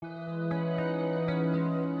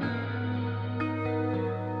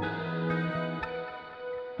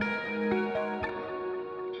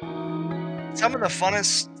Some of the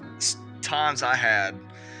funnest times I had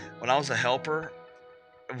when I was a helper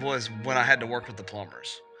was when I had to work with the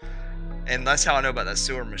plumbers. And that's how I know about that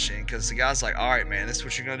sewer machine, because the guy's like, all right, man, this is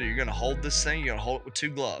what you're going to do. You're going to hold this thing. You're going to hold it with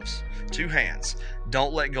 2 gloves, 2 hands.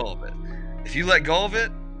 Don't let go of it. If you let go of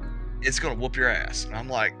it, it's going to whoop your ass. And I'm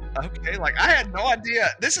like, okay, like I had no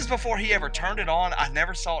idea. This is before he ever turned it on. I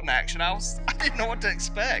never saw it in action. I didn't know what to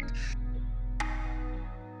expect.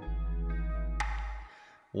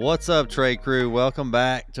 What's up, trade crew? Welcome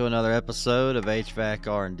back to another episode of HVAC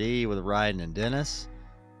R&D with Ryan and Dennis.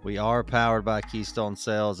 We are powered by Keystone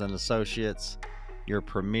Sales and Associates, your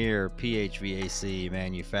premier PHVAC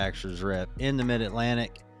manufacturer's rep in the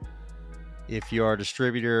Mid-Atlantic. If you are a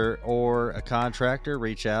distributor or a contractor,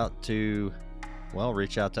 reach out to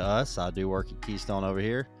us. I do work at Keystone over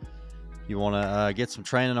here. If you want to get some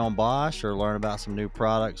training on Bosch or learn about some new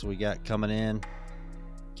products we got coming in,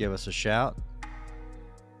 give us a shout.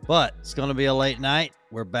 But it's going to be a late night.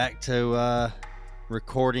 We're back to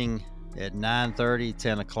recording at 9:30,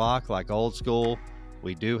 10 o'clock, like old school.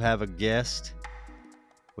 We do have a guest.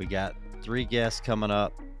 We got 3 guests coming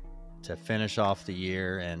up to finish off the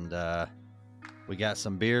year, and we got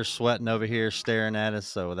some beers sweating over here staring at us.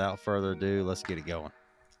 So without further ado, let's get it going.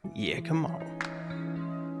 Yeah, come on.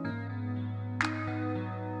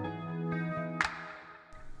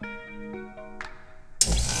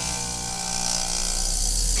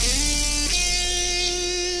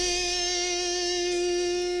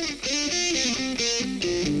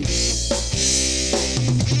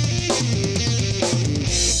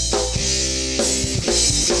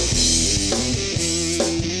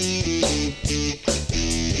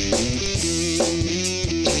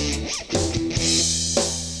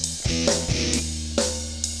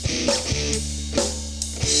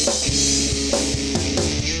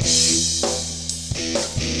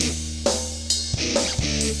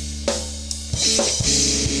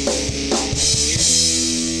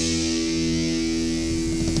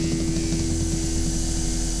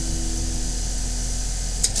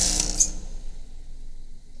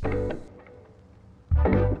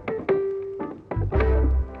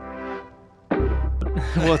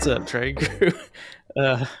 What's up, trade crew?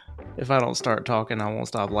 If I don't start talking, I won't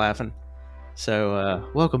stop laughing. So,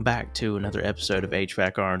 welcome back to another episode of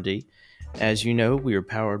HVAC R&D. As you know, we are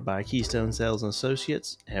powered by Keystone Sales and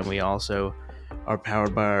Associates, and we also are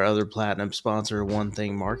powered by our other platinum sponsor, One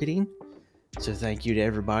Thing Marketing. So thank you to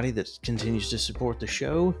everybody that continues to support the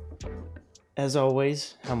show. As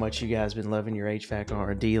always, how much you guys been loving your HVAC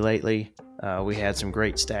R&D lately. We had some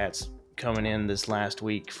great stats coming in this last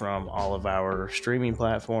week from all of our streaming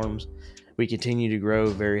platforms. We continue to grow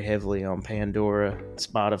very heavily on Pandora,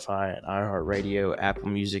 Spotify, and iHeartRadio. Apple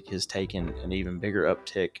Music has taken an even bigger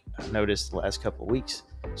uptick, I noticed the last couple of weeks.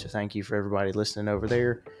 So thank you for everybody listening over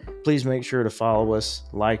there. Please make sure to follow us,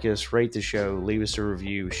 like us, rate the show, leave us a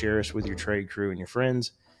review, share us with your trade crew and your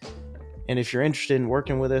friends. And if you're interested in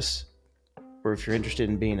working with us, or if you're interested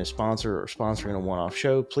in being a sponsor or sponsoring a one-off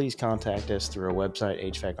show, please contact us through our website,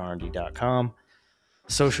 hvacrnd.com.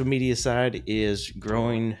 Social media side is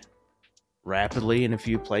growing rapidly in a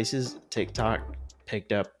few places. TikTok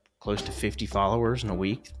picked up close to 50 followers in a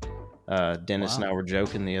week. Dennis and I were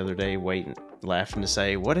joking the other day, laughing to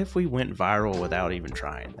say, what if we went viral without even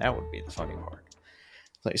trying? That would be the funny part.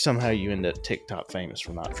 Like somehow you end up TikTok famous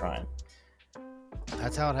for not trying.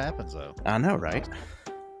 That's how it happens, though. I know, right?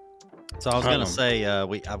 So I was going to say,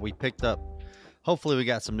 we picked up, hopefully we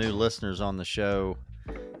got some new listeners on the show.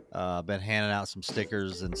 Been handing out some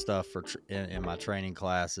stickers and stuff for in my training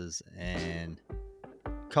classes. And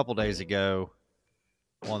a couple days ago,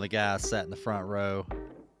 one of the guys sat in the front row.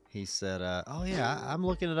 He said, oh yeah, I'm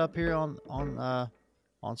looking it up here on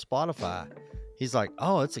Spotify. He's like,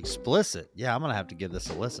 oh, it's explicit. Yeah, I'm going to have to give this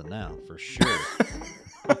a listen now for sure.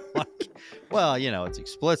 Well, you know, it's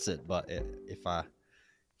explicit, but if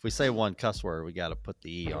we say one cuss word, we got to put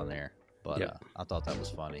the E on there. But yep. I thought that was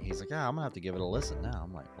funny. He's like, I'm going to have to give it a listen now.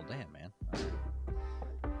 I'm like, well, damn, man.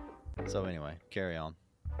 Right. So anyway, carry on.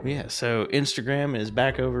 Yeah, so Instagram is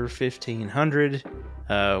back over 1,500.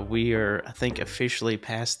 We are, I think, officially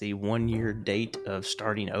past the 1-year date of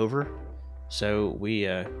starting over. So we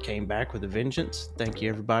came back with a vengeance. Thank you,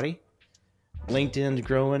 everybody. LinkedIn's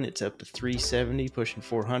growing. It's up to 370, pushing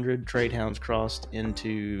 400. TradeHounds crossed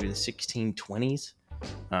into the 1620s.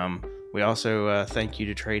 We also thank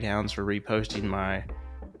you to TradeHounds for reposting my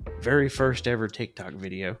very first ever TikTok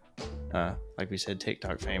video. Like we said,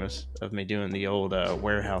 TikTok famous, of me doing the old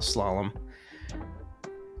warehouse slalom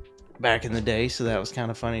back in the day. So that was kind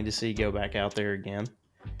of funny to see go back out there again.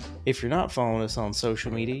 If you're not following us on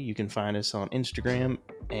social media, you can find us on Instagram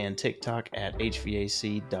and TikTok at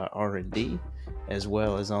hvac.rnd, as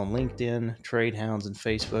well as on LinkedIn, Trade Hounds, and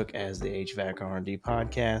Facebook as the HVAC R&D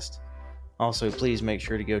Podcast. Also, please make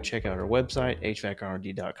sure to go check out our website,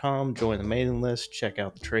 hvacrnd.com, join the mailing list, check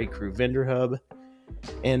out the Trade Crew Vendor Hub.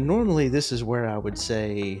 And normally this is where I would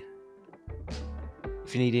say,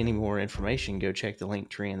 if you need any more information, go check the link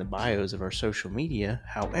tree in the bios of our social media.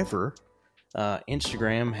 However,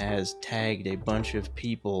 Instagram has tagged a bunch of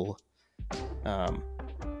people, I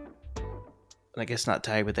guess not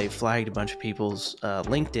tagged, but they flagged a bunch of people's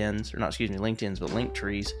LinkedIn's, but link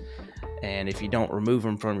trees. And if you don't remove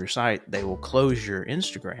them from your site, they will close your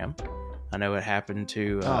Instagram. I know it happened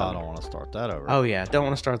to... I don't want to start that over. Oh, yeah. Don't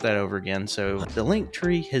want to start that over again. So the link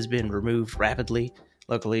tree has been removed rapidly.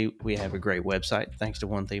 Luckily, we have a great website thanks to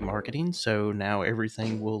One Thing Marketing. So now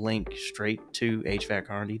everything will link straight to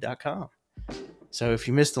hvacrnd.com. So if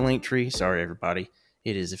you missed the link tree, sorry, everybody.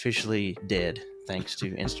 It is officially dead thanks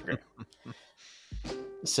to Instagram.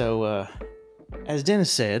 So, as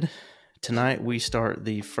Dennis said... Tonight we start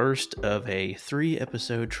the first of a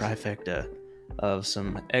 3-episode trifecta of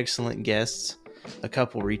some excellent guests, a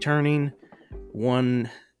couple returning,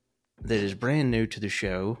 one that is brand new to the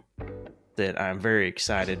show that I'm very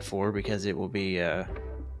excited for because it will be a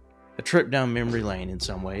trip down memory lane in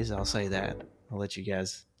some ways. I'll say that. I'll let you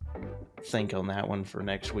guys think on that one for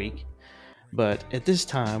next week. But at this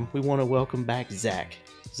time, we want to welcome back Zach.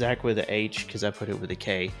 Zach with a H because I put it with a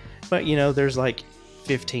K. But there's like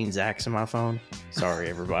 15 Zachs in my phone. Sorry,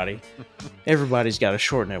 everybody. Everybody's got to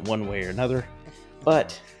shorten it one way or another.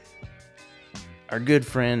 But our good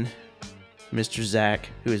friend, Mr. Zach,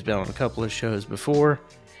 who has been on a couple of shows before,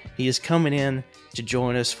 he is coming in to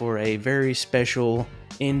join us for a very special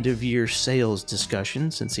end-of-year sales discussion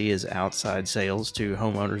since he is outside sales to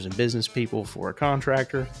homeowners and business people for a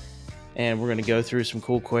contractor. And we're going to go through some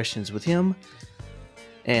cool questions with him.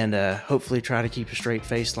 And hopefully try to keep a straight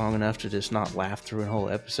face long enough to just not laugh through a whole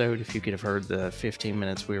episode. If you could have heard the 15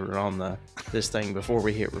 minutes we were on this thing before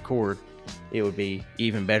we hit record, it would be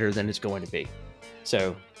even better than it's going to be.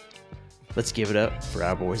 So let's give it up for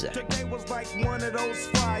our boy Zach. Today was like one of those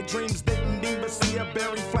fly dreams. Didn't even see a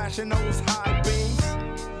berry flashing those high beams.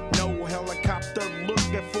 No helicopter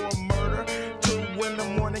looking for a murder. 2 in the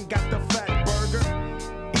morning, got the fat burger.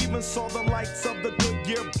 Even saw the lights of the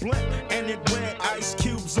Goodyear blimp, and it read Ice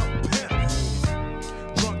Cube's a pimp.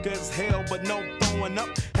 Drunk as hell, but no throwing up.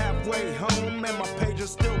 Halfway home, and my page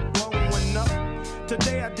is still blowing up.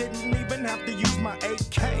 Today I didn't even have to use my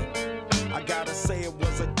AK. I gotta say it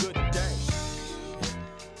was a good day.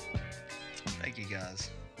 Thank you, guys.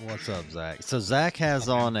 What's up, Zach? So Zach has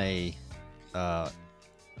on a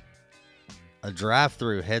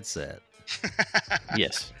drive-through headset.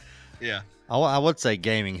 Yes. Yeah. I would say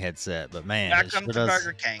gaming headset, but man, Welcome to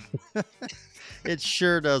Burger King. it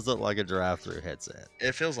sure does look like a drive-through headset.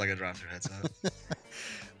 It feels like a drive-through headset.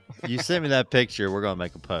 You sent me that picture. We're gonna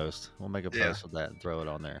make a post. We'll make a Yeah. post with that and throw it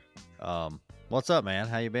on there. What's up, man?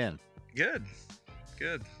 How you been? Good.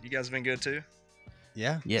 Good. You guys been good too?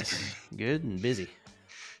 Yeah. Yes. Good and busy.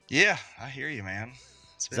 Yeah, I hear you, man.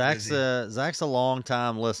 It's been Zach's busy. Zach's a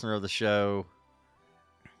long-time listener of the show.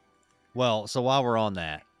 Well, so while we're on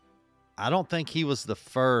that, I don't think he was the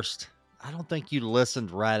first. I don't think you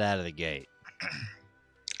listened right out of the gate.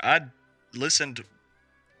 I listened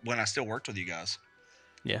when I still worked with you guys.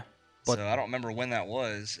 Yeah. But- So I don't remember when that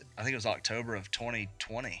was. I think it was October of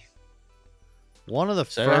 2020. One of the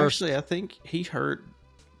So first. actually, I think he heard.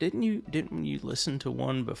 Didn't you listen to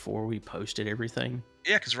one before we posted everything?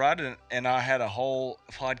 Yeah, because Rod and I had a whole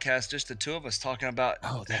podcast, just the two of us, talking about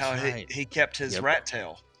Oh, that's how right. he kept his Yep. rat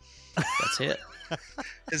tail. That's it.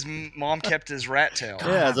 His mom kept his rat tail.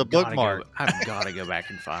 Yeah, as a I've gotta bookmark. I've got to go back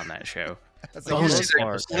and find that show. That's So a you bonus just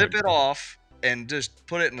bookmark. episode. flip it off and just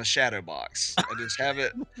put it in a shadow box and just have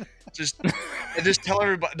it just tell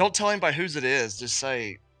everybody. Don't tell anybody whose it is. Just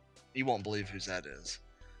say you won't believe whose that is.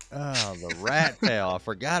 Oh, the rat tail. I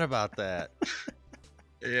forgot about that.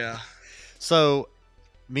 Yeah. So,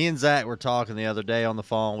 me and Zach were talking the other day on the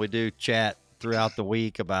phone. We do chat throughout the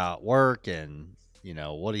week about work and,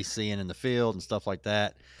 what he's seeing in the field and stuff like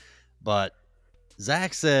that. But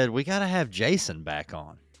Zach said, we got to have Jason back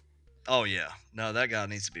on. Oh yeah. No, that guy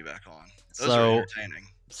needs to be back on. Those So- are entertaining.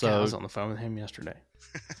 I So, was on the phone with him yesterday.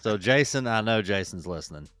 so Jason, I know Jason's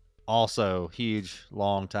listening. Also, huge,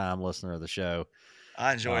 long time listener of the show.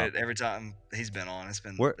 I enjoy Wow. it every time he's been on. It's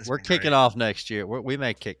been We're it's we're been kicking great. off next year. We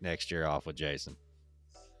may kick next year off with Jason.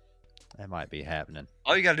 That might be happening.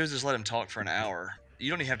 All you gotta do is just let him talk for an hour. You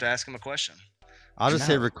don't even have to ask him a question. I'll just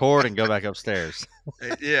hit No. record and go back upstairs.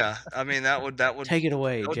 Yeah, I mean that would Take it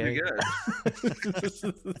away, that would Jay. be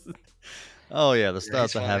good. Oh yeah, the he's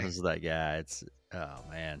stuff that funny. happens to that guy. It's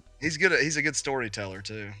man. He's good. He's a good storyteller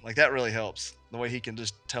too. Like that really helps. The way he can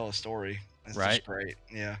just tell a story. It's Right. just great.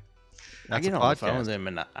 Yeah. I That's get a on the phone podcast. with him,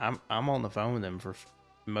 and I'm on the phone with him for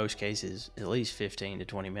most cases at least 15 to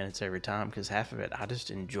 20 minutes every time, because half of it I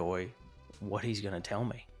just enjoy what he's gonna tell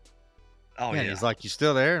me. Oh Yeah, yeah. and he's like, "You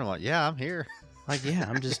still there?" And I'm like, "Yeah, I'm here, Like, yeah,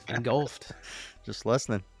 I'm just engulfed. just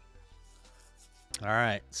listening." All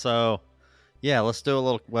right, so yeah, let's do a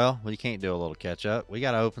little. Well, we can't do a little catch up. We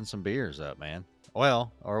got to open some beers up, man.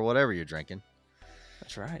 Well, or whatever you're drinking.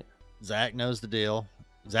 That's right. Zach knows the deal.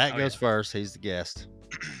 Zach Oh, goes first. He's the guest.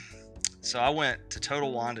 So I went to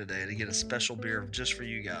Total Wine today to get a special beer just for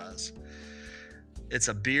you guys. It's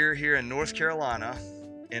a beer here in North Carolina,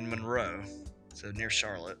 in Monroe, so near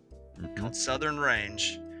Charlotte, Mhm. called Southern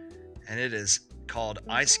Range, and it is called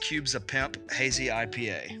Ice Cubes a Pimp Hazy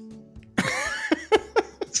IPA.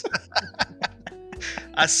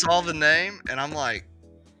 I saw the name and I'm like,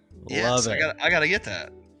 yes, Love it. I gotta get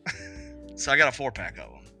that. So I got a 4-pack of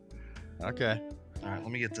them. Okay. All right,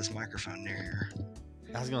 let me get this microphone near here.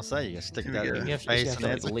 I was gonna say you can stick Here we that go. in You your have, you face have and to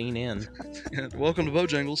like, it's lean in. Welcome to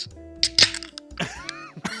Bojangles.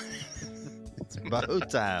 bow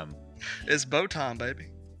time. It's bow time, baby.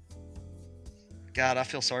 God, I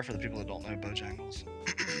feel sorry for the people that don't know Bojangles.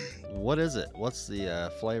 What is it? What's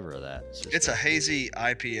the flavor of that? Just It's a hazy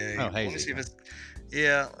IPA. Oh, Let me hazy, see if huh? it's.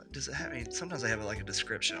 Yeah, does it have any? Sometimes they have like a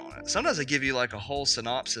description on it. Sometimes they give you like a whole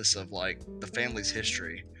synopsis of like the family's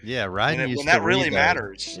history. yeah, right. When that really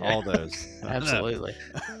matters. All those. I know. Absolutely.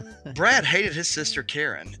 Brad hated his sister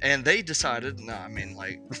Karen, and they decided, no, I mean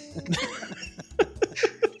like,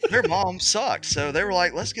 their mom sucked, so they were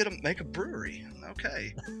like, let's make a brewery.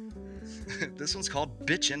 Okay. This one's called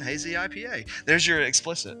Bitchin' Hazy IPA. There's your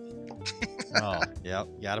explicit. Oh, yep.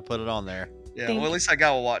 Got to put it on there. Yeah, Ding. well at least that guy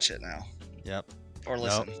will watch it now Yep. or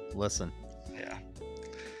listen. Nope. Listen. Yeah.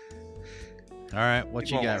 All right. What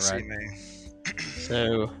People you won't got, see right? me.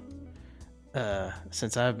 So,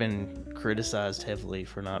 since I've been criticized heavily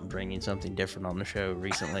for not bringing something different on the show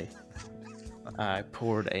recently, I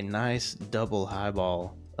poured a nice double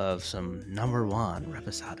highball of some number one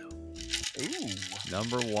reposado. Ooh,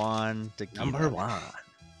 Number one tequila. Number one.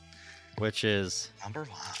 Which is number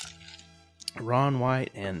one. Ron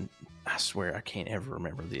White, and I swear I can't ever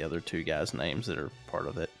remember the other two guys' names that are part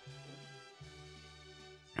of it.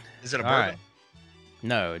 Is it a all bourbon? right.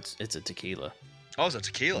 No, it's a tequila. Oh, it's a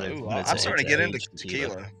tequila. It's- Ooh, it's I'm a- starting to it's get a into aged tequila.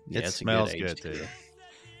 tequila. Yeah, It it's a smells aged good, too. tequila.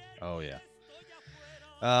 Oh yeah.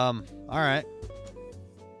 All right.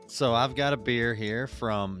 So I've got a beer here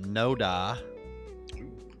from Noda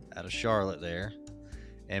out of Charlotte there.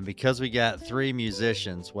 And because we got 3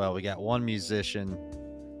 musicians, well, we got 1 musician,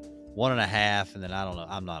 1.5, and then I don't know.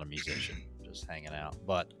 I'm not a musician, just hanging out.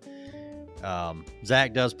 But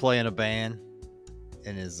Zach does play in a band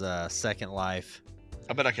in his second life.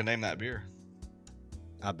 I bet I can name that beer.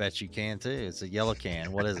 I bet you can too. It's a yellow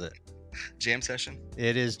can. What is it? Jam session.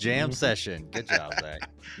 It is Jam Session. Good job, Zach.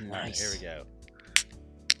 Nice. Here we go.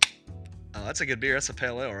 Oh, that's a good beer. That's a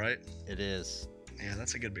pale ale, right? It is. Yeah,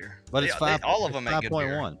 that's a good beer. But it's 5. all of them make good beer.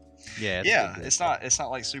 5.1. Yeah. Yeah, good. it's not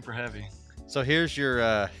like super heavy. So here's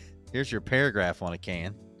your paragraph on a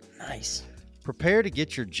can. Nice. Prepare to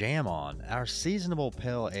get your jam on. Our seasonable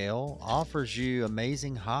pale ale offers you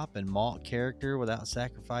amazing hop and malt character without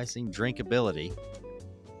sacrificing drinkability. I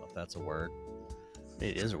don't know if that's a word.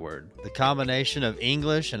 It is a word. The combination of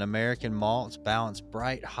English and American malts balance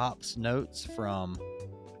bright hops notes from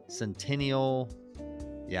Centennial.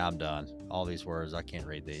 Yeah, I'm done. All these words, I can't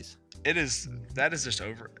read these. That is just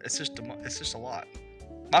over. It's just a lot.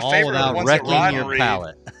 My All favorite are the without ones that wrecking Ryan your read.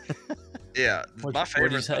 palate. Yeah, What'd my you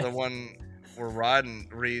favorites are say? the one where Ryan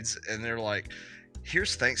reads and they're like,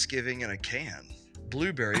 "Here's Thanksgiving in a can."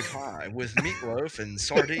 Blueberry pie with meatloaf and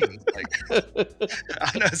sardines. Like,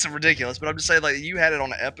 I know it's ridiculous, but I'm just saying, like, you had it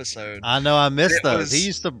on an episode. I know I missed It those. was- He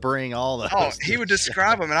used to bring all those. Oh, to he would the show.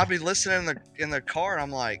 describe them, and I'd be listening in the car, and I'm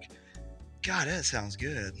like, God, that sounds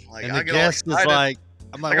good. Like, And I the get all guest is excited. like,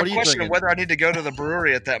 I'm like, Like, what I'm are you questioning drinking? whether I need to go to the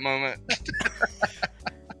brewery at that moment.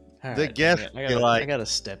 All The right, guest I be gotta, like- I gotta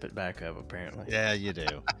step it back up, apparently. Yeah, you do.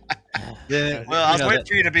 Then, Well, I was you know, waiting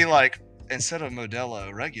for you to be like, instead of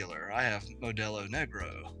Modelo regular, I have Modelo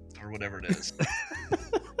Negro or whatever it is.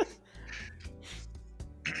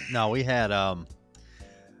 No, we had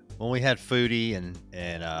when we had Foodie and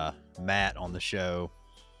Matt on the show.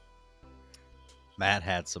 Matt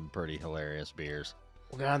had some pretty hilarious beers.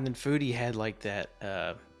 Well, God, and then Foodie had like that,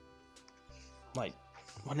 like,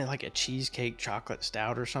 wasn't it like a cheesecake chocolate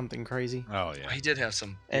stout or something crazy? Oh yeah. He did have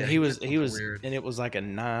some, And yeah, he was did something he was, weird. and it was like a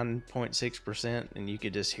 9.6%, and you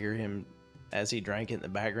could just hear him as he drank it in the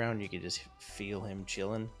background, you could just feel him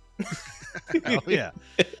chilling. Oh yeah.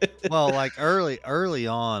 Well, like early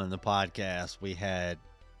on in the podcast, we had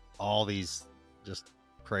all these just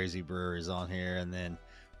crazy breweries on here, and then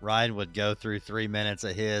Ryan would go through 3 minutes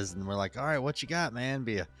of his, and we're like, all right, what you got, man?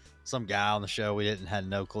 Some guy on the show we had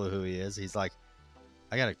no clue who he is. He's like,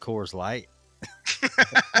 I got a Coors Light.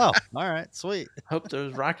 Oh, all right, sweet. Hope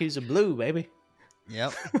those Rockies are blue, baby.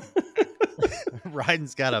 Yep.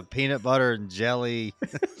 Ryden's got a peanut butter and jelly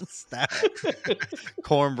stout,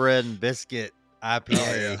 cornbread and biscuit IPA.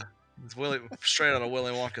 Oh yeah, it's straight out of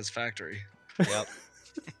Willy Wonka's factory. Yep.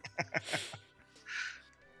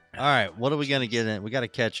 All right, what are we gonna get in? We got to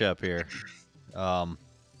catch up here.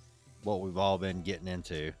 What we've all been getting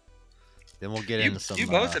into. Then we'll get into some. You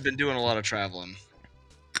both have been doing a lot of traveling.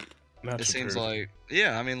 That's It seems true. like,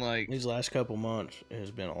 yeah. I mean, like, These last couple months it has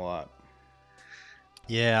been a lot.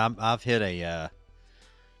 Yeah, I've hit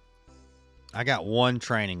I got one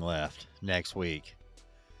training left next week.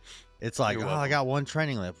 It's like, You're oh, I welcome. got one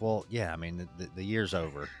training left. Well, yeah, I mean, the year's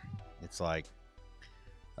over. It's like,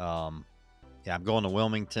 yeah, I'm going to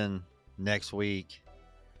Wilmington next week.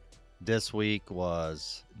 This week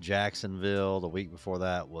was Jacksonville. The week before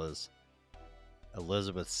that was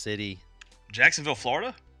Elizabeth City. Jacksonville,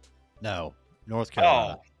 Florida. No, North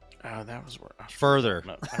Carolina. Oh, that was where I was Further.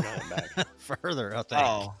 No, I got it back. Further, I think.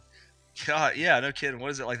 Oh, God, yeah, no kidding. What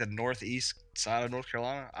is it, like the northeast side of North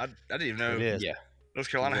Carolina? I didn't even know It is. Yeah. North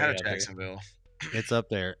Carolina Way had a out there. Jacksonville. It's up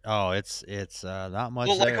there. Oh, it's not much.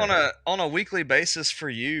 Well, like there. on a weekly basis for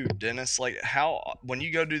you, Dennis. Like, how when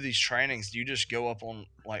you go do these trainings, do you just go up on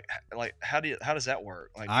like how does that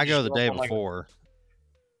work? Like, I you just go the day up on, like, before.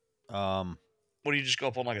 what do you just go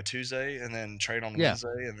up on like a Tuesday and then train on Yeah.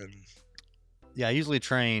 Wednesday and then? Yeah, I usually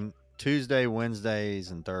train Tuesday, Wednesdays,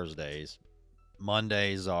 and Thursdays.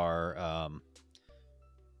 Mondays are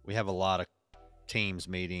we have a lot of teams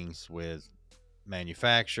meetings with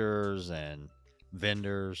manufacturers and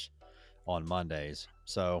vendors on Mondays.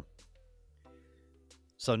 So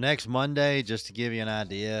next Monday, just to give you an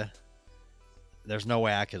idea, there's no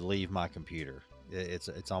way I could leave my computer.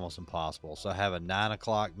 It's almost impossible. So I have a 9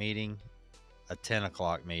 o'clock meeting, a 10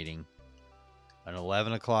 o'clock meeting, an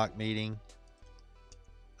 11 o'clock meeting,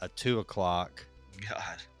 a 2 o'clock,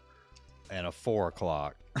 God, and a 4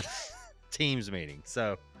 o'clock teams meeting.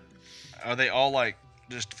 So are they all like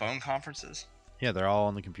just phone conferences? yeah, they're all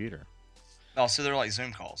on the computer. Oh, so they're like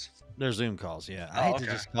Zoom calls. They're Zoom calls. Yeah, Oh, I hate okay.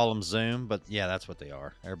 to just call them Zoom, but yeah, that's what they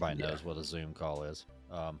are. Everybody Yeah. knows what a Zoom call is.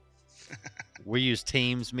 We use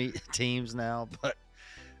Teams now, but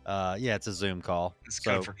yeah, it's a Zoom call. It's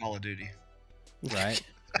So code for Call of Duty. right,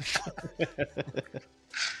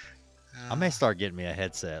 I may start getting me a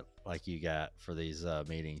headset like you got for these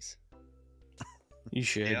meetings. You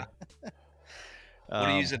should. Yeah. What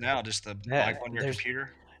do you use it now? Just the mic on your there's-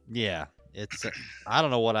 computer? Yeah, it's. I don't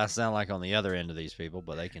know what I sound like on the other end of these people,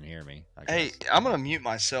 but they can hear me. I Hey, guess. I'm gonna mute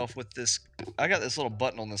myself with this. I got this little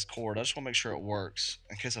button on this cord. I just want to make sure it works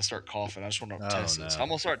in case I start coughing. I just want to Oh, test it. So no. I'm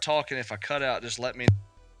gonna start talking. If I cut out, just let me.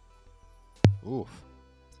 Oof.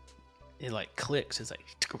 It like clicks. It's like.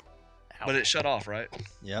 Ow. But it shut off, right?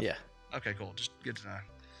 Yep. Yeah. Okay, cool. Just good to know.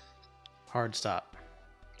 Hard stop.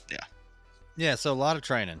 Yeah, so a lot of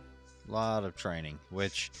training,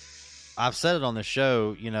 which I've said it on the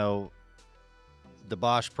show, you know, the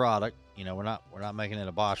Bosch product, you know, we're not making it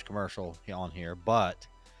a Bosch commercial on here, but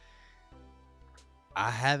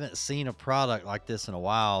I haven't seen a product like this in a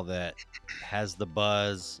while that has the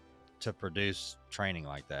buzz to produce training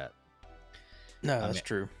like that. No, I that's mean-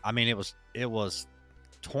 true. I mean, it was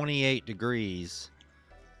 28 degrees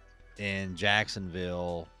in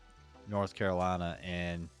Jacksonville, North Carolina,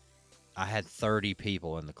 and I had 30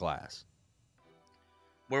 people in the class.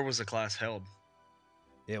 Where was the class held?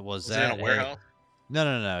 It was, Was it in at a warehouse?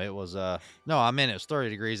 No. It was no, I mean it was 30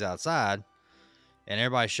 degrees outside and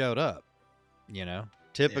everybody showed up, you know.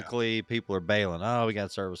 Typically people are bailing, oh, we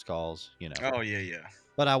got service calls, you know. Oh yeah.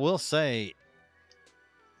 But I will say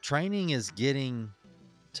training is getting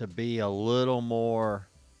to be a little more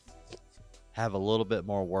have a little bit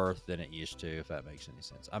more worth than it used to, if that makes any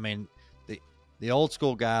sense. I mean, the old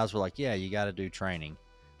school guys were like, yeah, you got to do training.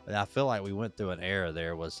 But I feel like we went through an era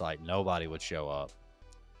there was like nobody would show up.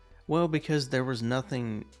 Well, because there was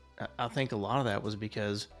nothing. I think a lot of that was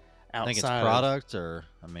because outside I think it's of- product or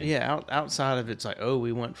I mean, Yeah, outside of it's like, oh,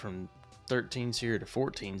 we went from 13 SEER to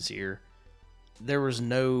 14 SEER. There was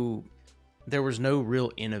no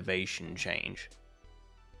real innovation change.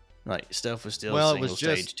 Like stuff was still Well, it single was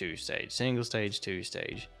stage, just- 2 stage, single stage, 2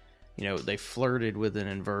 stage. You know, they flirted with an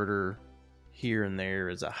inverter here and there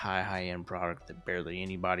as a high end product that barely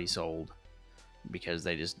anybody sold. because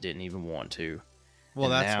they just didn't even want to.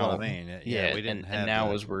 Well, And that's what I now- mean. Yeah, we didn't have and now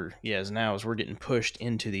the- as we're getting pushed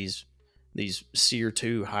into these Seer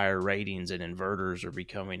 2 higher ratings and inverters are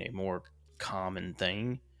becoming a more common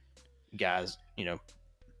thing, guys,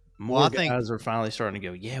 more I think- guys are finally starting to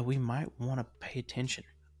go, yeah, we might want to pay attention.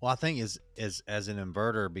 Well, I think as an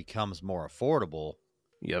inverter becomes more affordable,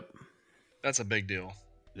 Yep. That's a big deal.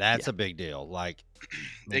 that's a big deal. Like,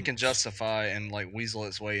 It can justify and like weasel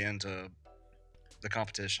its way into the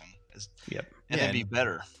competition. Yep. And Yeah, then be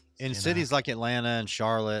better. in you know? cities like Atlanta and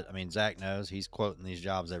Charlotte, I mean, Zach knows, he's quoting these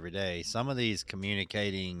jobs every day. Some of these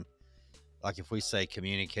communicating, like if we say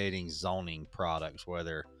communicating zoning products,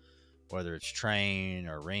 whether it's Train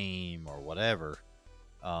or Ream or whatever,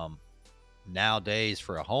 nowadays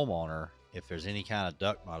for a homeowner, if there's any kind of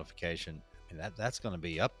duct modification, I mean, that's going to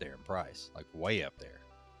be up there in price, like way up there.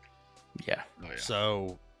 Yeah. Oh, yeah.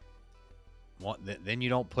 So then you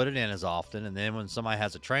don't put it in as often, and then when somebody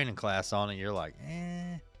has a training class on it, you're like,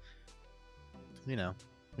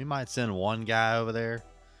 we might send one guy over there.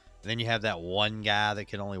 And then you have that one guy that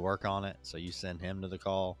can only work on it, so you send him to the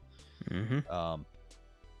call. Mm-hmm.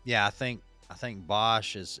 Yeah, I think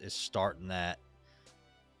Bosch is starting that,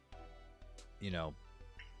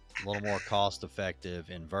 a little more cost effective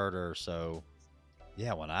inverter. So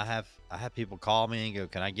yeah, when I have people call me and go,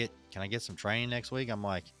 can I get some training next week? I'm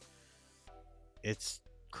like, it's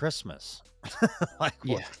Christmas. Like,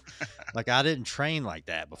 Yeah. like I didn't train like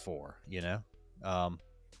that before,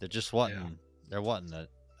 there just wasn't there wasn't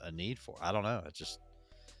a need for it. I don't know. It's just,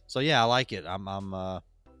 so yeah, I like it. I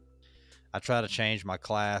try to change my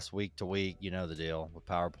class week to week, the deal with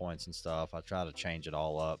PowerPoints and stuff. I try to change it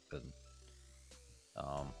all up, and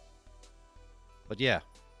but yeah,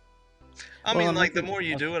 I Well, mean, I'm like the looking- more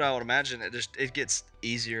you do it, I would imagine it gets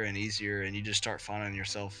easier and easier, and you just start finding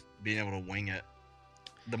yourself being able to wing it.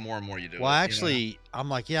 The more and more you do it. well, actually, I'm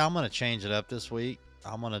like, yeah, I'm gonna change it up this week.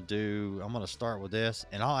 I'm gonna start with this,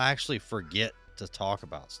 and I'll actually forget to talk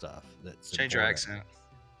about stuff that's change your important. accent.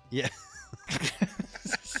 Yeah.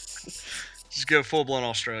 Just go full blown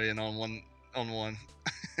Australian on one.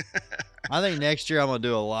 I think next year I'm gonna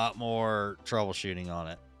do a lot more troubleshooting on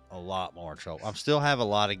it. A lot more trouble. I still have a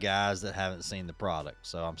lot of guys that haven't seen the product,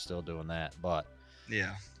 so I'm still doing that. But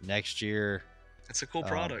Yeah, next year, it's a cool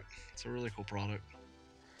product. It's a really cool product.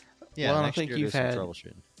 yeah, Well, I next think year do you've some had-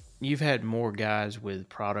 troubleshooting. You've had more guys with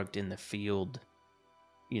product in the field,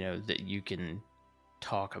 that you can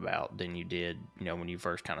talk about than you did, when you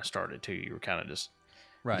first kind of started too. You were kind of just,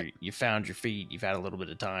 Right. You found your feet. You've had a little bit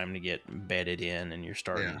of time to get bedded in, and you're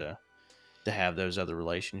starting to have those other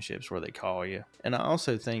relationships where they call you. And I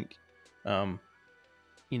also think,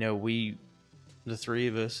 we, the three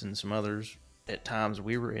of us and some others, at times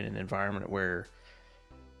we were in an environment where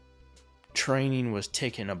training was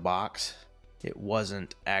ticking a box. It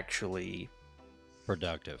wasn't actually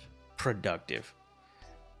Productive. productive.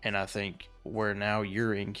 And I think where now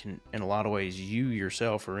you're in a lot of ways, you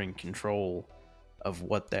yourself are in control of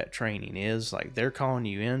what that training is. Like, they're calling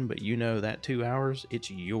you in, but that 2 hours, it's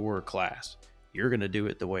your class. You're going to do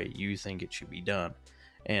it the way you think it should be done.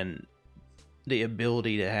 And the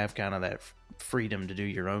ability to have kind of that freedom to do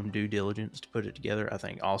your own due diligence to put it together, I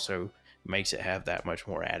think also makes it have that much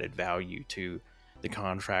more added value to the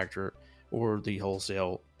contractor or the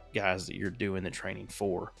wholesale guys that you're doing the training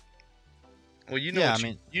for. Well, you know, Yeah, what I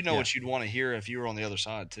mean, you know yeah. what you'd want to hear if you were on the other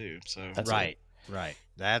side too. So That's Right.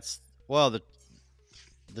 That's, well, the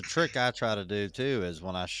trick I try to do too is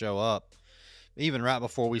when I show up, even right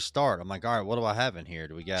before we start, I'm like, all right, what do I have in here?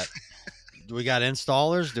 Do we got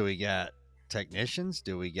installers? Do we got technicians?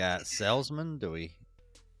 Do we got salesmen?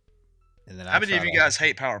 And then how many of you guys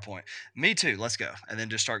hate PowerPoint? Me too. Let's go, and then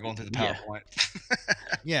just start going through the Yeah. PowerPoint.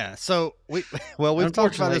 Yeah. So we've talked about this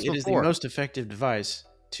Unfortunately, it is the before. most effective device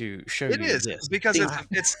to show It you is this. because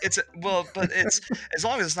it's well, but it's as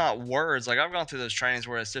long as it's not words. Like, I've gone through those trainings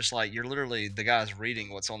where it's just like you're literally the guy's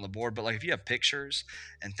reading what's on the board. But like if you have pictures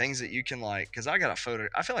and things that you can because I got a photo.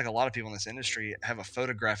 I feel like a lot of people in this industry have a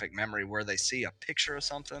photographic memory where they see a picture of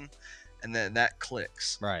something, and then that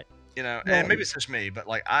clicks. Right. And maybe it's just me, but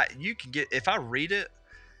like you can get, if I read it,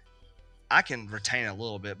 I can retain it a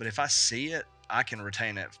little bit, but if I see it, I can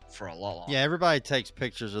retain it for a lot longer. Yeah. Everybody takes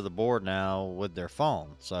pictures of the board now with their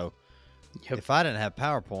phone. So Yep. if I didn't have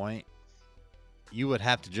PowerPoint, you would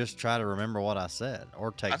have to just try to remember what I said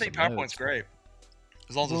or take. I think some PowerPoint's notes. great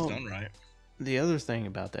as long as Well, it's done right. The other thing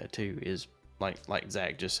about that too is like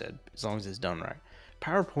Zach just said, as long as it's done right.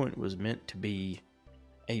 PowerPoint was meant to be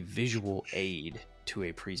a visual aid to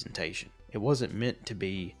a presentation. It wasn't meant to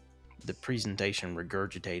be the presentation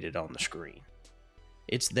regurgitated on the screen.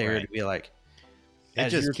 It's there Right. to be like, It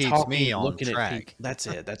as just you're keeps talking, me on looking at track. people, that's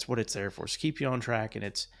it. That's what it's there for. It's keep you on track, and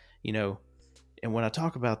it's, you know, and when I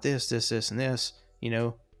talk about this, and this, you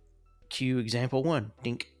know, cue example 1,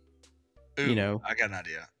 dink. Ooh, You know, I got an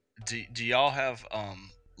idea. Do y'all have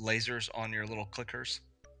lasers on your little clickers?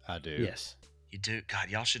 I do. yes. You do? God,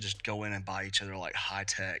 y'all should just go in and buy each other like high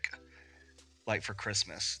tech, like for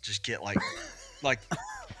Christmas. Just get like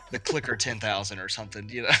the clicker 10,000 or something,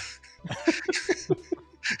 you know.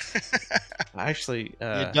 I actually,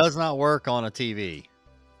 It does not work on a TV.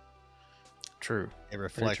 true. It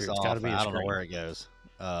reflects true. It's off. gotta be a I don't know screen. where it goes.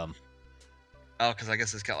 Oh, because I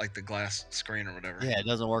guess it's got like the glass screen or whatever. Yeah, it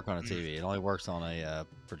doesn't work on a TV. It only works on a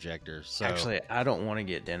projector. So Actually, I don't want to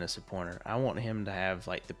get Dennis a pointer. I want him to have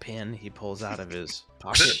like the pen he pulls out of his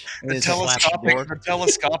pocket. and The it's a flashboard,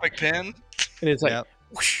 telescopic pen. and it's like Yep.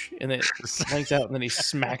 whoosh, and then it slinks out, and then he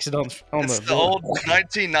smacks it on It's the the old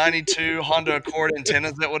 1992 Honda Accord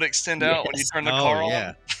antennas that would extend out when you turn the car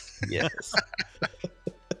on. Yes.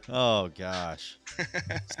 Oh gosh.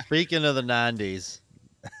 Speaking of the 90s,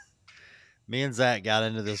 me and Zach got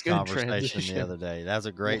into this Good conversation transition. the other day. That was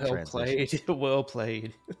a great well transition. played. Well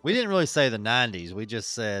played. We didn't really say the 90s. We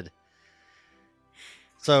just said.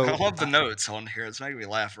 So I love the notes on here. It's making me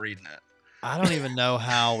laugh reading it. I don't even know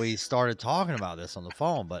how we started talking about this on the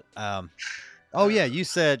phone, but oh yeah, you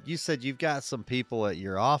said you've got some people at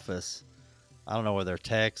your office. I don't know whether they're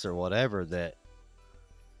techs or whatever, that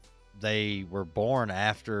they were born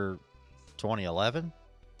after 2011.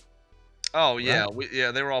 Oh yeah,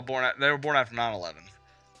 Right. they were all born. They were born after 9/11.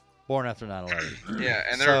 Born after 9/11. Yeah,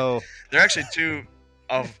 and So they're actually two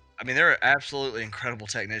of. I mean, they're absolutely incredible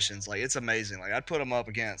technicians. Like it's amazing. Like I'd put them up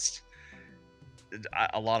against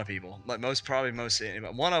a lot of people. Like probably most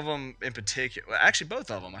anybody. One of them in particular. Actually, both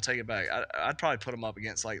of them. I take it back. I'd probably put them up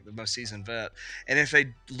against like the most seasoned vet. And if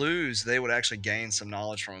they lose, they would actually gain some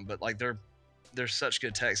knowledge from them. But like they're such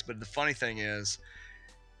good techs. But the funny thing is,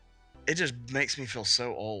 it just makes me feel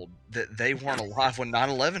so old that they weren't alive when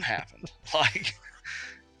 9/11 happened. Like,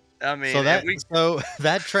 I mean, so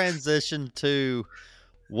that transition to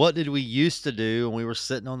what did we used to do when we were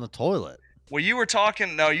sitting on the toilet? well, you were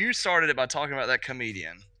talking. No, you started it by talking about that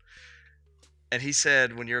comedian, and he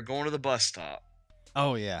said when you're going to the bus stop.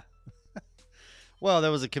 Oh yeah. Well,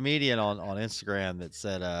 there was a comedian on Instagram that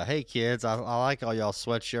said, "Hey kids, I like all y'all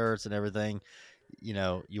sweatshirts and everything. You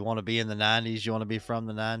know, you want to be in the 90s, you want to be from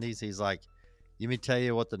the 90s." He's like, "Let me tell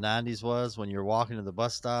you what the 90s was. When you're walking to the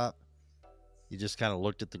bus stop, you just kind of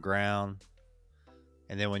looked at the ground,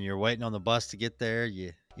 and then when you're waiting on the bus to get there,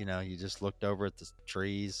 you just looked over at the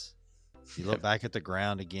trees. You look back at the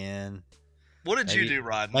ground again. What did you Maybe- do,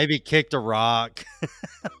 Rodden? Maybe kicked a rock."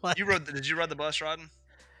 Did you ride the bus, Rodden?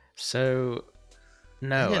 So,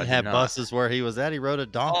 no, He I didn't did have not. buses where he was at. He rode a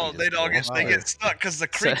donkey. Oh, to they school. get stuck because the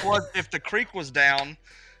creek was. If the creek was down,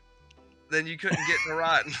 then you couldn't get to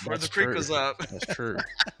Rodden where the That's creek true. was up. That's true.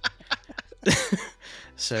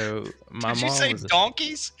 So my Did mom you say was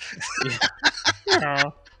donkeys? Yeah.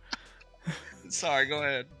 Sorry, go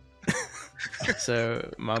ahead.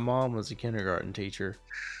 So my mom was a kindergarten teacher,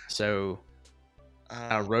 so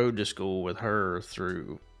I rode to school with her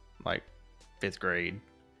through like 5th grade,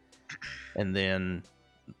 and then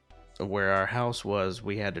where our house was,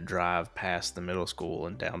 we had to drive past the middle school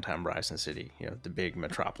in downtown Bryson City, the big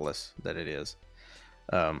metropolis that it is.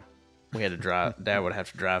 We had to drive. Dad would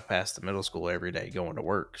have to drive past the middle school every day going to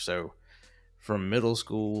work. So from middle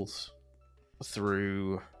school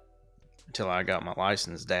through until I got my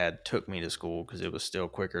license, Dad took me to school because it was still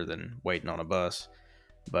quicker than waiting on a bus.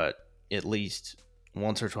 But at least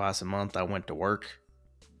once or twice a month, I went to work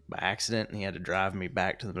by accident, and he had to drive me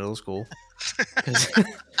back to the middle school.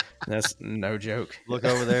 That's no joke. Look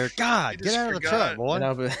over there. God, You get just out of the forgot. truck, boy. And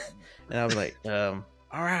I'll be like, all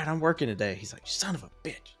right, I'm working today. He's like, son of a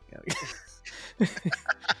bitch.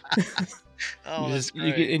 Oh, You that's just-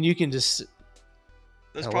 great. you can just.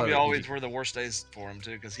 Those I probably love it. always were the worst days for him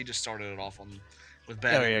too, because he just started it off with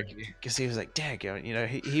bad Oh, yeah. energy. Because he was like, Dad,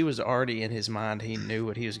 he was already in his mind. He knew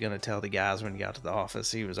what he was going to tell the guys when he got to the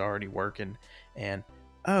office. He was already working. And,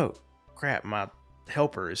 oh, crap, my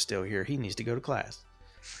helper is still here. He needs to go to class.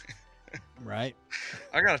 Right?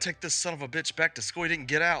 I gotta take this son of a bitch back to school. He didn't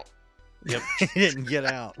get out. Yep. He didn't get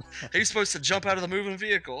out. He's supposed to jump out of the moving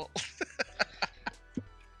vehicle.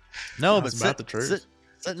 No, That's but about the truth.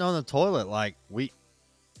 sitting on the toilet, like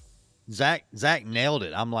Zach nailed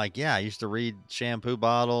it. I'm like, yeah, I used to read shampoo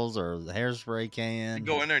bottles or the hairspray You can.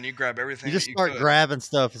 go in there and you grab everything. You just that start could. grabbing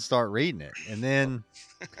stuff and start reading it, and then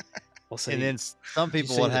Well, see, some did you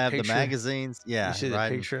people see would the have the picture? magazines. Yeah, you see the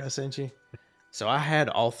right. picture I sent you? So I had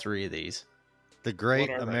all 3 of these. The Great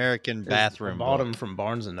What are they? American I Bathroom bought Book. them from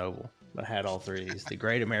Barnes & Noble. I had all three of these. The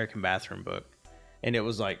Great American Bathroom Book, and it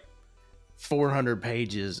was like 400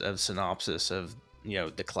 pages of synopsis of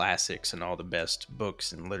the classics and all the best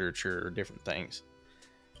books and literature or different things.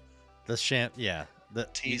 You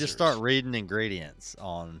just Teasers. start reading ingredients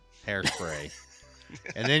on hairspray,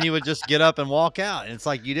 and then you would just get up and walk out, and it's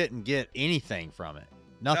like you didn't get anything from it.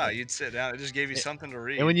 Nothing. No, you'd sit down. It just gave you something to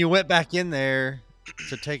read. And when you went back in there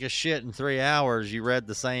to take a shit in 3 hours, you read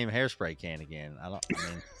the same hairspray can again. I mean,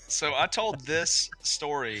 So I told this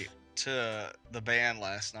story to the band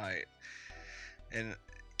last night, and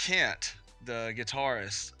Kent, the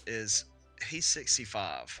guitarist, he's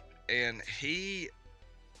 65, and he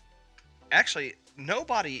actually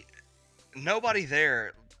nobody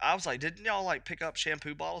there. I was like, didn't y'all like pick up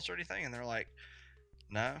shampoo bottles or anything? And they're like,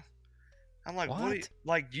 no. I'm like, what?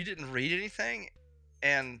 Like, you didn't read anything?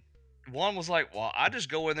 And one was like, well, I just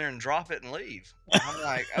go in there and drop it and leave. And I'm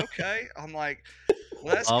like, okay. I'm like,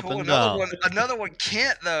 well, that's Up cool. and Another one,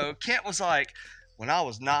 Kent was like, when I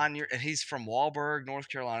was 9 years, and he's from Walburg, North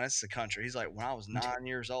Carolina. It's the country. He's like, when I was 9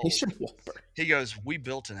 years old, He's from Walburg. he goes, we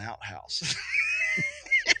built an outhouse.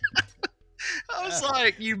 I was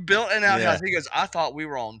like, you built an outhouse. Yeah. He goes, I thought we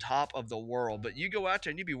were on top of the world, but you go out there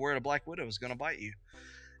and you'd be worried a black widow is going to bite you.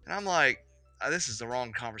 And I'm like, this is the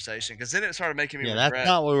wrong conversation, because then it started making me regret that's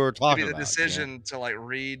not what we were talking the about. decision to like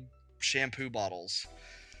read shampoo bottles.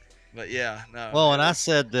 But yeah, no. Well, and I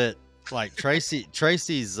said that like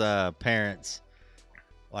Tracy's parents,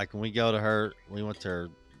 like when we went to her,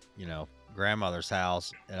 grandmother's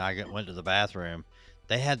house, and I went to the bathroom.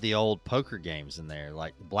 They had the old poker games in there,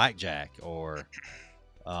 like blackjack or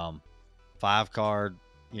 5-card,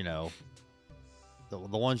 the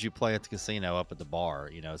ones you play at the casino up at the bar.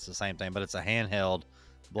 It's the same thing, but it's a handheld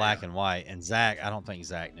black and white. And Zach, I don't think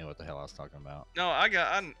Zach knew what the hell I was talking about. No,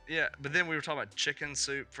 but then we were talking about chicken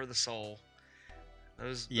soup for the soul.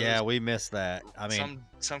 Those we missed that. I mean,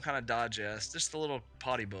 some kind of digest, just the little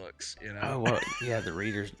potty books, Oh, well, yeah, the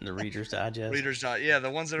Reader's Digest.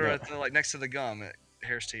 The ones that are at the, like next to the gum at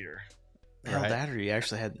Harris Teeter. Hell, that or you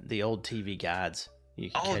actually had the old TV guides. You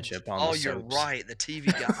can catch up on. Oh, the you're soaps. right. The TV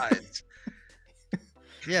guides.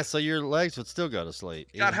 yeah, so your legs would still go to sleep.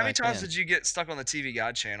 God, how many times did you get stuck on the TV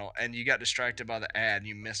guide channel and you got distracted by the ad and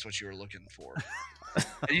you missed what you were looking for?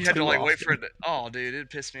 And you had to like wait for it to, oh dude, it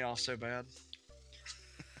pissed me off so bad.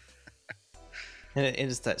 And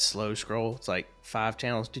it's that slow scroll. It's like 5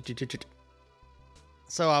 channels.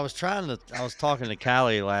 So I was talking to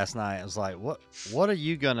Callie last night. I was like, what are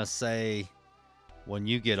you going to say when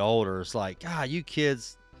you get older? It's like, God, you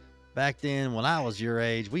kids back then when I was your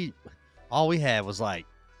age, all we had was like,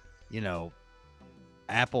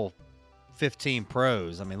 Apple 15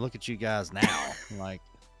 Pros. I mean, look at you guys now. Like,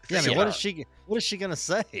 yeah, I mean, what is she going to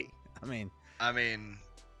say? I mean,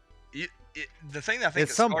 the thing that I think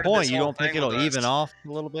at some point you don't think it'll even off a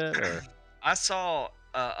little bit? Or? I saw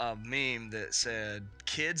a meme that said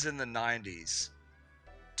kids in the 90s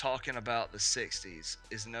talking about the 60s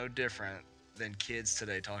is no different than kids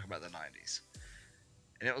today talking about the 90s.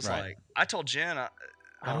 And it was like, I told Jen, I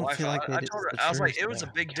don't feel like I told her, I was like, it was a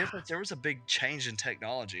big difference. There was a big change in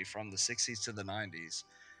technology from the 60s to the 90s.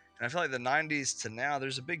 And I feel like the 90s to now,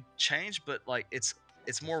 there's a big change, but like it's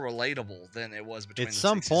more relatable than it was between at the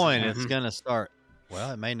some 60s point and it's going to start.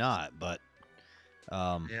 Well, it may not, but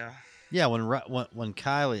yeah, when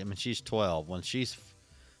Kylie, I mean, she's 12. When she's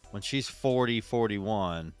 40,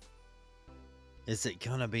 41, is it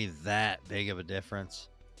gonna be that big of a difference?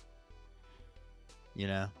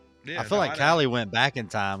 Yeah, I feel like Kylie went back in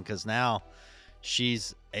time because now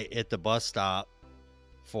she's at the bus stop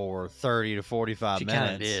for 30 to 45 minutes. She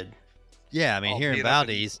kind of did. Yeah, I mean, here in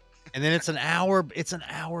Valdez, and then it's an hour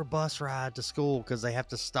bus ride to school because they have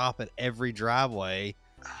to stop at every driveway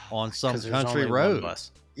on some country road.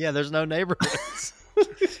 Yeah, there's no neighborhoods,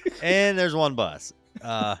 and there's one bus.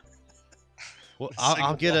 Well,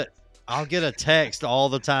 I'll get a text all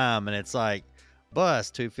the time, and it's like, bus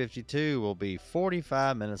 252 will be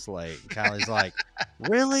 45 minutes late. And Kylie's like,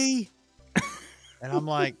 really? And I'm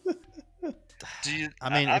like,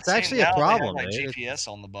 it's actually a problem. Like GPS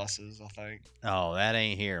on the buses, I think. Oh, that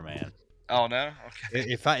ain't here, man. Oh no.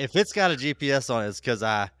 Okay. If it's got a GPS on it, it's because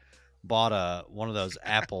I bought one of those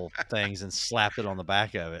Apple things and slapped it on the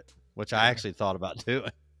back of it, which I actually thought about doing.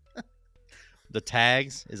 The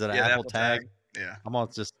tags, is it an Apple tag? Yeah. I'm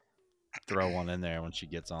gonna just throw one in there when she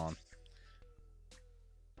gets on.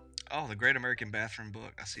 Oh, the Great American Bathroom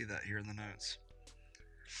Book. I see that here in the notes.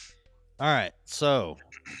 All right, so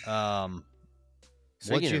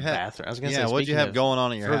what you have? Bathroom, I was gonna say, what you have going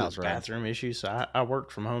on at your house, right? Bathroom issues. So I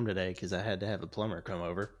worked from home today because I had to have a plumber come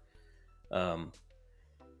over.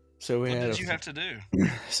 So we What had did you have to do?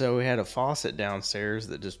 So we had a faucet downstairs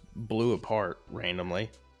that just blew apart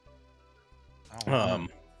randomly. Oh, wow.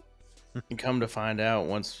 And come to find out,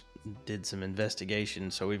 once did some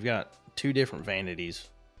investigation. So we've got 2 different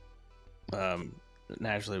vanities.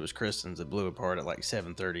 Naturally, it was Kristen's that blew apart at like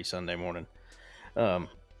 7:30 Sunday morning. But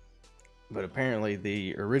apparently,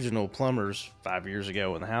 the original plumbers 5 years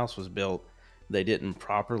ago when the house was built, they didn't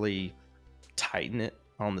properly tighten it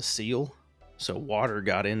on the seal. So water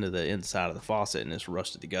got into the inside of the faucet and just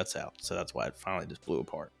rusted the guts out. So that's why it finally just blew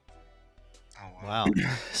apart. Oh, wow.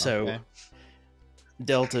 Wow. So Okay.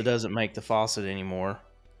 Delta doesn't make the faucet anymore.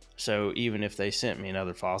 So even if they sent me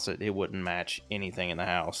another faucet, it wouldn't match anything in the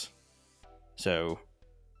house. So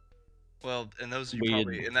Well, and those We had-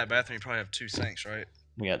 in that bathroom, you probably have 2 sinks, right?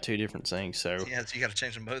 we got 2 different sinks. So Yeah, so you got to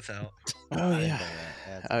change them both out. oh I didn't yeah, think of that.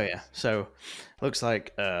 That's- oh yeah. So looks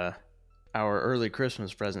like our early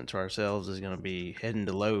Christmas present to ourselves is going to be heading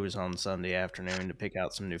to Lowe's on Sunday afternoon to pick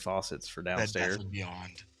out some new faucets for downstairs. That's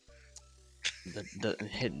beyond.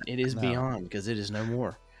 It is No. beyond because it is no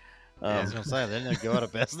more. Yeah, I was gonna say they didn't go out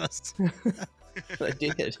of business. They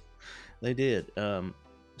did.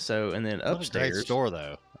 So and then What a great upstairs, store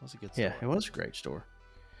though. That was a good store. yeah, it was a great store.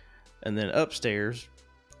 And then upstairs,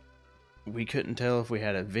 we couldn't tell if we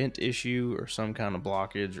had a vent issue or some kind of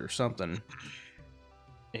blockage or something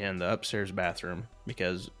in the upstairs bathroom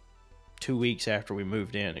because 2 weeks after we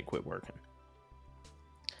moved in, it quit working.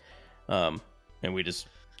 And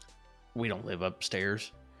we don't live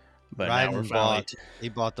upstairs, but now Ryden we're finally he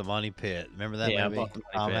bought the Money Pit. Remember that Yeah, I movie? bought The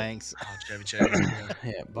Money Tom Pit. Hanks. Oh, Chevy Chase. Yeah.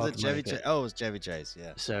 yeah, Was bought it the Money Chevy Pit. Chase? Oh, it was Chevy Chase.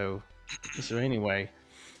 Yeah. So anyway,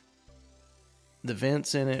 the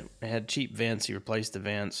vents in it had cheap vents. He replaced the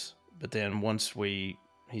vents, but then once he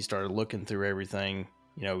started looking through everything,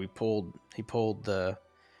 you know, he pulled the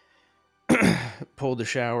pulled the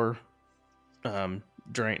shower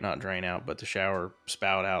not drain out, but the shower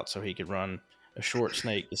spout out so he could run a short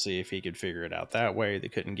snake to see if he could figure it out that way. They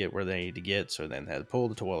couldn't get where they needed to get, so then they had to pull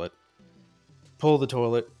the toilet, Torlet. the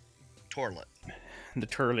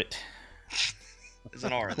turlet. There's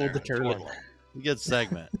an R in Pull there. the turlet. Torlet. Good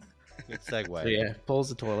segment. Good segue. So yeah, pulls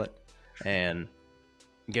the toilet and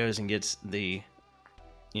goes and gets the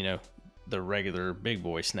regular big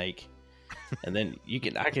boy snake. And then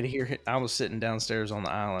I could hear it. I was sitting downstairs on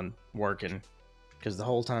the island working because the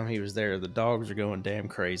whole time he was there, the dogs are going damn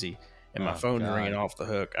crazy and my Oh, phone's God. ringing off the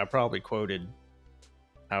hook. I probably quoted,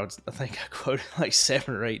 I think I quoted like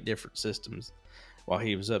 7 or 8 different systems while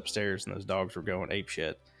he was upstairs and those dogs were going ape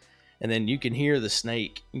shit. And then you can hear the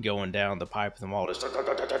snake going down the pipe of the wall, just through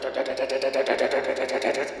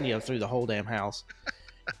the whole damn house.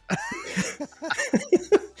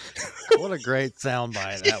 What a great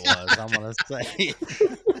soundbite that was. I'm gonna say.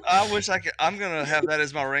 I wish I could. I'm gonna have that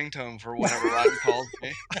as my ringtone for whenever Ryden calls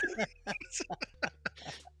me.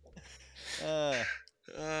 The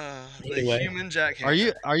Anyway. human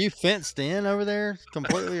jackhammer. Are you fenced in over there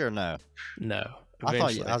completely or no? No, I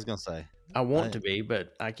thought you, eventually. I was gonna say. I want to be,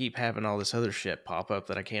 but I keep having all this other shit pop up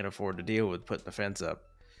that I can't afford to deal with putting the fence up.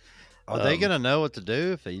 Are they Um, gonna know what to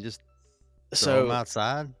do if you just throw them So,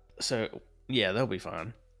 outside? yeah, they'll be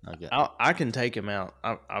fine. Okay. I can take them out.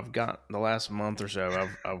 I've got the last month or so.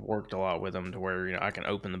 I've worked a lot with them to where I can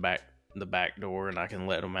open the back door and I can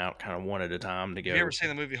let them out kind of one at a time to go. Have you ever seen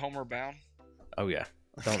the movie Homeward Bound? Oh yeah,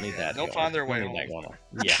 don't need that. They'll going find on. their way Don't need that home. going on.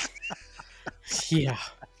 Yeah, yeah.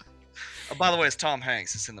 Oh, by the way, it's Tom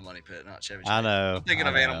Hanks. It's in the Money Pit, not Chevy Chase. I know. I'm thinking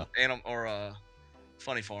I of know. Animal or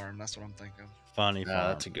Funny Farm. That's what I'm thinking. Funny farm.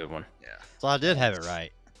 That's a good one. Yeah. So I did have it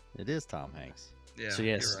right. It is Tom Hanks. Yeah. So,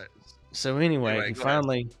 yes. You're right. So anyway, Anyway, he go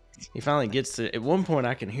ahead. finally gets to. At one point,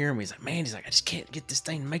 I can hear him. He's like, "Man," he's like, "I just can't get this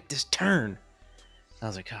thing to make this turn." I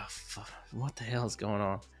was like, "Oh, what the hell is going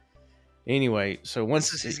on?" Anyway, so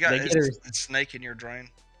once He's got they get her, his snake in your drain.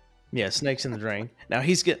 yeah, snakes in the drain. Now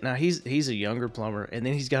he's a younger plumber, and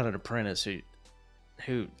then he's got an apprentice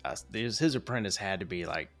his apprentice had to be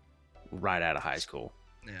like right out of high school.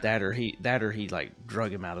 Yeah. That or he like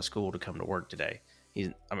drug him out of school to come to work today.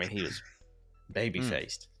 He was baby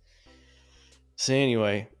faced. So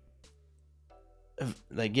anyway,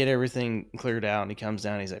 they get everything cleared out, and he comes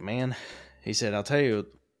down. And he's like, "Man," he said, "I'll tell you,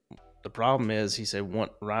 the problem is," he said,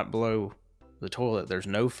 right below the toilet, there's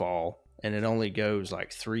no fall, and it only goes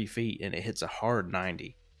like 3 feet, and it hits a hard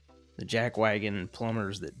 90. The jackwagon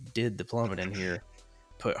plumbers that did the plumbing in here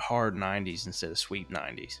put hard 90s instead of sweep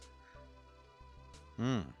 90s.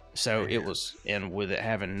 Hmm. So it was, and with it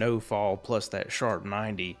having no fall plus that sharp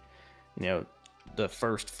 90, the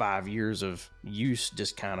first 5 years of use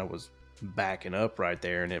just kind of was backing up right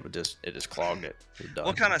there, and it just clogged it. It was done.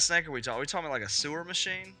 What kind of snake are we talking? Are we talking like a sewer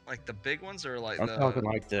machine, like the big ones, or like I'm talking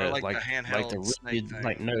like the or like the handheld the snake rigid, thing?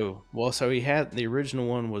 like no. Well, so he had the original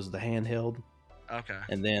one was the handheld, Okay.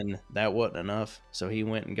 and then that wasn't enough. So he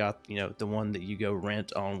went and got the one that you go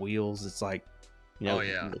rent on wheels. It's like Oh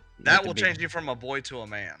yeah, like that the will big- change you from a boy to a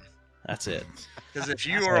man. That's it. Because if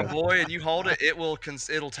you are a boy and you hold it,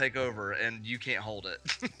 it'll take over, and you can't hold it.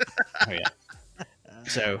 Oh yeah.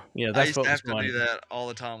 So I that's used what to was have to going. do that all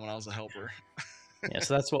the time when I was a helper. Yeah,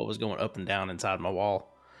 so that's what was going up and down inside my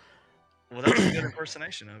wall. Well, that was a good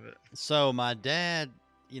impersonation of it. So my dad,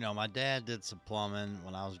 my dad did some plumbing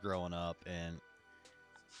when I was growing up, and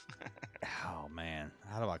oh man,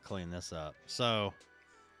 how do I clean this up? So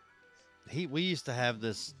we used to have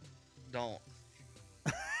this. Don't.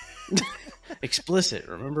 Explicit,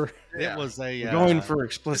 remember? Yeah. It was a We're going for This,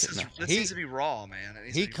 explicit now. this He- needs to be raw, man. It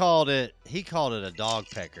needs he to be- called it a dog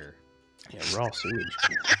pecker. Yeah, raw sewage.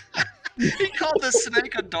 He called the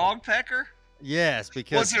snake a dog pecker. Yes,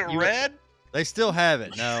 because Was it red? They still have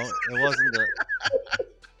it. No, it wasn't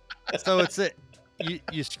the. So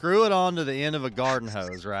you screw it onto the end of a garden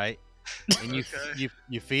hose, right? And Okay.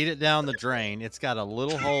 you feed it down the drain. It's got a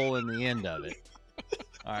little hole in the end of it.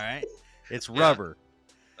 All right, it's Yeah. rubber.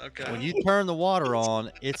 Okay. When you turn the water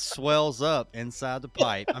on, it swells up inside the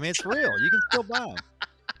pipe. I mean, it's real. You can still buy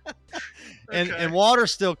them. Okay. And water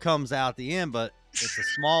still comes out the end, but it's a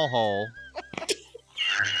small hole.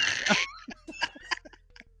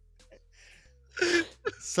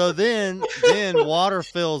 So then water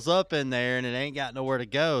fills up in there and it ain't got nowhere to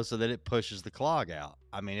go, so that it pushes the clog out.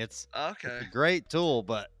 I mean, it's Okay. a great tool,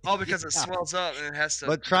 but Oh, because it Yeah. swells up and it has to.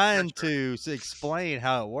 but trying to explain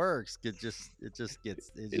how it works, it just It goes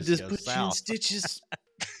puts you in south. stitches.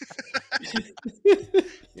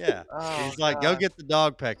 Yeah. Oh, He's like, go God. get the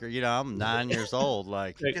dog pecker. I'm 9 years old.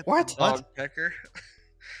 Like, Like, what? Dog pecker.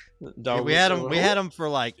 Dog we had was them. so We old. had them for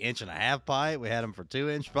like 1.5 pipe. We had them for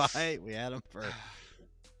 2-inch pipe. We had them for.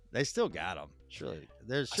 They still got them. Surely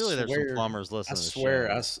there's swear- some plumbers I listening. to the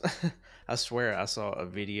swear, show. I swear, I saw a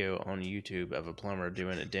video on YouTube of a plumber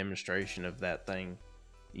doing a demonstration of that thing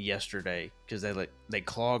yesterday because they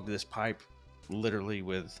clogged this pipe literally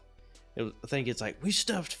with. I think it's like we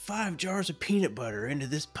stuffed 5 jars of peanut butter into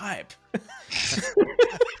this pipe.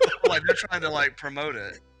 Like they're trying to like promote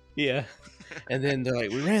it. Yeah, and then they're like,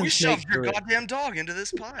 we ran We the snake shoved your through it. goddamn dog into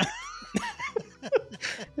this pipe.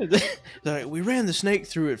 They're like, we ran the snake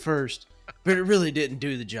through it first, but it really didn't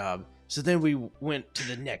do the job. So then we went to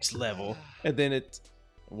the next level, and then it's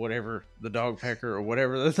whatever the dog pecker or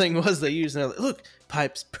whatever the thing was they used. And they're like, look,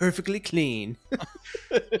 pipe's perfectly clean.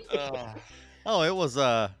 Oh, Oh, it was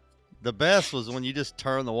the best was when you just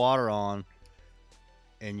turn the water on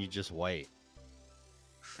and you just wait.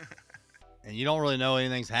 And you don't really know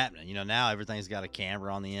anything's happening. Now everything's got a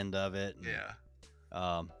camera on the end of it. And,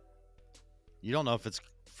 yeah. You don't know if it's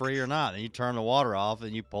free or not. And you turn the water off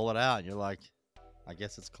and you pull it out and you're like, I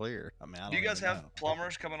guess it's clear. I mean, I don't Do you guys even have know.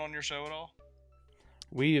 plumbers coming on your show at all?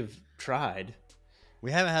 We have tried.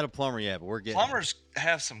 We haven't had a plumber yet, but we're getting Plumbers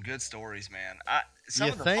have some good stories, man. Some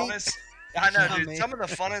You of the think? funnest. I know, Yeah, dude. man. Some of the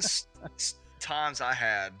funnest times I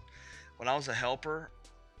had when I was a helper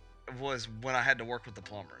was when I had to work with the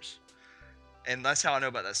plumbers. And that's how I know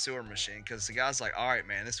about that sewer machine, because the guy's like, all right,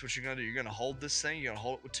 man, this is what you're going to do. You're going to hold this thing. You're going to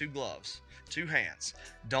hold it with 2 gloves, 2 hands.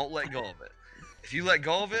 Don't let go of it. If you let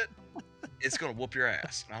go of it, it's going to whoop your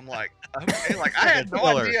ass. And I'm like, okay. Like, I had no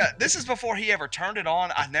Killer. idea. This is before he ever turned it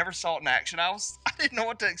on. I never saw it in action. I didn't know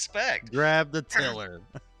what to expect. grab the tiller.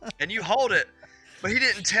 And you hold it. But he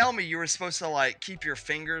didn't tell me you were supposed to like keep your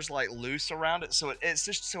fingers like loose around it, so it's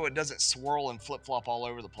just so it doesn't swirl and flip flop all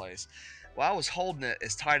over the place. Well, I was holding it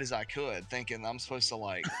as tight as I could, thinking I'm supposed to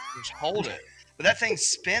like just hold it, but that thing's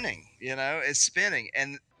spinning. It's spinning,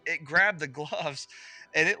 and it grabbed the gloves,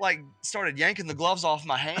 and it like started yanking the gloves off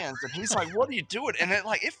my hands. And he's like, "What are you doing?" And it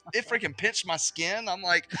like it freaking pinched my skin. I'm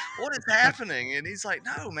like, "What is happening?" And he's like,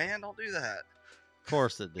 "No, man, don't do that." Of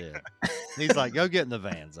course it did. He's like, go get in the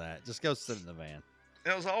van, Zach. Just go sit in the van.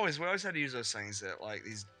 It was we always had to use those things at like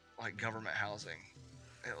these like government housing.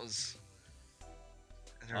 It was.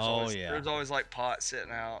 And Yeah. There's always like pot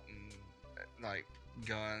sitting out and like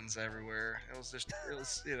guns everywhere. It was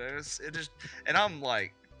it just, and I'm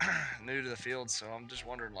like new to the field, so I'm just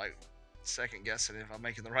wondering like second guessing if I'm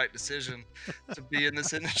making the right decision to be in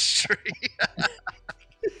this industry.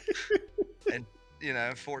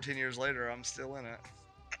 And 14 years later, I'm still in it.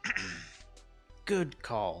 Good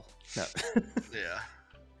call. No. Yeah.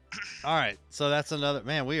 All right, so that's another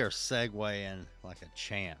man. We are segueing like a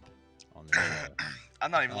champ on this show.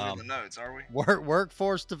 I'm not even looking at the notes, are we?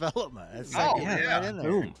 Workforce development. That's Oh, segueing yeah. right in there.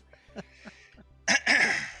 Boom.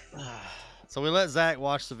 So we let Zach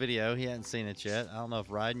watch the video. He hadn't seen it yet. I don't know if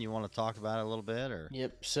Ryden, you want to talk about it a little bit, or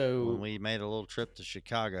Yep. So when we made a little trip to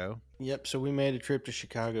Chicago. Yep. So we made a trip to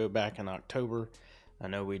Chicago back in October. I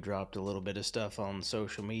know we dropped a little bit of stuff on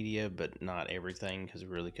social media, but not everything because we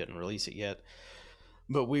really couldn't release it yet.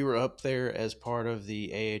 But we were up there as part of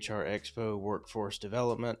the AHR Expo Workforce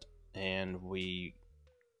Development, and we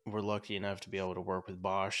were lucky enough to be able to work with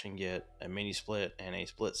Bosch and get a mini split and a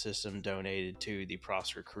split system donated to the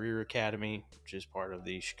Prosser Career Academy, which is part of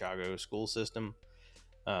the Chicago school system.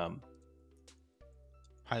 High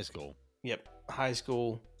school. Yep, high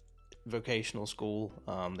school, vocational school.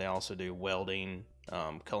 They also do welding,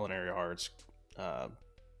 culinary arts,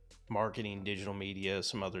 marketing, digital media,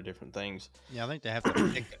 some other different things. Yeah, I think they have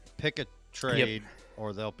to pick a trade,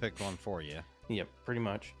 or they'll pick one for you. Yep, pretty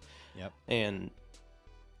much. Yep. And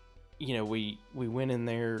you know, we went in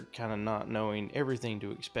there kind of not knowing everything to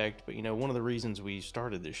expect, but you know, one of the reasons we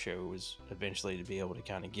started this show was eventually to be able to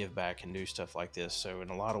kind of give back and do stuff like this. So in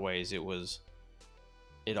a lot of ways,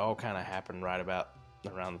 it all kind of happened right about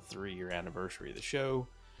around the 3-year anniversary of the show.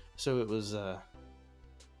 So it was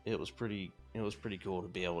pretty cool to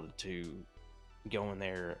be able to go in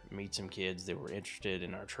there, meet some kids that were interested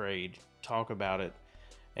in our trade, talk about it,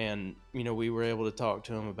 and you know, we were able to talk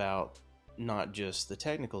to them about not just the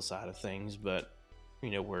technical side of things, but you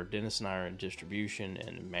know, where Dennis and I are in distribution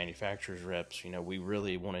and manufacturers reps, you know, we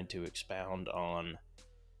really wanted to expound on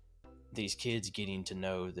these kids getting to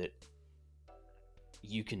know that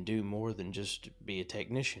you can do more than just be a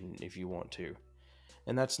technician if you want to.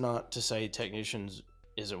 And that's not to say technicians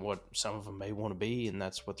isn't what some of them may want to be, and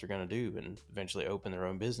that's what they're going to do and eventually open their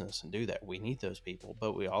own business and do that. We need those people,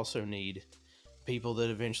 but we also need people that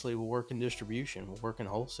eventually will work in distribution, will work in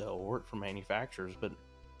wholesale, will work for manufacturers. But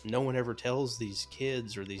no one ever tells these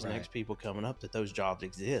kids or these next people coming up that those jobs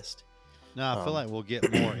exist. No, I feel like we'll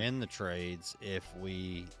get more in the trades if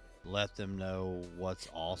we let them know what's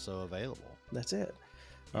also available. That's it.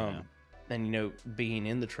 Yeah. And you know, being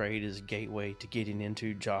in the trade is a gateway to getting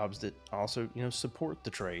into jobs that also, you know, support the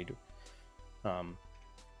trade.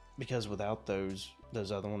 Because without those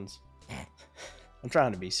other ones, I'm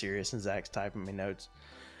trying to be serious, and Zach's typing me notes.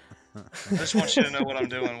 I just want you to know what I'm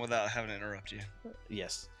doing without having to interrupt you.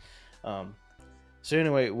 Yes. So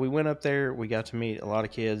anyway, we went up there. We got to meet a lot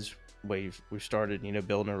of kids. We've started, you know,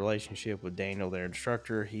 building a relationship with Daniel, their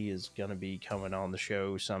instructor. He is going to be coming on the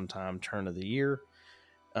show sometime turn of the year.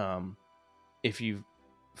 If you've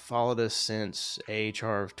followed us since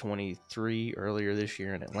AHR of 23 earlier this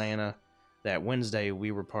year in Atlanta, that Wednesday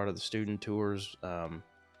we were part of the student tours.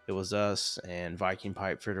 It was us, and Viking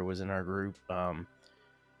Pipefitter was in our group.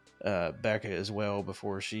 Becca as well,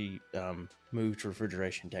 before she moved to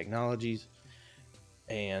Refrigeration Technologies.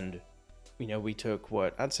 And, you know, we took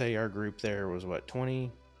what I'd say our group there was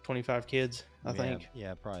 20, 25 kids, I think.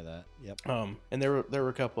 Yeah, probably that. Yep. And there were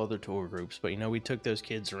a couple other tour groups, but, you know, we took those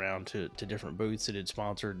kids around to different booths that had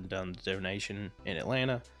sponsored and done the donation in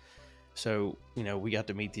Atlanta. So, you know, we got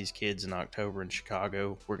to meet these kids in October in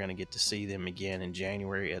Chicago. We're going to get to see them again in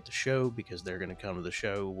January at the show because they're going to come to the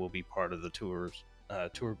show. We'll be part of the tour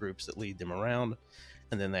groups that lead them around.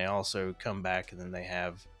 And then they also come back, and then they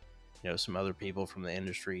have, you know, some other people from the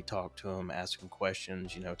industry talk to them, ask them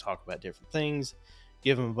questions, you know, talk about different things,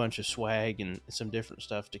 give them a bunch of swag and some different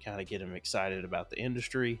stuff to kind of get them excited about the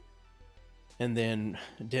industry. And then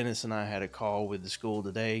Dennis and I had a call with the school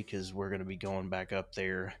today because we're going to be going back up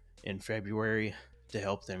there in February to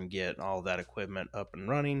help them get all that equipment up and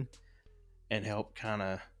running and help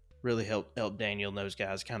Daniel and those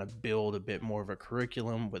guys kind of build a bit more of a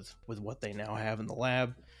curriculum with what they now have in the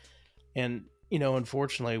lab. And, you know,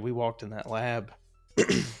 unfortunately we walked in that lab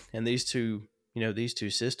and these two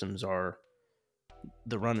systems are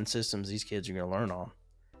the running systems these kids are going to learn on.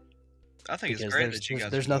 I think it's great that you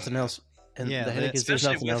guys. There's nothing else. And yeah, the heck is there's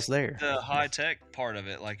nothing else there. The high tech part of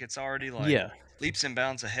it, like it's already like leaps and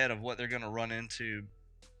bounds ahead of what they're going to run into,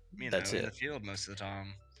 you know, in the field most of the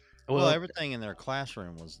time. Well, everything in their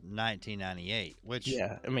classroom was 1998, which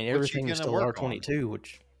I mean everything is still R22,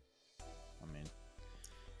 which I mean,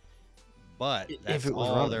 but that's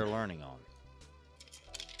all they're learning on.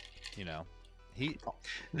 You know,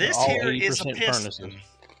 this here is a piston.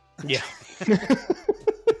 Yeah,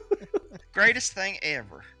 greatest thing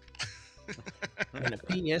ever. And a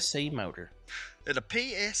PSC motor. And a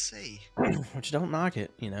PSC. Which don't knock it,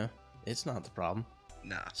 you know. It's not the problem.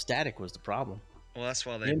 Nah. Static was the problem. Well, that's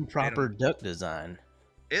why they improper duct design.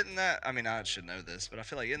 Isn't that? I mean, I should know this, but I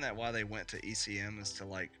feel like isn't that why they went to ECM is to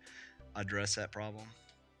like address that problem?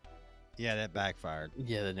 Yeah, that backfired.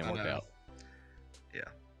 Yeah, that didn't work out. Yeah.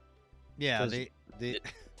 Yeah,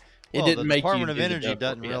 It Well, didn't the make Department you of do the Energy duct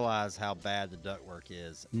doesn't work yet. realize how bad the ductwork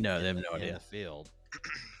is. No, they in have no in idea. the field.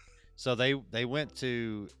 So they went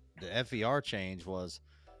to the FER change was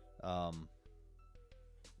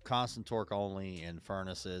constant torque only in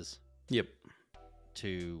furnaces Yep.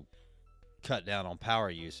 to cut down on power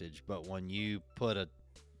usage, but when you put a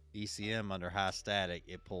ECM under high static,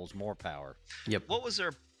 it pulls more power. Yep. What was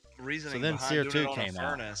their reasoning then behind doing CO2 it on came a out.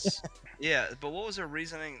 furnace? Yeah, but what was their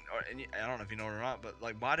reasoning? I don't know if you know it or not, but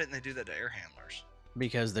like, why didn't they do that to air handlers?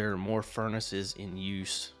 Because there are more furnaces in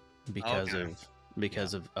use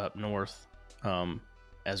because of up north,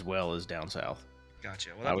 as well as down south.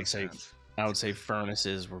 Gotcha. Well, I that would makes say sense.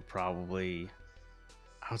 furnaces were probably,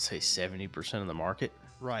 I would say 70% of the market.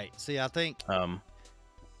 Right. See, I think Um,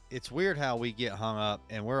 it's weird how we get hung up,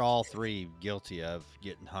 and we're all three guilty of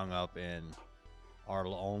getting hung up in our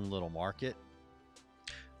own little market.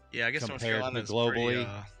 Yeah, I guess North compared to Carolina is globally, pretty,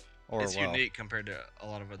 or it's well, unique compared to a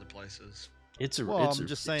lot of other places. it's a Well, it's I'm a,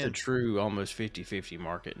 just it's a saying- true almost 50-50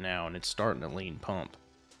 market now, and it's starting to lean pump.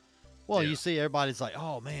 Well, Yeah. you see, everybody's like,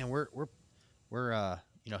 "Oh man, we're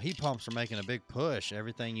heat pumps are making a big push.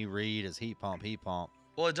 Everything you read is heat pump, heat pump."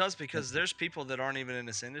 Well, it does because there's people that aren't even in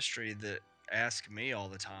this industry that ask me all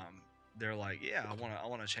the time. They're like, "Yeah, I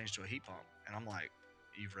want to change to a heat pump," and I'm like,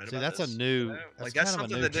 "You've read See, about that's this?" a new, You know? that's Like kind that's of a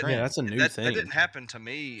something new that trend. didn't Yeah, that's a new that thing. didn't happen to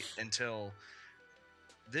me until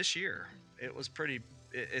this year. It was pretty.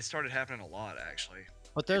 It started happening a lot actually.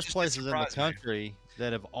 But there's just- it places in the surprised me. country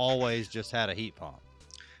that have always just had a heat pump.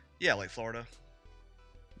 Yeah, like Florida.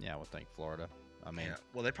 Yeah, I would think Florida. I mean, Yeah.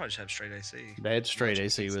 Well, they probably just have straight AC. They had straight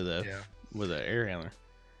Electric AC with a Yeah. with an air handler.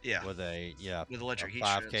 Yeah. with a With electric a heat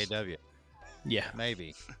 5 strips. kW, Yeah,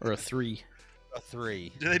 maybe or a 3. a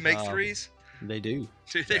 3. Do they make Um, threes? They do.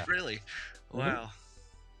 Do they yeah. really? Mhm. Wow.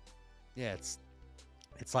 Yeah, it's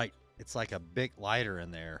like a big lighter in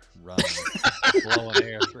there running, blowing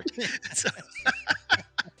air through.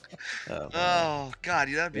 Oh God,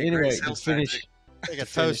 yeah, that'd be a Anyway, great to sales finish, tactic. Like a to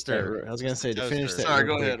finish that toaster. re- I was gonna say to Toaster. finish that. Sorry,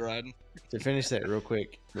 real go quick, ahead, Ryden. To finish that real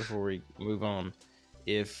quick before we move on,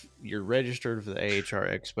 if you're registered for the AHR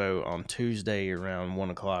Expo on Tuesday around 1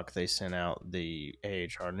 o'clock, they sent out the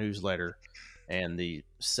AHR newsletter, and the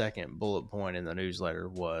second bullet point in the newsletter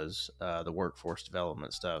was the workforce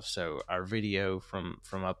development stuff. So our video from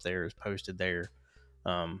up there is posted there,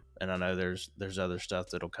 and I know there's other stuff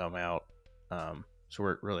that'll come out. So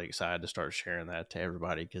we're really excited to start sharing that to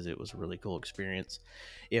everybody because it was a really cool experience.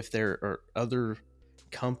 If there are other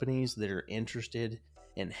companies that are interested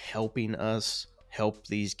in helping us help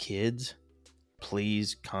these kids,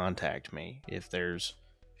 please contact me. If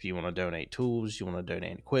you want to donate tools, you want to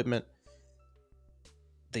donate equipment,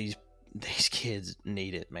 these kids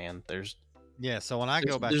need it, man. Yeah, so when I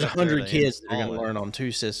go back, there's up there 100 to kids that are going install to it- learn on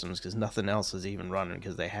 2 systems because nothing else is even running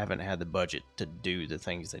because they haven't had the budget to do the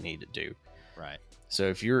things they need to do. Right. So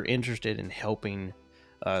if you're interested in helping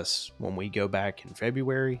us when we go back in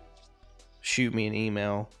February, shoot me an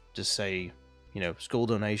email. Just say, school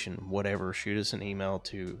donation, whatever. Shoot us an email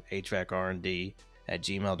to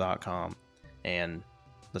hvacrnd@gmail.com and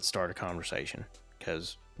let's start a conversation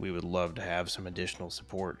because we would love to have some additional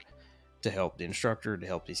support to help the instructor, to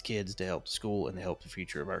help these kids, to help the school, and to help the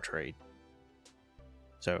future of our trade.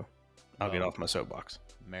 So I'll get Well, off my soapbox.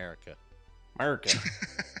 America. America.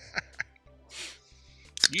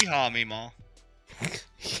 Yeehaw, Meemaw.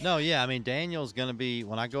 No, yeah, I mean Daniel's gonna be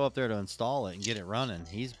when I go up there to install it and get it running.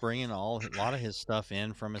 He's bringing a lot of his stuff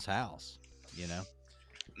in from his house. No,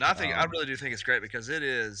 I Um, really do think it's great because it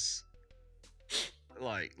is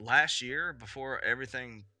like last year before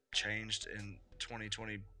everything changed in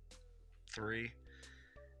 2023.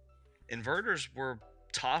 Inverters were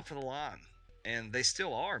top of the line, and they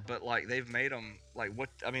still are. But like they've made them like what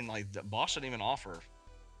I mean, like Bosch doesn't even offer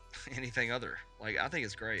anything other. Like I think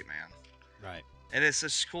it's great, man. Right. And it's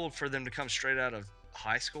just cool for them to come straight out of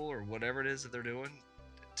high school or whatever it is that they're doing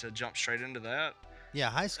to jump straight into that. Yeah,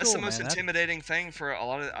 high school. That's the most man, that- intimidating thing for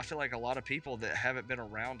I feel like a lot of people that haven't been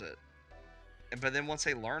around it. But then once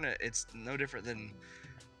they learn it, it's no different than,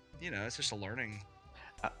 it's just a learning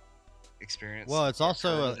experience. Well, it's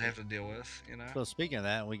also that they have to deal with, So speaking of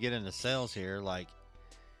that, we get into sales here. Like,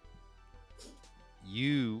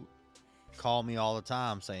 you call me all the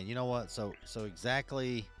time saying, you know what? So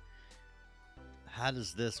exactly, how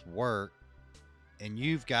does this work? And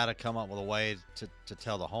you've got to come up with a way to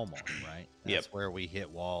tell the homeowner, right? That's where we hit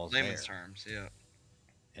walls. Layman's there. terms, yeah.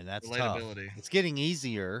 And that's tough. Relatability. It's getting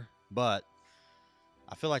easier, but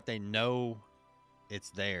I feel like they know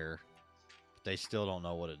it's there, but they still don't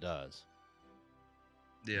know what it does.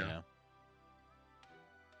 Yeah. You know?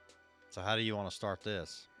 So how do you want to start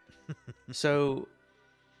this? So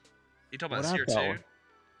You talking about What I CO2?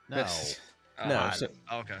 No. No, I- so-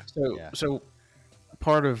 okay. Yeah. So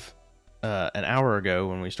part of an hour ago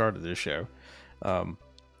when we started this show,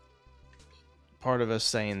 part of us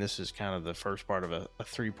saying this is kind of the first part of a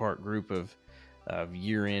 3-part group of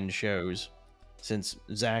year-end shows. Since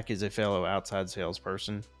Zach is a fellow outside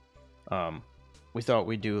salesperson, we thought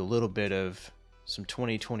we'd do a little bit of some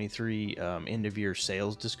 2023 end-of-year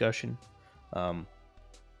sales discussion.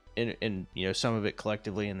 And you know, some of it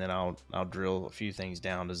collectively, and then I'll drill a few things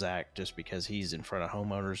down to Zach just because he's in front of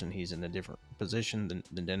homeowners and he's in a different position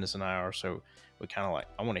than Dennis and I are. So we kind of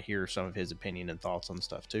I want to hear some of his opinion and thoughts on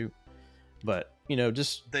stuff too. But you know,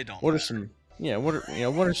 just They don't. what matter. are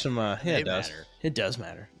some what are some yeah, They it does matter. it does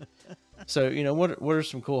matter. So you know, what are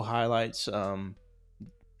some cool highlights I'm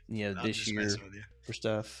this just year messing with you. for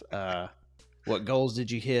stuff? What goals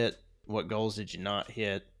did you hit? What goals did you not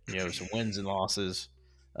hit? You know, some wins and losses.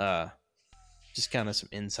 Just kind of some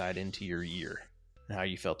insight into your year and how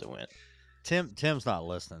you felt it went. Tim's not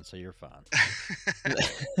listening, so you're fine.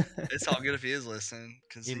 It's all good if he is listening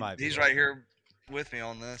because He might be he's right here with me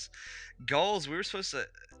on this. Goals, we were supposed to.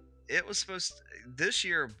 It was supposed to, this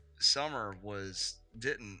year. Summer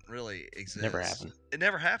didn't really exist. Never happened. It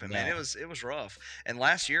never happened, man. No. It was rough. And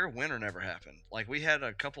last year, winter never happened. Like we had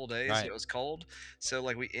a couple days, Right. it was cold. So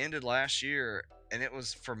like we ended last year, and it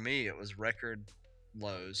was for me, it was record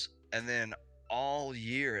lows. And then all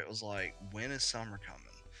year, it was like, when is summer coming?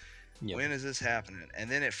 Yep. When is this happening?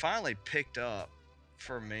 And then it finally picked up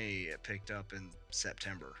for me. It picked up in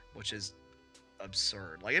September, which is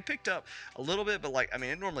absurd. Like it picked up a little bit, but like I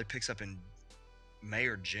mean, it normally picks up in May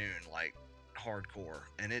or June, like hardcore,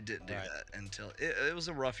 and it didn't do Right. that until it was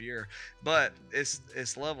a rough year. But it's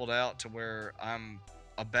leveled out to where I'm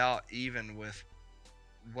about even with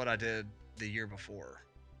what I did the year before.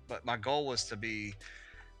 But my goal was to be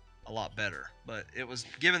a lot better. But it was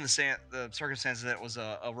given the circumstances that it was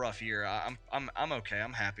a rough year. I'm okay.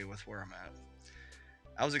 I'm happy with where I'm at.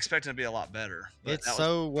 I was expecting to be a lot better. But It's that was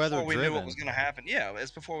so weather before we knew what driven. was going to happen. Yeah,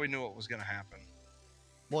 it's before we knew what was going to happen.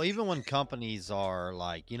 Well, even when companies are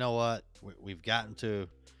like, you know what, we've gotten to,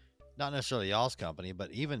 not necessarily y'all's company, but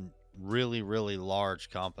even really, really large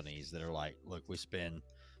companies that are like, look, we spend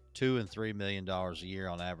 $2 and $3 million a year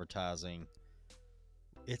on advertising.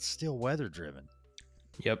 It's still weather driven.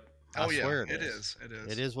 Yep. I Oh yeah, swear it is. It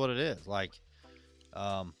is. It is what it is. Like,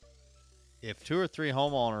 if 2 or 3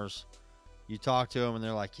 homeowners, you talk to them and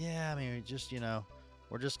they're like, yeah, I mean,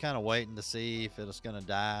 we're just kind of waiting to see if it's going to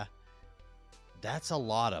die. That's a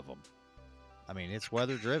lot of them. I mean, it's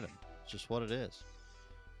weather driven. It's just what it is.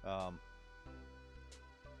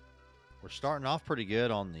 We're starting off pretty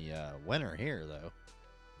good on the winter here, though.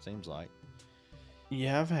 Seems like.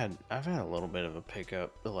 Yeah, I've had a little bit of a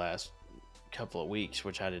pickup the last couple of weeks,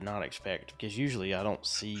 which I did not expect because usually I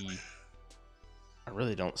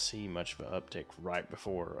really don't see much of an uptick right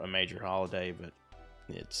before a major holiday, but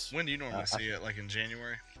it's When do you normally see it? Like in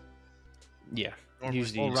January? yeah. Normally-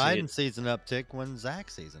 Usually Well, you'd see riding it. sees an uptick when Zach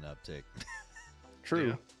sees an uptick. True.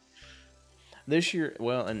 Yeah. This year,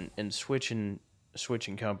 well, and switching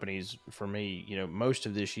companies for me, you know, most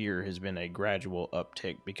of this year has been a gradual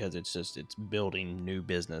uptick because it's building new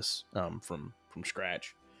business from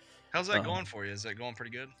scratch. How's that going for you? Is that going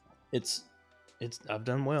pretty good? It's I've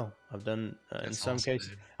done well. I've done in That's some awesome, cases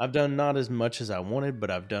dude. I've done not as much as I wanted, but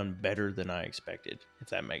I've done better than I expected, if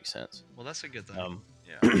that makes sense. Well, that's a good thing.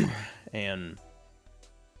 Yeah. And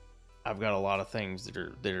I've got a lot of things that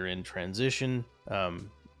are in transition,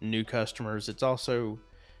 new customers. It's also,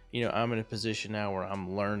 you know, I'm in a position now where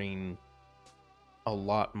I'm learning a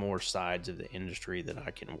lot more sides of the industry that I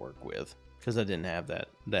can work with because I didn't have that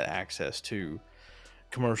access to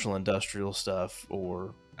commercial industrial stuff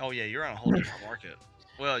or Oh yeah, you're on a whole different market.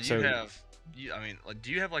 Well, So- I mean, like,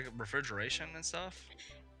 do you have like refrigeration and stuff?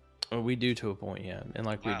 we do to a point, yeah. And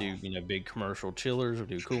like Wow. we do, you know, big commercial chillers, we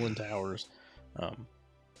do cooling towers.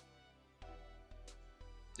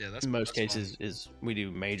 Yeah, that's In most that's cases fun. is we do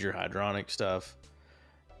major hydronic stuff.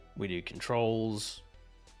 We do controls.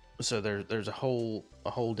 So there's a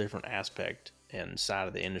whole different aspect and side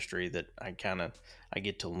of the industry that I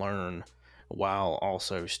get to learn while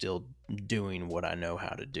also still doing what I know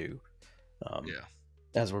how to do. Yeah.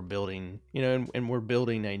 As we're building, you know, and we're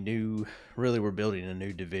building a new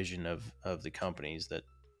division of the companies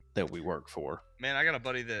that we work for. Man, I got a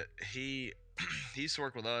buddy that he used to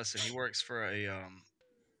work with us, and he works for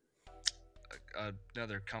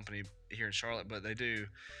another company here in Charlotte, but they do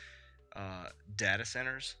data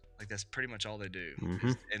centers. Like that's pretty much all they do,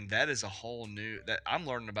 Mhm. and that is a whole new that I'm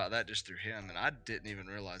learning about that just through him, and I didn't even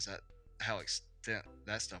realize that how extent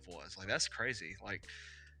that stuff was. Like that's crazy. Like,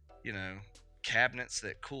 you know, cabinets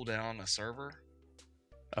that cool down a server.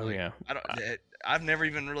 Oh Like, yeah. I've never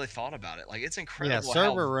even really thought about it. Like, it's Yeah, incredible.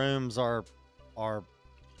 server rooms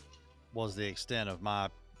was the extent of my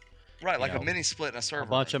Right, like you a know, mini split in a server. a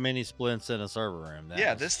bunch of mini splits in a server room.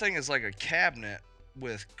 This thing is like a cabinet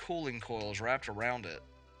with cooling coils wrapped around it.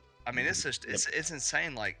 I mean, it's just it's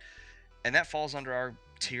insane. Like, and that falls under our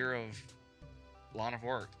tier of line of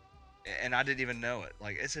work, and I didn't even know it.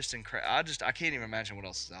 Like, it's just incredible. I can't even imagine what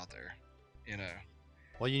else is out there. You know.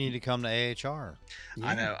 Well, you need to come to AHR.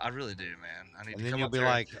 I know, I really do, man. I need And to then come you'll up be there.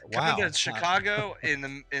 like, wow. Coming to Chicago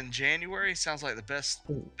in January sounds like the best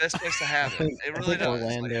place to have it. It really think does.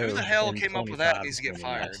 Like, Orlando who the hell in came up with that 25 needs to get is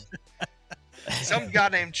gonna be fired? Some guy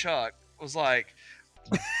named Chuck was like,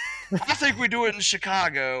 I think we do it in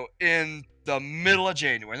Chicago in the middle of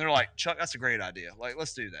January. And they're like, Chuck, that's a great idea. Like,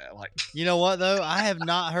 let's do that. Like, You know what though? I have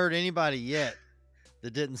not heard anybody yet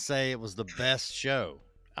that didn't say it was the best show.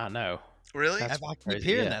 I know. really? That's I keep crazy,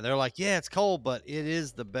 hearing yeah. that. They're like, yeah, it's cold, but it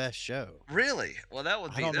is the best show. Really? Well, that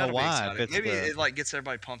would I be. don't know That'll be why, exciting. if it's Maybe the- it like gets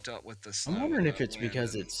everybody pumped up with the snow. I'm wondering and if the it's wind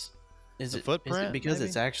because and- it's The is it footprint, because maybe?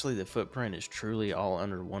 it's actually the footprint is truly all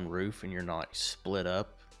under one roof and you're not split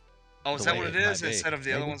up. Oh, is the that way what it it might is? be. Instead of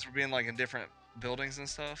the other Maybe. ones were being like in different buildings and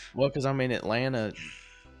stuff. Well, because I mean Atlanta,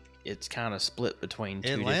 it's kind of split between two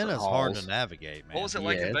different Atlanta's hard halls. to navigate, man. What was it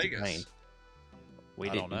like in it's a Vegas? pain. We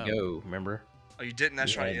I don't didn't know. go. Remember? Oh, you didn't?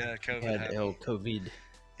 That's We right. had- Yeah, COVID Had happened. COVID.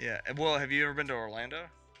 Yeah. Well, have you ever been to Orlando?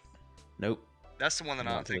 Nope. That's the one that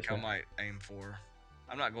I Not think with I you. might aim for.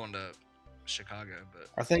 I'm not going to Chicago, but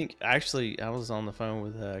I think actually I was on the phone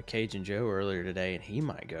with Cajun Joe earlier today, and he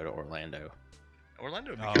might go to Orlando.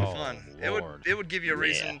 Orlando would be kind of Oh, fun. Lord. It would give you a Yeah.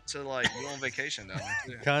 reason to like go on vacation down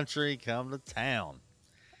there too. Country, come to town.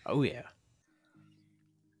 Oh yeah.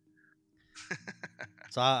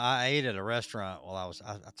 So I ate at a restaurant while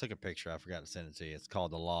I took a picture. I forgot to send it to you. It's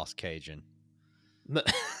called the Lost Cajun.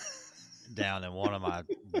 Down in one of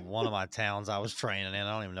my towns I was training in.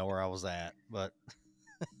 I don't even know where I was at, but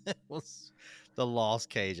it was the Lost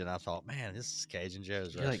Cajun. I thought, man, this is Cajun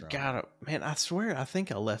Joe's You're like, restaurant. man, I swear, I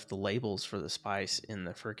think I left the labels for the spice in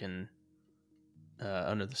the freaking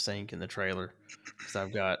under the sink in the trailer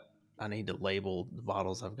because I need to label the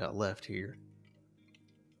bottles I've got left here.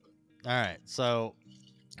 All right, so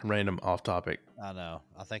Random off topic. I know.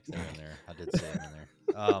 I think they're in there. I did see them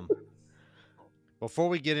in there. Before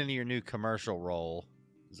we get into your new commercial role,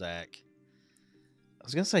 Zach, I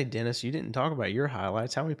was gonna say, Dennis, you didn't talk about your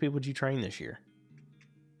highlights. How many people did you train this year?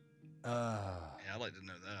 Yeah, I'd like to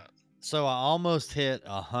know that. so I almost hit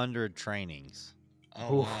 100 trainings.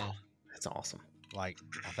 Oh Oof. wow. That's awesome. Like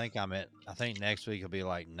I think next week will be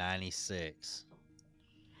like 96.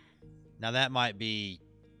 Now that might be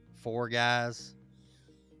 4 guys.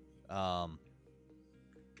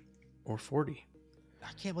 Or 40.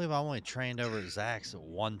 I can't believe I only trained over at Zach's at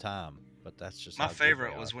one time, but that's just My how good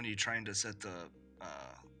favorite they was are. when you trained us at the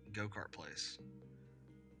go-kart place.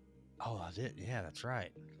 Oh, I did. Yeah, that's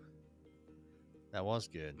right. That was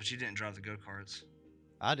good. But you didn't drive the go-karts.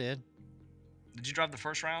 I did. Did you drive the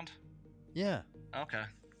first round? Yeah. Okay.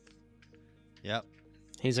 Yep.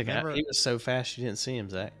 He's like, Remember- he was so fast you didn't see him,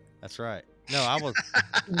 Zach. That's right. No, I was.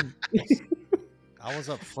 I was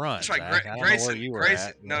up front. That's right. Zach. I don't know Grayson. where you were Grayson.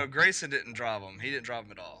 at. No, Grayson didn't drive them. He didn't drive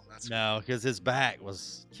them at all. That's No, because his back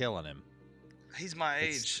was killing him. He's my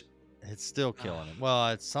It's- age. It's still killing him. Well,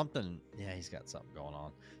 it's something. Yeah, he's got something going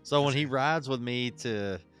on. So when he rides with me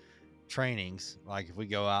to trainings, like if we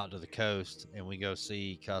go out to the coast and we go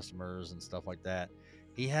see customers and stuff like that,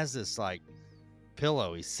 he has this like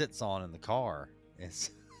pillow he sits on in the car. It's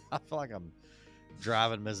I feel like I'm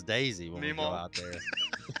driving Miss Daisy when we go Meemaw. out there.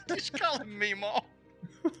 You should call him Meemaw.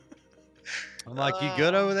 I'm like, you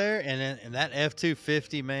good over there? And that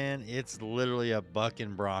F-250, man, it's literally a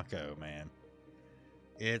bucking Bronco, man.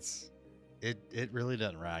 It really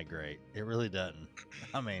doesn't ride great. It really doesn't.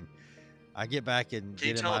 I mean, I get back and Can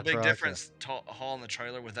you get in tell my a big truck. difference hauling the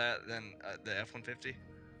trailer with that than the F-150?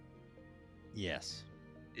 Yes.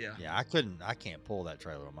 Yeah. Yeah, I can't pull that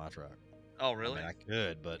trailer on my truck. Oh, I really? mean, I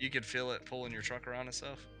could, but You could feel it pulling your truck around and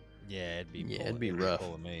stuff? yeah, it'd be Yeah, it'd be rough.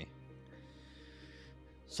 pulling me.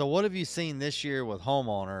 So what have you seen this year with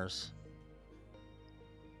homeowners?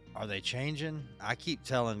 Are they changing? I keep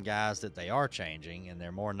telling guys that they are changing and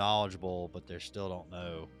they're more knowledgeable, but they still don't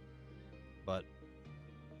know. But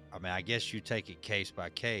I mean, I guess you take it case by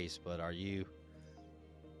case, but are you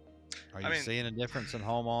seeing a difference in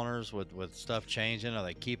homeowners with stuff changing? Are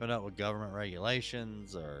they keeping up with government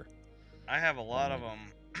regulations or I have a lot of them.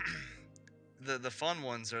 The fun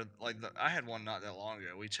ones are like I had one not that long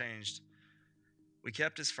ago. We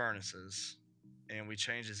kept his furnaces and we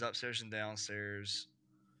changed his upstairs and downstairs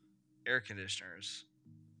air conditioners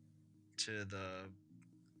to the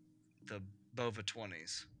the Bova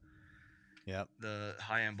 20s, Yep. the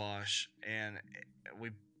high-end Bosch, and we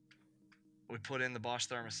put in the Bosch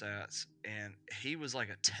thermostats, and he was like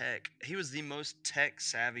a tech. He was the most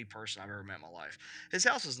tech-savvy person I've ever met in my life. His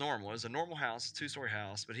house was normal. It was a normal house, a 2-story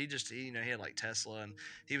house, but he had like Tesla, and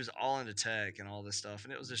he was all into tech and all this stuff.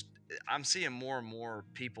 And it was just, I'm seeing more and more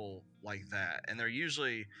people like that, and they're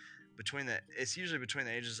usually it's usually between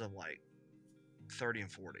the ages of like 30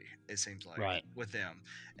 and 40, it seems like, Right. with them.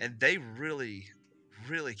 And they really,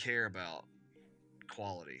 really care about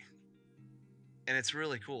quality. And it's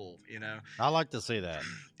really cool, I like to see that.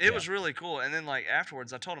 It was really cool. And then like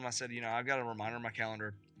afterwards, I told him, I said, I've got a reminder in my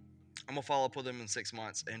calendar. I'm gonna follow up with him in 6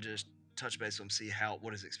 months and just touch base with him, see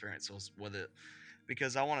what his experience was with it,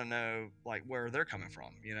 because I want to know like where they're coming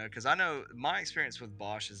from, because I know my experience with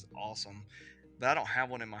Bosch is awesome, but I don't have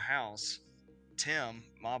one in my house. Tim,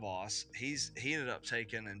 my boss, he ended up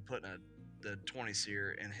taking and putting the 20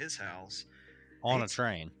 SEER in his house On a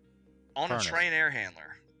train. on Furnace. a train air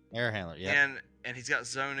handler. Air handler, yeah. And he's got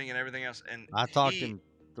zoning and everything else. And I talked him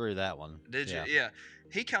through that one. Did you? Yeah. Yeah.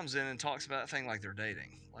 He comes in and talks about that thing like they're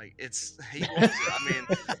dating. Like he loves it.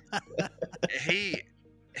 I mean,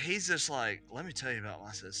 he's just like, let me tell you about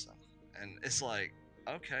my system. And it's like,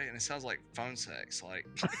 okay. And it sounds like phone sex. Like,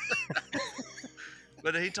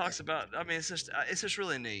 but he talks about, I mean, it's just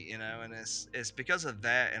really neat, and it's because of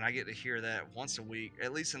that. And I get to hear that once a week,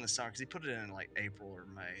 at least in the summer, because he put it in like April or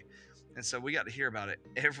May. And so we got to hear about it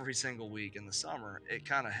every single week in the summer. It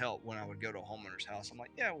kind of helped when I would go to a homeowner's house. I'm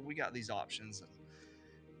like, yeah, well, we got these options.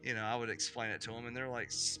 And, I would explain it to them. And they're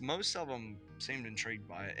like, most of them seemed intrigued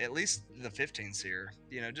by it, at least the 15 SEER,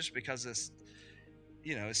 just because it's,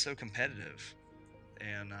 it's so competitive.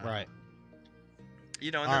 And, Right.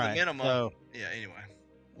 and then All the minimum. So, yeah, anyway.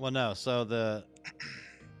 Well, no. So the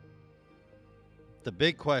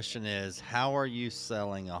big question is, how are you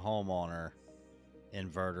selling a homeowner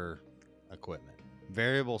inverter equipment?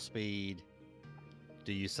 Variable speed.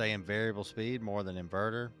 Do you say in variable speed more than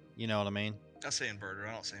inverter? You know what I mean? I say inverter.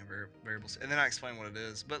 I don't say variable. And then I explain what it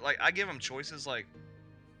is. But like I give them choices. Like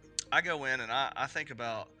I go in and I think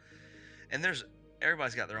about, and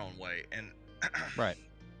everybody's got their own way. And Right.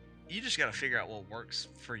 You just got to figure out what works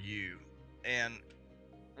for you. And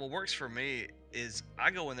what works for me is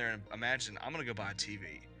I go in there and imagine I'm going to go buy a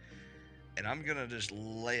TV. And I'm going to just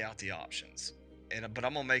lay out the options. But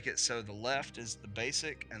I'm going to make it so the left is the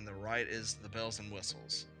basic and the right is the bells and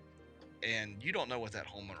whistles. And you don't know what that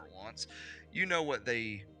homeowner wants. You know what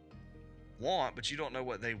they want, but you don't know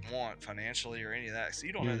what they want financially or any of that. So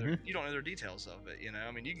you don't know their details of it.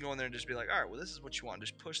 I mean, you can go in there and just be like, all right, well, this is what you want.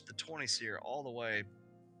 Just push the 20 SEER all the way.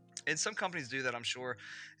 And some companies do that, I'm sure,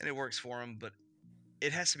 and it works for them. But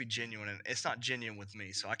it has to be genuine, and it's not genuine with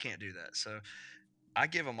me, so I can't do that. So I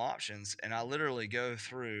give them options, and I literally go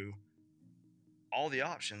through all the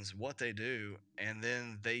options, what they do, and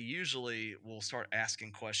then they usually will start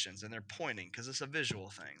asking questions, and they're pointing because it's a visual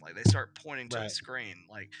thing. Like they start pointing to the screen,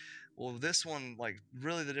 like, well, this one, like,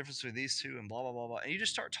 really the difference between these two, and blah blah blah blah. And you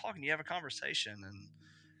just start talking, you have a conversation, and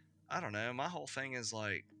I don't know. My whole thing is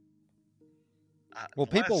like,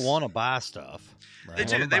 people want to buy stuff. Right? They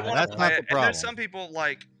do. They want to buy it. The problem. And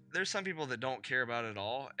there's some people that don't care about it at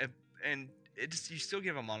all, and you still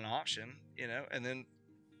give them an option, and then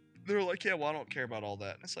they're like, yeah, well, I don't care about all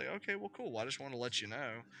that. And it's like, okay, well, cool. I just want to let you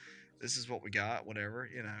know this is what we got, whatever,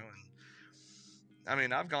 And I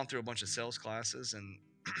mean, I've gone through a bunch of sales classes, and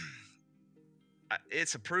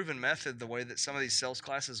it's a proven method the way that some of these sales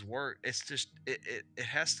classes work. It's just it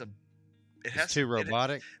has to. It's too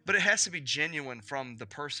robotic. But it has to be genuine from the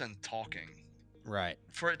person talking. Right.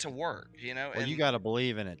 For it to work, Well, and you got to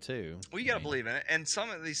believe in it too. Well, you got to believe in it. And some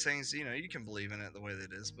of these things, you can believe in it the way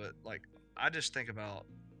that it is. But like, I just think about,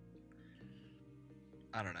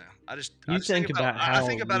 I don't know. I think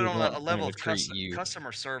about it on a level of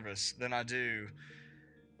customer service than I do,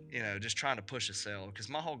 just trying to push a sale. Because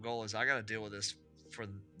my whole goal is I got to deal with this for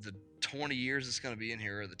the 20 years it's going to be in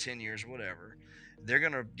here, or the 10 years, whatever. They're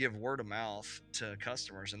going to give word of mouth to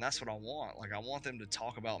customers, and that's what I want. Like, I want them to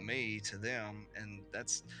talk about me to them, and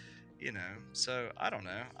that's, so I don't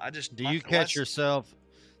know. Do you catch yourself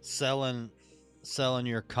selling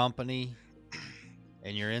your company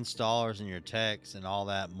and your installers and your techs and all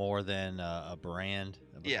that more than a brand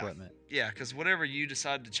of equipment? Yeah, because whatever you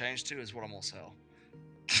decide to change to is what I'm going to sell.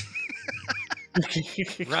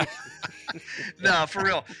 Right. No, for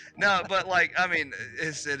real. No, but like, I mean,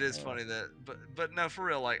 it is funny that, but no, for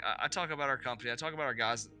real. Like, I talk about our company. I talk about our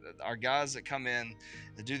guys that come in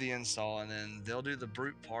to do the install, and then they'll do the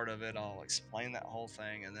brute part of it. I'll explain that whole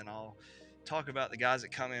thing, and then I'll talk about the guys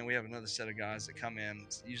that come in. We have another set of guys that come in.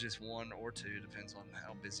 Usually it's one or two, depends on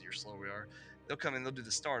how busy or slow we are. They'll come in, they'll do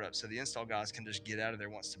the startup. So the install guys can just get out of there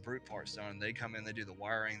once the brute part's done. They come in, they do the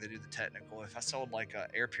wiring, they do the technical. If I sold like a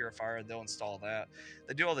air purifier, they'll install that.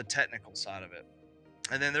 They do all the technical side of it.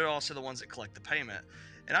 And then they're also the ones that collect the payment.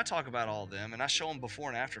 And I talk about all of them, and I show them before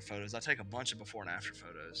and after photos. I take a bunch of before and after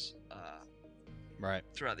photos Right.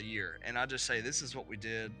 throughout the year. And I just say, this is what we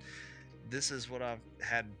did. This is what I've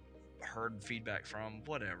heard feedback from,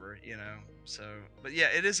 whatever, you know. So, but yeah,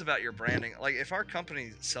 it is about your branding. Like, if our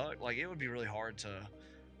company sucked, like, it would be really hard to,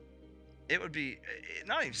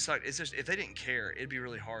 not even suck, it's just, if they didn't care, it'd be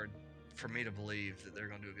really hard for me to believe that they're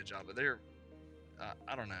going to do a good job. But they're,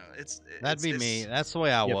 I don't know. That'd be me. That's the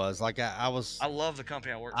way I was. Like I love the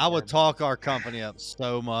company I work for. I would talk our company up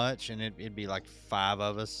so much, and it'd be like 5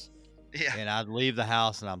 of us. Yeah. And I'd leave the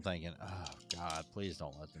house, and I'm thinking, oh God, please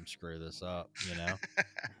don't let them screw this up. You know.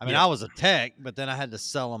 I mean, I was a tech, but then I had to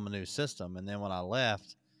sell them a new system, and then when I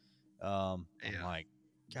left, I'm like,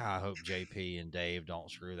 God, I hope JP and Dave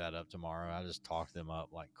don't screw that up tomorrow. I just talked them up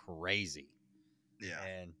like crazy. Yeah.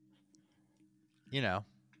 And you know.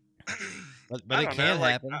 But it can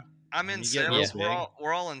happen. I'm in sales.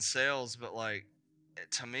 We're all in sales, but like,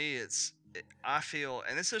 to me, I feel,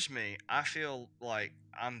 and it's just me, I feel like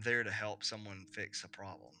I'm there to help someone fix a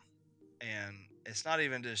problem, and it's not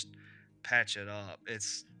even just patch it up.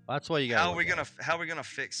 It's that's why you got. How are we gonna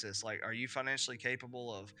fix this? Like, are you financially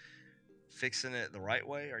capable of fixing it the right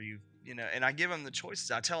way? Are you, you know? And I give them the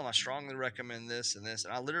choices. I tell them I strongly recommend this and this,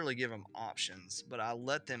 and I literally give them options, but I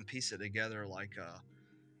let them piece it together like a.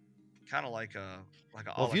 Kind of like a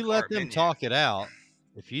well, if you let them talk it out,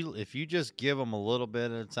 if you just give them a little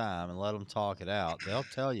bit at a time and let them talk it out, they'll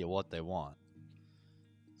tell you what they want.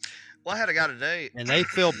 Well, I had a guy today, and they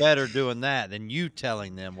feel better doing that than you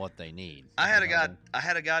telling them what they need. I had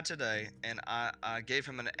a guy today, and I gave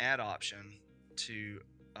him an ad option to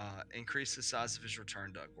increase the size of his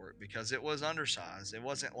return ductwork because it was undersized. It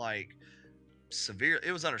wasn't like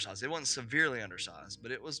it was undersized. It wasn't severely undersized, but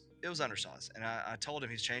it was undersized. And I told him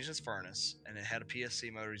he's changing his furnace, and it had a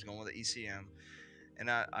PSC motor. He's going with an ECM. And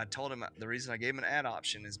I told him the reason I gave him an ad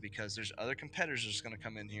option is because there's other competitors that's going to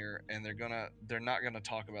come in here, and they're not going to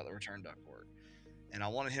talk about the return ductwork. And I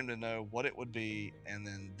wanted him to know what it would be, and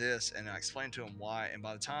then this, and I explained to him why. And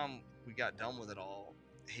by the time we got done with it all,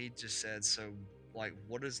 he just said, so like,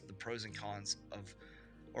 what is the pros and cons of,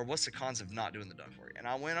 or what's the cons of not doing the ductwork? And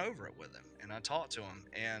I went over it with him, and I talked to him,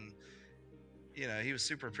 and you know, he was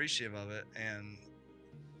super appreciative of it. And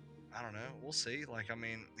I don't know, we'll see. Like, I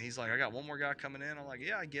mean, he's like, I got one more guy coming in. I'm like,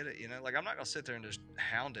 yeah, I get it. You know, like, I'm not gonna sit there and just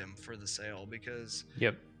hound him for the sale because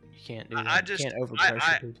you can't do that. You can't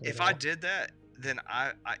overpressure people. If I did that, then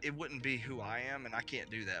I it wouldn't be who I am, and I can't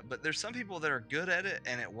do that. But there's some people that are good at it,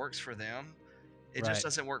 and it works for them. It just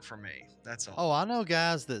doesn't work for me. That's all. Oh, I know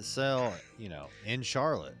guys that sell, you know, in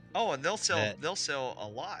Charlotte. Oh, and they'll sell a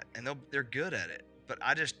lot, and they're good at it. But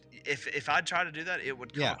I just, if I try to do that, it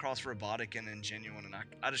would come across robotic and ingenuine, and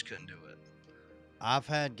I just couldn't do it. I've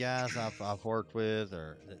had guys I've worked with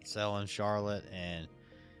or that sell in Charlotte, and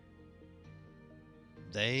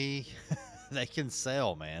they can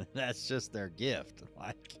sell, man. That's just their gift.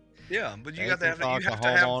 Like, yeah, but you got to have the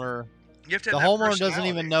homeowner. The homeowner doesn't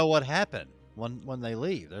even know what happened when they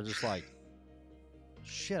leave. They're just like,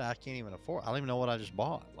 shit, I can't even afford. I don't even know what I just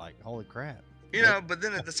bought. Like, holy crap. You know, but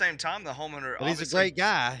then at the same time, the homeowner. But he's a great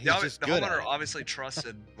guy. He's just the good homeowner obviously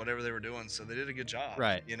trusted whatever they were doing, so they did a good job.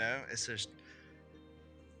 Right. You know, it's just,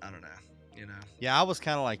 I don't know. You know. Yeah, I was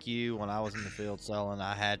kind of like you when I was in the field selling.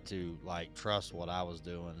 I had to like trust what I was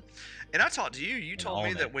doing. And I talked to you. You told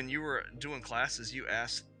me that when you were doing classes, you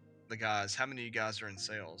asked the guys, "How many of you guys are in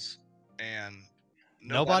sales?" And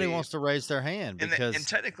nobody wants to raise their hand because and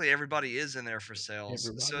technically everybody is in there for sales.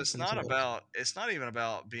 So it's not even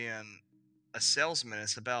about being a salesman.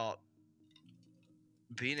 It's about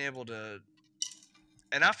being able to,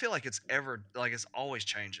 and I feel like it's always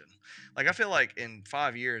changing. Like, I feel like in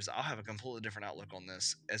 5 years I'll have a completely different outlook on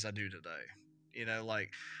this as I do today. You know, like,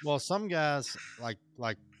 well, some guys like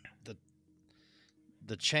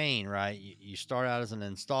the chain, right? You start out as an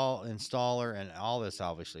installer, and all this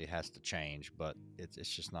obviously has to change, but it's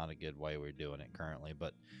just not a good way we're doing it currently.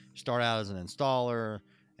 But you start out as an installer,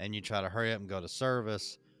 and you try to hurry up and go to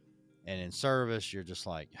service, and in service you're just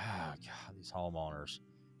like, oh God, these homeowners.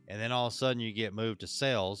 And then all of a sudden you get moved to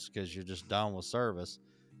sales because you're just done with service.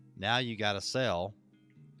 Now you got to sell,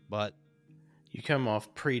 but you come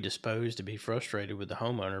off predisposed to be frustrated with the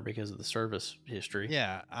homeowner because of the service history.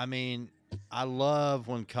 Yeah, I mean, I love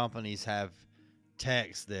when companies have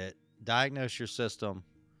techs that diagnose your system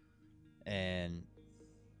and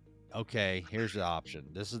okay, here's the option.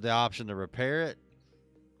 This is the option to repair it,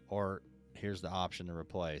 or here's the option to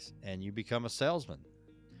replace, and you become a salesman.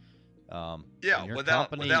 Yeah, and your without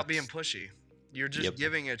company being pushy. You're just Yep.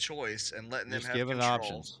 giving a choice and letting them just have giving control.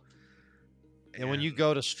 options. And when you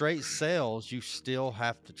go to straight sales, you still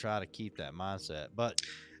have to try to keep that mindset. But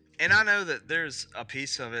And I know that there's a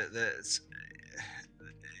piece of it that's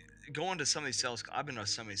going to some of these sales. I've been to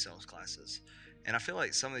so many sales classes, and I feel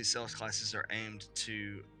like some of these sales classes are aimed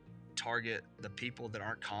to target the people that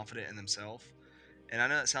aren't confident in themselves. And I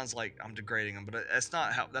know that sounds like I'm degrading them, but that's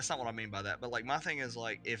not what I mean by that. But like my thing is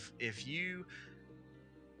like if you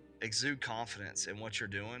exude confidence in what you're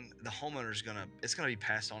doing, the homeowner's it's gonna be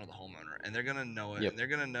passed on to the homeowner, and they're gonna know it, Yep. and they're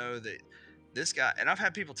gonna know that this guy. And I've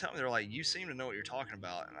had people tell me, they're like, "You seem to know what you're talking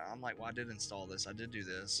about," and I'm like, "Well, I did install this, I did do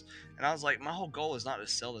this," and I was like, "My whole goal is not to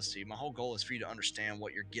sell this to you. My whole goal is for you to understand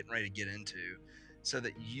what you're getting ready to get into, so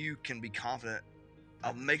that you can be confident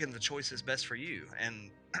of making the choices best for you."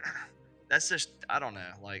 And that's just, I don't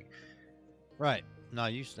know, like, right, no,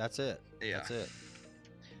 that's it. yeah. That's it.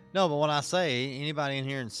 No, but when I say anybody in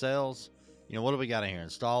here in sales, what do we got in here?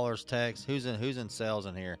 Installers, techs, who's in sales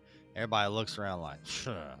in here? Everybody looks around like,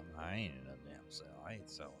 I ain't in a damn sale. I ain't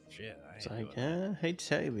selling shit. It's like, I hate to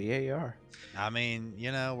tell you, but yeah, you are. I mean,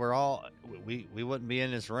 we're all we wouldn't be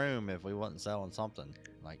in this room if we wasn't selling something.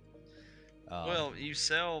 Like, Well, you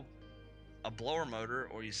sell a blower motor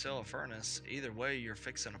or you sell a furnace. Either way, you're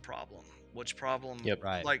fixing a problem. Which problem? Yep.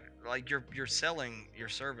 Right. Like you're selling your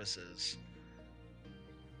services.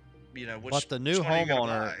 Which, but the new which one are you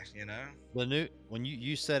gonna homeowner, buy, when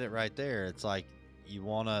you said it right there, it's like you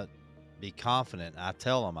want to be confident. I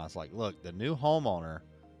tell them, I was like, look, the new homeowner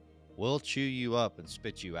will chew you up and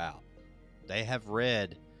spit you out. They have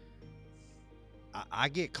read. I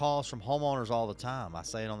get calls from homeowners all the time. I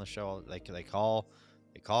say it on the show. They call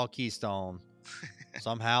Keystone.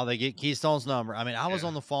 Somehow they get Keystone's number. I mean, I was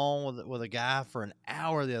on the phone with a guy for an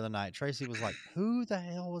hour the other night. Tracy was like, "Who the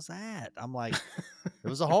hell was that?" I'm like, "It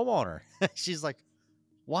was a homeowner." She's like,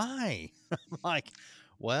 "Why?" I'm like,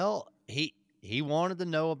 "Well, he wanted to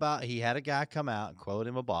know about. He had a guy come out and quote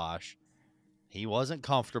him a Bosch. He wasn't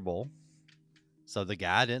comfortable, so the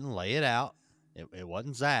guy didn't lay it out. It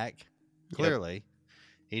wasn't Zach. Clearly, yep.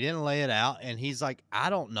 He didn't lay it out, and he's like, I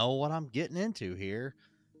don't know what I'm getting into here.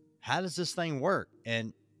 How does this thing work?"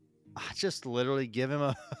 And I just literally give him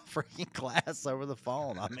a freaking class over the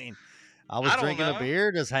phone. I mean, I was drinking a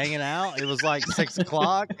beer, just hanging out. It was like 6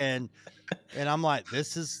 o'clock, and I'm like,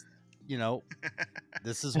 this is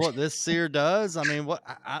what this seer does. I mean, what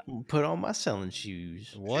I put on my selling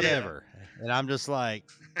shoes, whatever. Yeah. And I'm just like,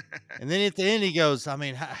 and then at the end he goes, I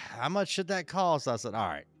mean, how much should that cost? I said, all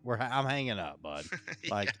right, I'm hanging up, bud.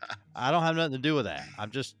 Like, I don't have nothing to do with that.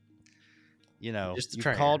 I'm just, you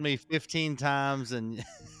called me 15 times, and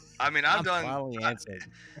I mean, I've done. Finally answered.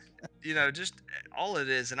 Just all it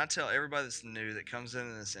is, and I tell everybody that's new that comes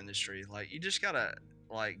into this industry, like, you just gotta,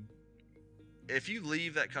 like, if you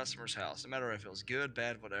leave that customer's house, no matter if it was good,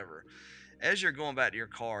 bad, whatever, as you're going back to your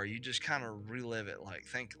car, you just kind of relive it. Like,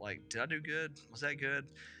 think, like, did I do good? Was that good?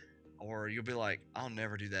 Or you'll be like, I'll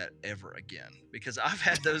never do that ever again. Because I've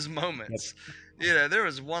had those moments. There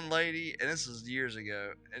was one lady, and this was years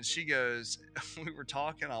ago, and she goes, we were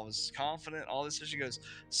talking, I was confident, all this, and she goes,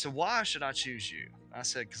 so why should I choose you? I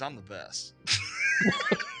said, because I'm the best.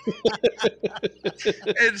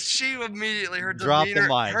 And she immediately, her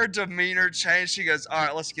demeanor changed. She goes, all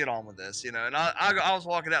right, let's get on with this, and I was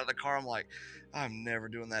walking out of the car, I'm like, I'm never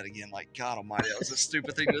doing that again. Like, God almighty, that was a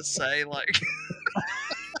stupid thing to say. Like,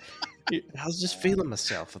 I was just feeling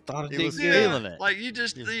myself. I thought he was feeling it. Like, you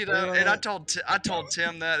just, and I told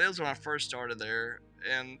Tim that. It was when I first started there,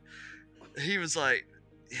 and he was like,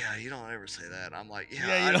 yeah, you don't ever say that. I'm like,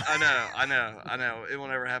 I know. It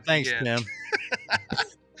won't ever happen again. Thanks, Tim.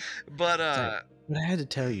 But I had to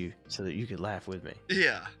tell you so that you could laugh with me.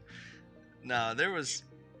 Yeah. No, there was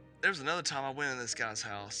another time I went in this guy's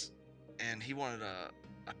house, and he wanted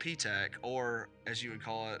a PTAC, or as you would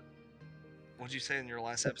call it, what'd you say in your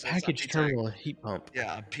last episode? Package terminal heat pump.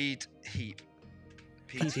 Yeah, a Pete heap.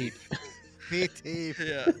 Pete heap. Pete heap.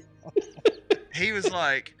 Yeah. He was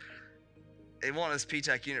like, he wanted this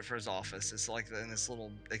PTAC unit for his office. It's like in this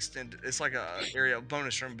little extended, it's like a area,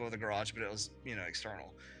 bonus room above the garage, but it was,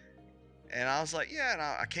 external. And I was like, yeah, and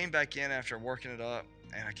I came back in after working it up,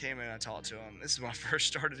 and I came in and I talked to him. This is when I first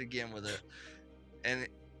started again with it. And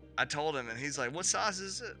I told him, and he's like, what size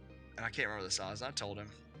is it? And I can't remember the size. And I told him.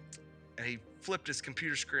 And he flipped his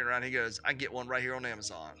computer screen around. He goes, I can get one right here on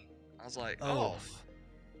Amazon. I was like, oh.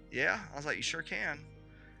 Yeah? I was like, you sure can.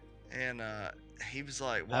 And he was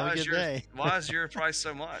like, why is your price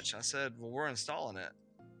so much? I said, well, we're installing it.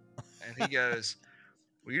 And he goes,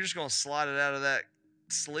 well, you're just going to slide it out of that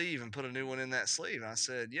sleeve and put a new one in that sleeve. And I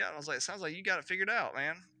said, yeah. And I was like, it sounds like you got it figured out,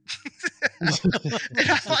 man. And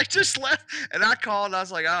I like just left, and I called. And I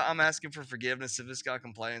was like, I'm asking for forgiveness if this guy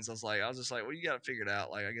complains. I was just like, well, you got it figured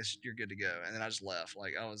out. Like, I guess you're good to go. And then I just left.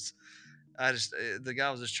 Like, the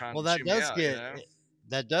guy was just trying Well, to chew me out, you know?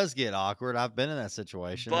 that does get awkward. I've been in that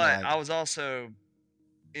situation. But I was also,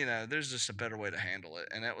 there's just a better way to handle it,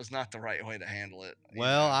 and that was not the right way to handle it.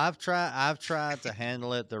 Well, I've tried to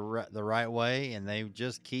handle it the right way, and they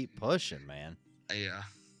just keep pushing, man. Yeah.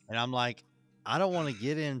 And I'm like, I don't want to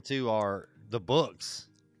get into the books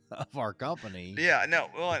of our company. Yeah, no.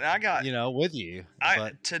 Well, and I got with you.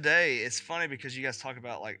 Today it's funny because you guys talk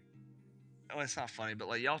about like, it's not funny, but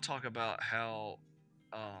like y'all talk about how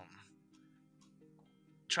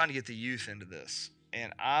trying to get the youth into this.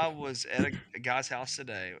 And I was at a guy's house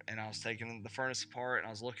today, and I was taking the furnace apart, and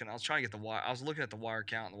I was trying to get the wire. I was looking at the wire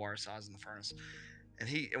count and the wire size in the furnace, and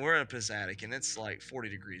we're up his attic, and it's like 40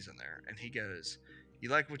 degrees in there. And he goes, "You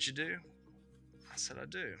like what you do?" I said, "I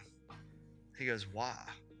do." He goes, "Why?"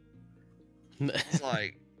 It's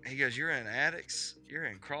like, he goes, "You're in attics, you're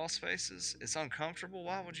in crawl spaces, it's uncomfortable.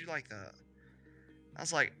 Why would you like that?" I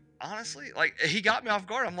was like, honestly, like, he got me off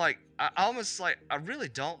guard. I'm like, I really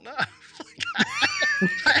don't know.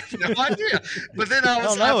 I have no idea. But then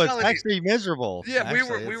it's actually miserable. Yeah,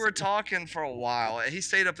 actually, we were talking for a while, and he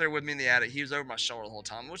stayed up there with me in the attic. He was over my shoulder the whole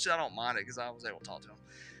time, which I don't mind it because I was able to talk to him.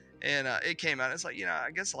 And it came out. It's like,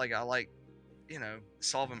 I guess like I like,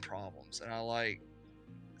 solving problems, and I like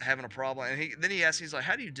having a problem. And then he asked, he's like,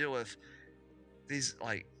 how do you deal with these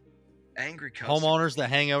like angry customers? Homeowners that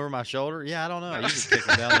hang over my shoulder? Yeah, I don't know. You can kick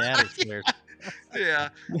them down the attic stairs. Yeah.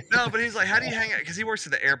 No, but he's like, how do you hang out? Because he works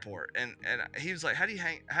at the airport, and he was like, how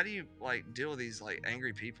do you like deal with these like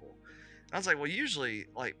angry people? And I was like, well, usually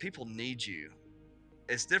like people need you.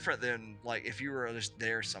 It's different than like if you were just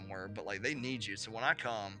there somewhere, but like they need you. So when I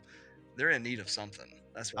come, they're in need of something.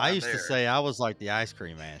 That's why I used to say I was like the ice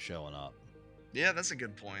cream man showing up. Yeah, that's a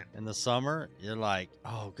good point. In the summer, you're like,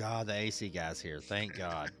 oh God, the AC guy's here. Thank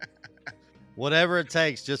God. Whatever it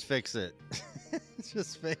takes, just fix it.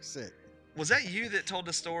 Just fix it. Was that you that told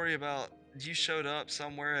the story about you showed up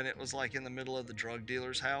somewhere and it was like in the middle of the drug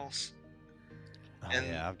dealer's house? Oh, and,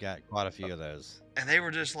 yeah, I've got quite a few of those. And they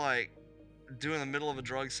were just like doing the middle of a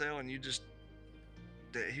drug sale, and he was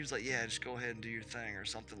like, yeah, just go ahead and do your thing or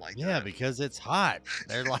something like that. Yeah, because it's hot.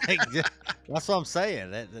 They're like, that's what I'm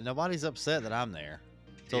saying. Nobody's upset that I'm there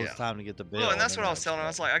until it's time to get the bill. Well, and that's what I was telling him. I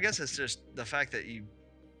was like, I guess it's just the fact that you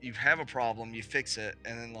have a problem, you fix it,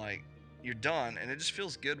 and then like you're done, and it just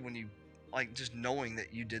feels good when you like just knowing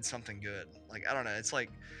that you did something good. Like, I don't know, it's like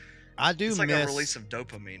a release of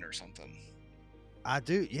dopamine or something. I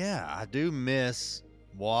do miss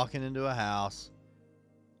walking into a house,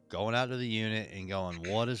 going out to the unit and going,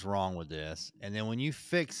 what is wrong with this? And then when you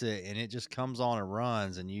fix it and it just comes on and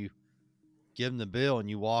runs and you give them the bill and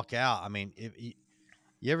you walk out. I mean,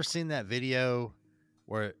 you ever seen that video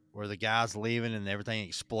where the guy's leaving and everything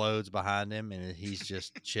explodes behind him and he's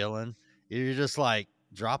just chilling? You're just like,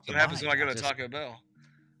 drop the mic. What happens when I go to Taco Bell?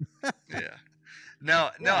 Yeah.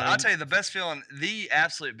 No, I'll tell you the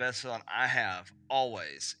absolute best feeling I have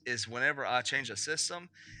always is whenever I change a system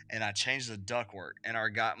and I change the ductwork, and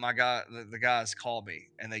the guys call me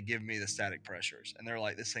and they give me the static pressures and they're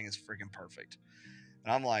like, this thing is freaking perfect.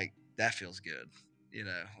 And I'm like, that feels good.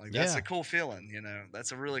 Like that's a cool feeling,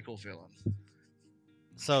 that's a really cool feeling.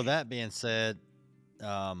 So that being said,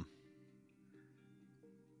 are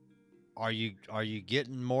you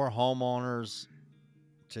getting more homeowners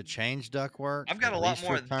to change ductwork? I've got a lot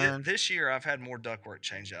more this year. I've had more ductwork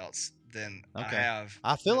change outs than I have.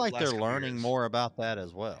 I feel like they're learning more about that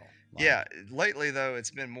as well. Yeah, lately though,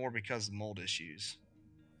 it's been more because of mold issues.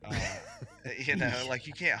 Like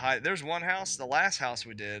you can't hide. There's one house, the last house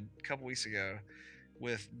we did a couple weeks ago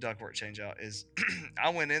with ductwork change out is I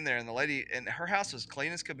went in there and the lady, and her house was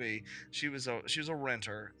clean as could be. She was a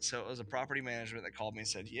renter, so it was a property management that called me and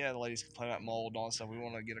said, yeah, the lady's complaining about mold and all that stuff. We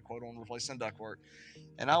want to get a quote on replacing ductwork.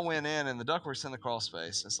 And I went in, and the ductwork's in the crawl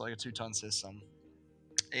space. It's like a 2-ton system,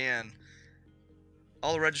 and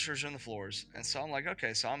all the registers are in the floors. And so I'm like,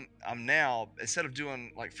 okay, so I'm now, instead of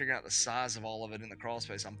doing like figuring out the size of all of it in the crawl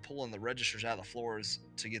space, I'm pulling the registers out of the floors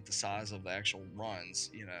to get the size of the actual runs,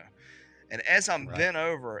 And as I'm bent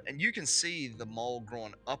over, and you can see the mold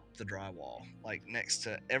growing up the drywall, like next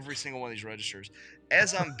to every single one of these registers.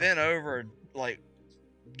 As I'm bent over, like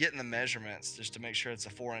getting the measurements just to make sure it's a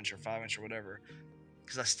 4-inch or 5-inch or whatever,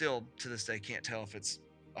 because I still to this day can't tell if it's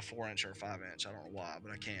a 4-inch or a 5-inch. I don't know why,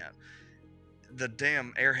 but I can't. The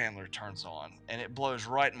damn air handler turns on, and it blows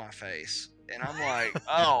right in my face. And I'm like,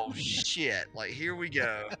 oh shit! Like here we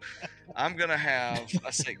go. I'm gonna have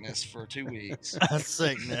a sickness for 2 weeks. A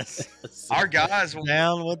sickness. Our guys,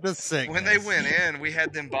 Down with the sickness. when they went in, we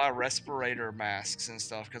had them buy respirator masks and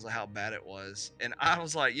stuff because of how bad it was. And I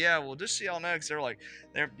was like, yeah, well, just so y'all know, because they're like,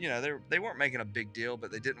 they weren't making a big deal,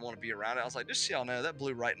 but they didn't want to be around it. I was like, just so y'all know, that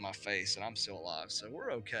blew right in my face, and I'm still alive, so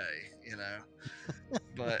we're okay,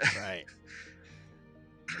 But Right.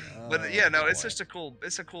 but yeah, no, it's boy. just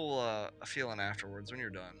a cool feeling afterwards when you're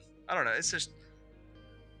done. I don't know, it's just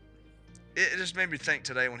it just made me think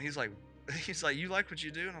today when he's like, you like what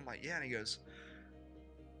you do, and I'm like, yeah, and he goes,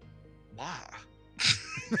 why?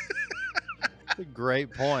 That's a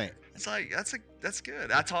great point. It's like that's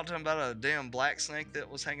good. I talked to him about a damn black snake that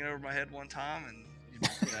was hanging over my head one time, and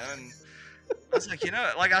and I was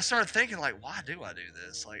like, I started thinking like, why do I do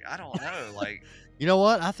this? Like, I don't know. Like, You know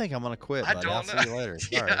what? I think I'm gonna quit, I buddy. don't I'll know. see you later.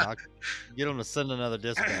 Sorry, Yeah. I'll get them to send another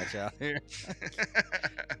dispatch out here.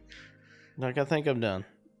 Like, I think I'm done.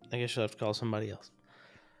 I guess you'll have to call somebody else.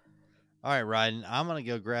 All right, Ryden, I'm gonna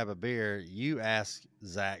go grab a beer. You ask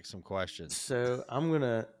Zach some questions. So I'm going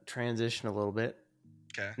to transition a little bit.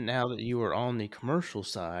 Okay. Now that you are on the commercial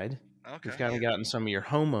side, Okay. we've kind of gotten some of your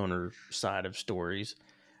homeowner side of stories.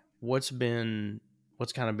 What's kind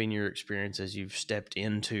of been your experience as you've stepped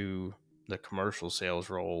into the commercial sales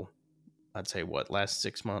role? I'd say last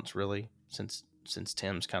 6 months really, since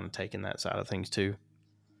Tim's kind of taken that side of things too.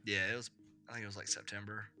 Yeah, I think it was like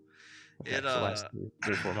September. Okay, so last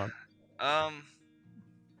 3 or 4 months.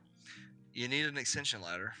 You need an extension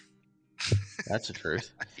ladder. That's the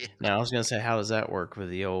truth. Yeah. Now I was gonna say, how does that work with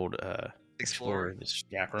the old Explorer. the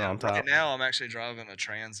strapper Yeah, on top? right now I'm actually driving a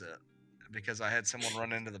Transit because I had someone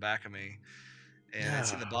run into the back of me, and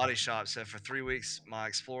it's in the body shop. So for 3 weeks, my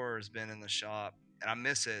Explorer has been in the shop, and I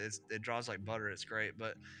miss it. It drives like butter. It's great,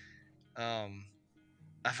 but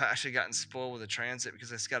I've actually gotten spoiled with a Transit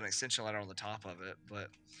because it's got an extension ladder on the top of it. But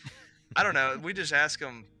I don't know. We just ask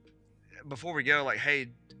them before we go, like,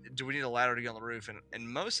 hey, do we need a ladder to get on the roof? And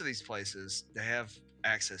most of these places, they have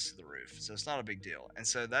access to the roof, so it's not a big deal, and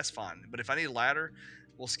so that's fine. But if I need a ladder,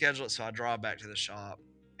 we'll schedule it so I drive back to the shop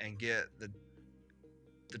and get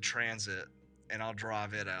the Transit, and I'll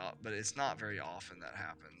drive it out. But it's not very often that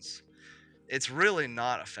happens. It's really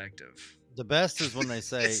not effective. The best is when they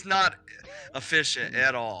say It's not efficient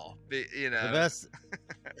at all. the best.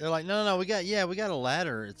 They're like, no, we got a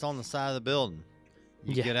ladder. It's on the side of the building.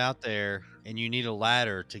 You Yeah. get out there and you need a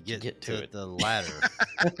ladder to get to it. the ladder.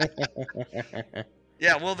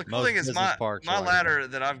 Yeah, well, the cool Most thing is business parks my are like ladder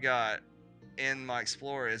that I've got in my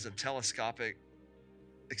Explorer is a telescopic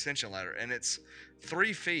extension ladder, and it's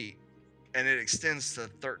 3 feet, and it extends to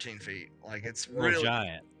 13 feet. Like, it's Little really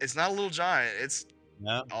giant. It's not a little giant. It's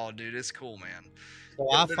No. oh, dude, it's cool, man. So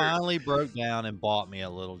Yeah, I literally. finally broke down and bought me a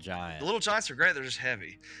little giant. The little giants are great. They're just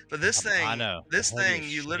heavy. But this thing, I know. this Heavy thing,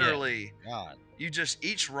 as you shit. literally, God. you just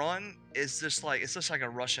each run is just like it's just like a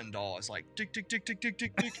Russian doll. It's like tick tick tick tick tick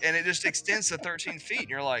tick tick, and it just extends to 13 feet. And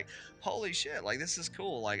you're like, holy shit! Like, this is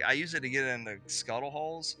cool. Like, I use it to get into scuttle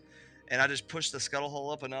holes, and I just push the scuttle hole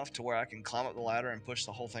up enough to where I can climb up the ladder and push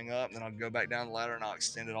the whole thing up. And then I'll go back down the ladder and I'll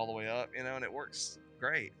extend it all the way up. And it works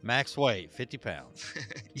great. Max weight, 50 pounds.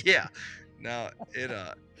 Yeah. No,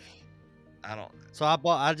 I don't. So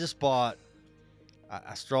I just bought.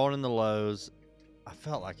 I strolled in the Lowe's. I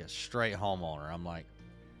felt like a straight homeowner. I'm like,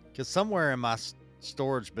 because somewhere in my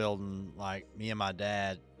storage building, like me and my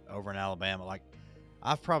dad over in Alabama, like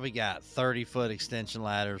I've probably got 30-foot extension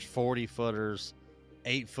ladders, 40-footers,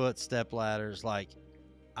 8-foot step ladders. Like,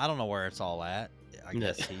 I don't know where it's all at. I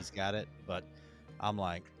guess he's got it, but I'm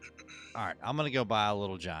like, all right, I'm gonna go buy a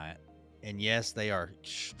little giant. And yes, they are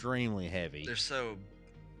extremely heavy. They're so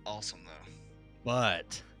awesome though.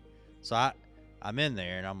 But so I'm in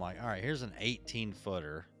there and I'm like, all right, here's an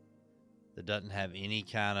 18-footer that doesn't have any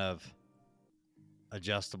kind of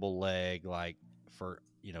adjustable leg, like for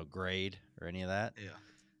grade or any of that. Yeah.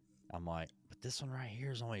 I'm like, but this one right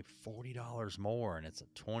here is only $40 more, and it's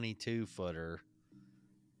a 22-footer,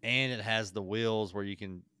 and it has the wheels where you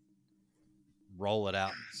can roll it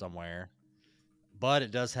out somewhere. But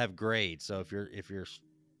it does have grade, so if you're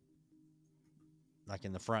like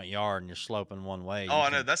in the front yard and you're sloping one way. Oh, I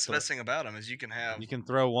know. That's the best thing about them is you can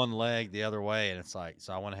throw one leg the other way, and it's like,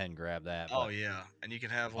 so I went ahead and grabbed that. Oh yeah, and you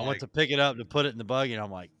can have I went to pick it up to put it in the buggy, and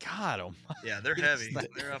I'm like, God, oh my. Yeah, they're heavy.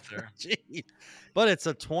 They're up there. Gee. But it's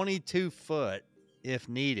a 22-foot if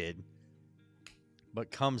needed,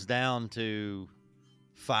 but comes down to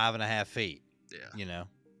 5.5 feet. Yeah.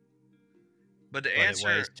 But But it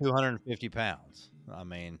weighs 250 pounds. I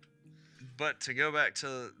mean, but to go back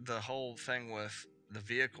to the whole thing with the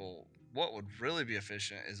vehicle, what would really be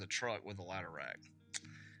efficient is a truck with a ladder rack.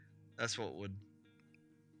 That's what would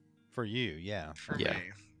For you, yeah. for Yeah.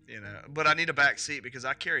 me, But I need a back seat because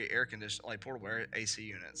I carry air conditioned, like portable AC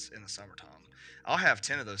units in the summertime. I'll have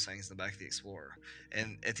 10 of those things in the back of the Explorer,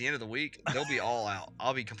 and at the end of the week, they'll be all out.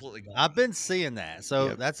 I'll be completely gone. I've been seeing that. So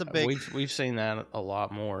Yep. that's a big. We've seen that a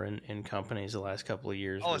lot more in companies the last couple of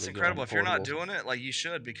years. Oh, where it's they're incredible. going If you're not portable. doing it, like you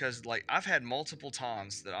should, because like I've had multiple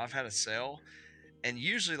times that I've had a sale, and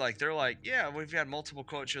usually like they're like, yeah, we've had multiple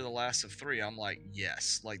quotes. You're the last of 3. I'm like,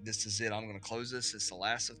 yes, like this is it. I'm gonna close this. It's the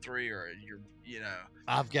last of 3, or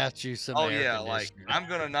I've got you some. Oh air yeah, like conditioner. I'm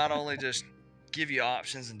gonna not only just give you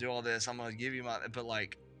options and do all this, I'm gonna give you but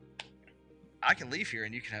like I can leave here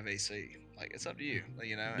and you can have AC. Like it's up to you,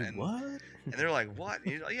 And What? and they're like, what?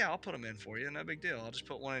 You're like, yeah, I'll put them in for you. No big deal. I'll just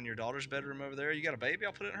put one in your daughter's bedroom over there. You got a baby?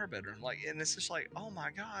 I'll put it in her bedroom. Like, and it's just like, oh my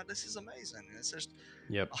god, this is amazing. And it's just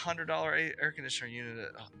Yep. $100 air conditioner unit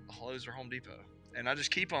at Lowe's or Home Depot, and I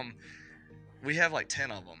just keep them. We have like 10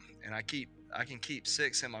 of them, and I can keep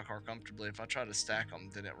 6 in my car comfortably. If I try to stack them,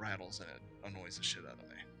 then it rattles and it annoys the shit out of me.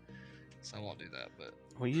 So I won't do that. But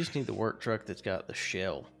Well, you just need the work truck that's got the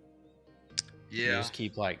shell. You yeah, just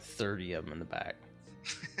keep like 30 of them in the back.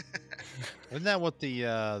 Isn't that what the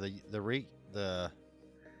is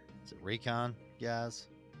it Recon guys?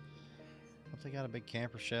 Don't they got a big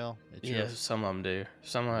camper shell? It's Yeah, yours? some of them do.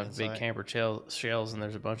 Some of them have big Inside? camper shells, and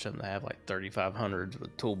there's a bunch of them that have like 3500s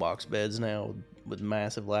with toolbox beds now with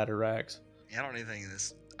massive ladder racks. yeah, I don't need anything in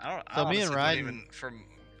this. I don't. So I me and honestly don't Ryden- even from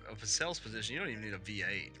a sales position, you don't even need a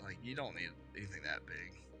V8. Like you don't need anything that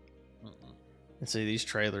big. Mm-mm. And see, these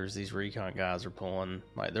trailers, these Recon guys are pulling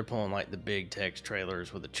they're pulling like the big Tex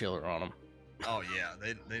trailers with a chiller on them. Oh yeah,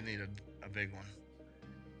 they need a big one.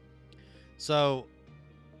 So,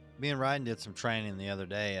 me and Ryden did some training the other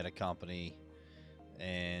day at a company,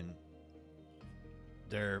 and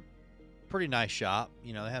they're pretty nice shop.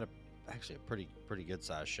 They had actually a pretty good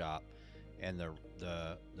sized shop, and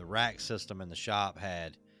the rack system in the shop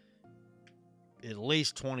had at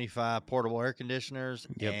least 25 portable air conditioners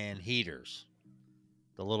Yep. and heaters,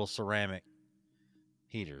 the little ceramic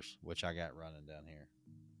heaters, which I got running down here.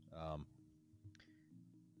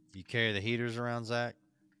 You carry the heaters around, Zach?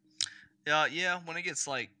 Yeah. When it gets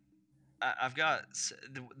like, I've got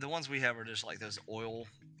the ones we have are just like those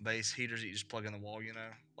oil-based heaters that you just plug in the wall.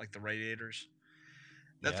 Like the radiators.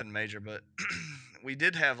 Yep. Nothing major, but we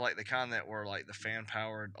did have like the kind that were like the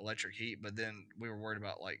fan-powered electric heat. But then we were worried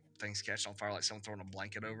about like things catching on fire, like someone throwing a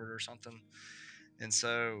blanket over it or something. And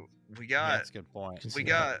so we Yeah, got that's a good point. we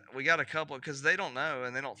got a couple because they don't know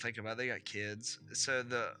and they don't think about it. They got kids, so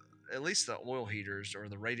at least the oil heaters or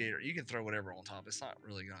the radiator, you can throw whatever on top. It's not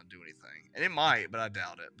really gonna do anything, and it might, but I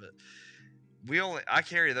doubt it. But I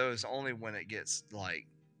carry those only when it gets like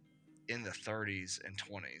in the 30s and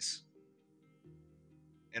 20s.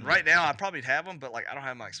 And right now I probably have them, but like I don't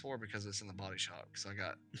have my Explorer because it's in the body shop because I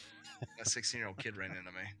got a 16-year-old kid ran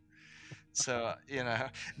into me. So,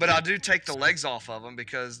 but I do take the legs off of them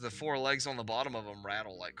because the 4 legs on the bottom of them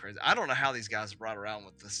rattle like crazy. I don't know how these guys ride around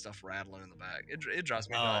with this stuff rattling in the back. It drives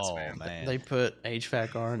me nuts, Oh, man. man. They put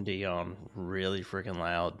HVAC R&D on really freaking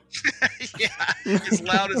loud. Yeah, as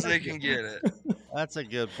loud as they can get it. That's a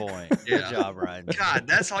good point. Yeah. Good job, Ryan. God,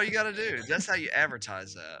 that's all you got to do. That's how you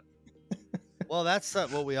advertise that. Well, that's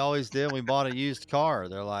what we always did when we bought a used car.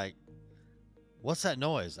 They're like, what's that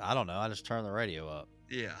noise? I don't know. I just turn the radio up,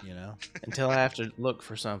 Yeah. Until I have to look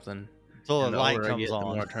for something. until And the the light older I comes get, the on.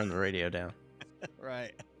 more I turn the radio down.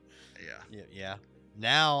 Right. Yeah. Yeah.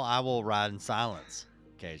 Now I will ride in silence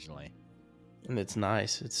occasionally. And it's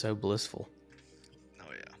nice. It's so blissful. Oh,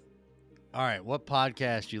 yeah. All right. What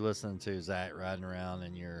podcast you listening to, Zach, riding around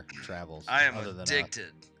in your travels? I am other than us?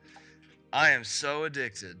 addicted. I am so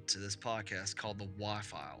addicted to this podcast called The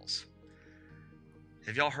Y-Files.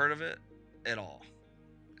 Have y'all heard of it at all?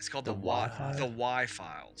 It's called The Y-Files? The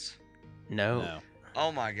Y-Files. No. No.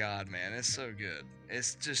 Oh my God, man, it's so good.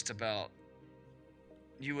 It's just about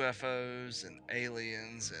UFOs and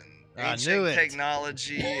aliens and I ancient knew it.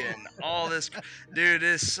 technology and all this. Dude,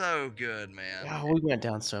 it's so good, man. Wow, we went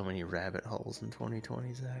down so many rabbit holes in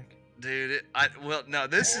 2020, Zach. Dude, no,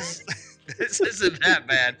 this is this isn't that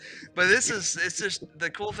bad, but it's just the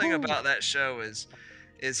cool thing about that show is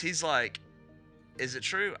he's like, is it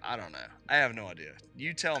true? I don't know. I have no idea.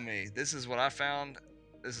 You tell me. This is what I found.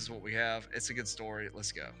 This is what we have. It's a good story.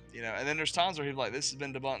 Let's go. And then there's times where he'll be like, this has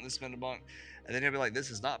been debunked. This has been debunked. And then he'll be like, this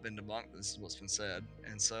has not been debunked. This is what's been said.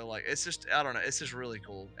 And so like, it's just, I don't know. It's just really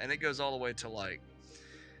cool. And it goes all the way to like,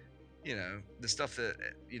 the stuff that,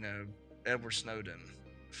 Edward Snowden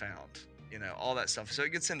found, all that stuff. So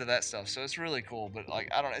it gets into that stuff. So it's really cool. But like,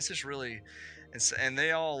 I don't know. It's just really, and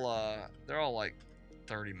they're all like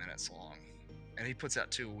 30 minutes long, and he puts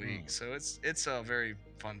out 2 a week. So it's a very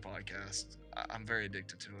fun podcast. I'm very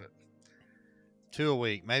addicted to it. 2 a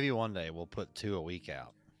week. Maybe one day we'll put 2 a week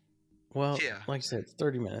out. Well, Yeah. like I said, it's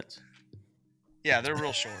 30 minutes. Yeah, they're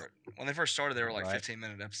real short. When they first started, they were like Right.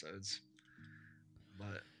 15-minute episodes.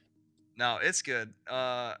 But no, it's good.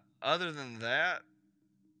 Other than that,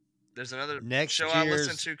 there's another Next show I year's-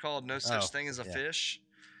 listen to called No Such Oh, Thing as a yeah. Fish.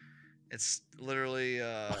 It's literally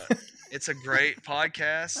it's a great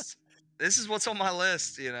podcast. This is what's on my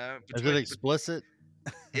list, you know. Is it explicit?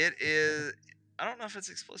 It is. I don't know if it's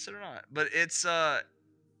explicit or not, but it's like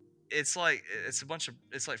it's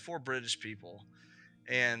like 4 British people,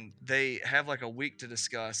 and they have like a week to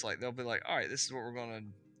discuss. Like they'll be like, all right, this is what we're gonna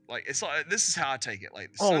like. It's like this is how I take it. Like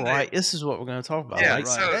All Sunday, right, this is what we're going to talk about. yeah. Like,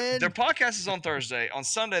 right. So And- their podcast is on Thursday. On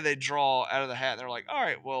Sunday, they draw out of the hat, and they're like, all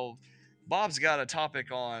right, well, Bob's got a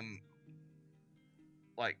topic on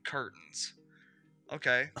like curtains.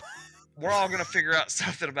 Okay. We're all gonna figure out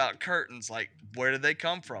something about curtains, like where did they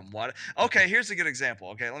come from? What? Okay, here's a good example.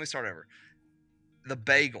 Okay, let me start over. The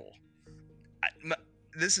bagel.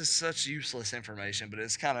 This is such useless information, but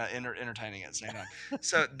it's kind of entertaining at the same time.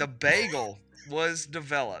 So the bagel was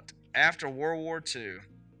developed after World War II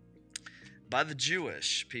by the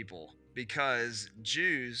Jewish people because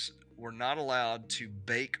Jews were not allowed to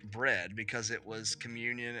bake bread because it was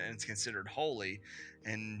communion and it's considered holy,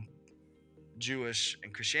 and Jewish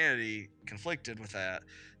and Christianity conflicted with that.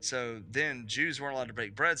 So then Jews weren't allowed to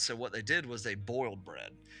bake bread, so what they did was they boiled bread.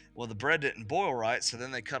 Well, the bread didn't boil right, so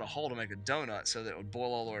then they cut a hole to make a donut so that it would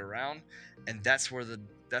boil all the way around, and that's where the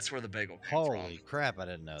bagel came from. Holy crap! I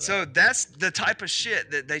didn't know that. So that's the type of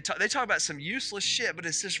shit that they talk about, some useless shit, but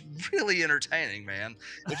it's just really entertaining, man.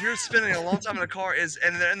 If you're spending a long time in a car,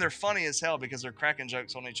 and they're funny as hell because they're cracking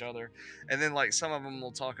jokes on each other, and then like some of them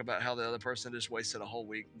will talk about how the other person just wasted a whole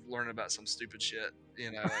week learning about some stupid shit,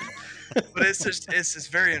 you know. But it's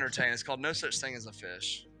just very entertaining. It's called No Such Thing as a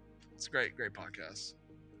Fish. It's a great podcast.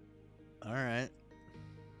 All right.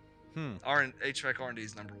 HVAC R&D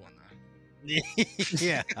is number 1 though.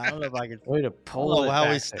 Yeah, I don't know if I can. way to I pull don't it know how we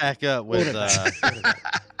back. stack up with it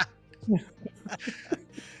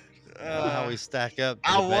how we stack up. To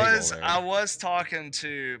I the bagel there. was talking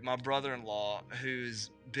to my brother-in-law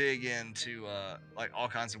who's big into like all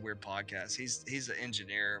kinds of weird podcasts. He's an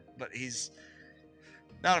engineer, but he's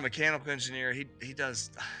not a mechanical engineer. He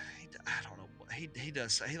does I don't know.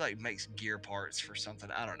 He like makes gear parts for something.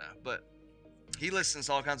 I don't know, but he listens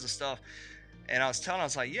to all kinds of stuff. And I was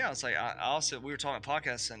like, I also, we were talking about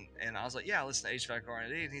podcasts, and I was like, yeah, I listen to HVAC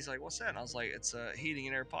R&D, and he's like, what's that? And I was like, it's a heating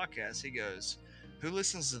and air podcast. He goes, who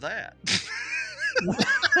listens to that?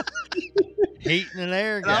 Heating and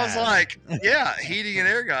air. And I was guys. like, yeah, heating and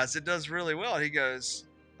air guys, it does really well. And he goes,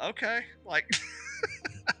 okay, like,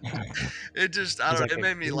 it just, I He's don't, like, it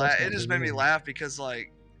made me he laugh. must It not just be made me me. laugh because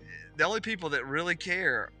like, the only people that really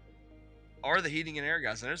care are the heating and air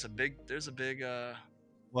guys, and there's a big,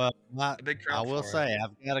 well, a big I crowd. will for it. say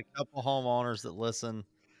I've got a couple homeowners that listen.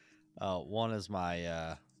 One is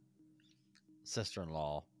my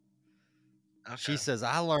sister-in-law. Okay. She says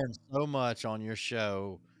I learned so much on your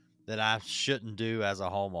show that I shouldn't do as a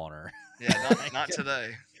homeowner. yeah, not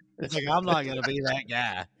today. It's like I'm not going to be that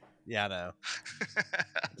guy. Yeah, I know.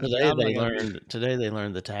 Today I'm they not gonna learned. Today they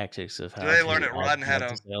learned the tactics of how. Today they to learned that Rodden had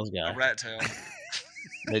act like sales guy. A rat tail.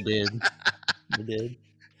 They did. They did.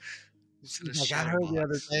 Should've Like I shut heard him the up.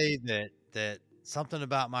 other day that something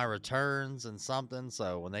about my returns and something.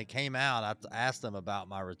 So when they came out, I asked them about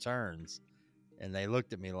my returns, and they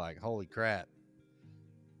looked at me like, "Holy crap!"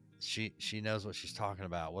 She knows what she's talking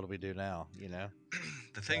about. What do we do now? You know.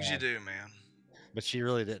 The things you do, man. But she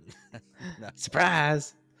really didn't. No.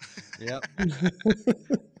 Surprise. Yep.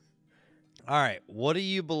 All right. What do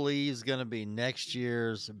you believe is going to be next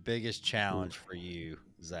year's biggest challenge for you,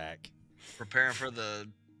 Zach? Preparing for the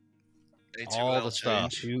A2L All the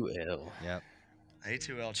stuff. change. 2L. Yep.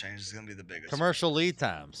 A2L change is going to be the biggest. Commercial lead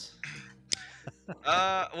times.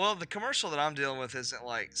 Well, the commercial that I'm dealing with isn't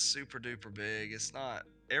like super duper big. It's not.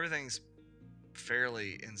 Everything's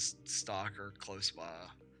fairly in stock or close by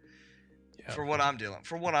Yeah. for what I'm dealing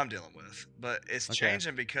with. But it's Okay.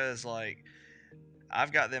 changing because like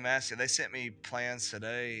I've got them asking. They sent me plans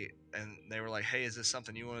today, and they were like, "Hey, is this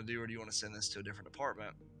something you want to do, or do you want to send this to a different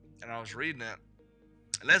department?" And I was reading it,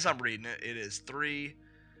 and as I'm reading it, it is 3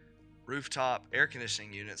 rooftop air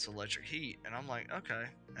conditioning units with electric heat, and I'm like, okay.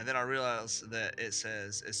 And then I realized that it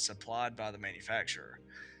says it's supplied by the manufacturer,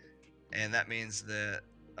 and that means that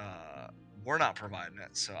we're not providing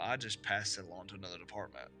it. So I just passed it along to another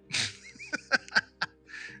department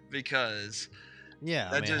because Yeah,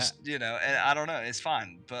 That just, and I don't know, it's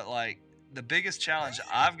fine. But like the biggest challenge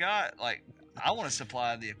I've got, like I want to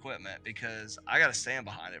supply the equipment because I got to stand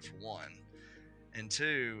behind it for one, and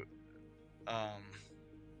two,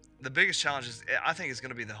 the biggest challenge is I think it's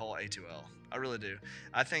going to be the whole A2L. I really do.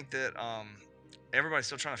 I think that everybody's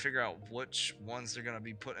still trying to figure out which ones they're going to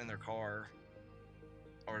be putting in their car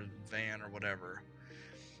or van or whatever.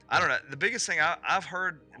 I don't know. The biggest thing I've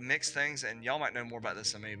heard mixed things, and y'all might know more about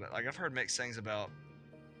this than me, but like I've heard mixed things about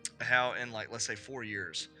how in like let's say 4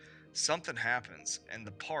 years something happens and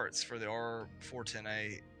the parts for the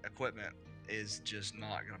R410A equipment is just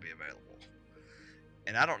not going to be available.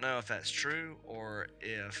 And I don't know if that's true or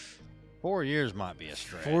if 4 years might be a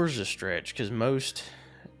stretch. 4 is a stretch because most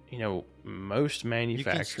manufacturers You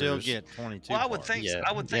can still get 22. Well, I would parts. think. Yeah,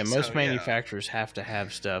 I would think most so, manufacturers have to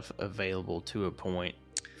have stuff available to a point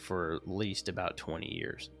for at least about 20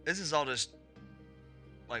 years. This is all just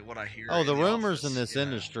like what I hear. Oh, the rumors office, in this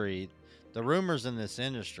industry, the rumors in this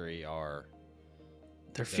industry are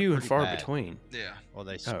They're few and pretty far bad. between. Yeah. well,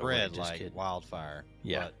 they wait, spread just like kidding. wildfire.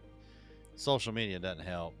 Yeah. But social media doesn't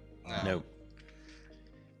help. Nope.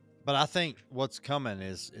 But I think what's coming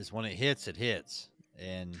is when it hits,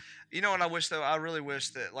 and You know what I wish though? I really wish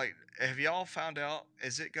that like have y'all found out?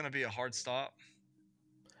 Is it going to be a hard stop?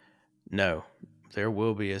 No, there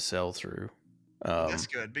will be a sell through. That's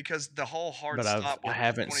good because the whole hard but stop I with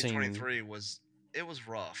haven't seen- 2023 was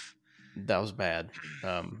rough. That was bad.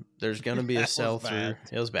 There's going to be That a was sell through. bad.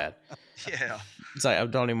 It was bad. Yeah, It's like I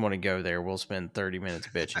don't even want to go there. We'll spend 30 minutes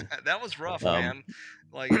bitching. that was rough, Um, man.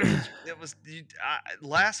 Like it was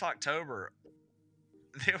last October.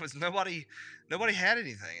 There was nobody had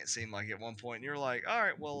anything. It seemed like at one point, and you're like, all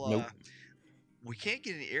right, well, Nope. we can't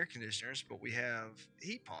get any air conditioners, but we have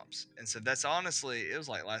heat pumps. And so that's honestly, it was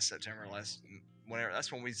like last September, whenever.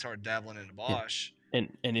 That's when we started dabbling into Bosch. And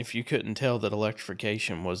if you couldn't tell that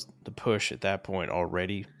electrification was the push at that point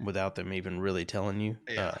already, without them even really telling you,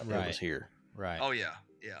 Yeah. it Right. was here. right. Oh yeah,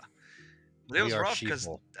 yeah. But it We was are rough because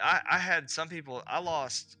sheeple. I had some people. I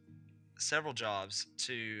lost several jobs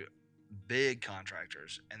to big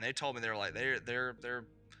contractors, and they told me they're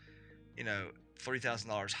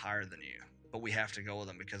 $3,000 higher than you, but we have to go with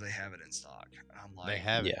them because they have it in stock. And I'm like, They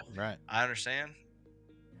have Yeah. it right. I understand.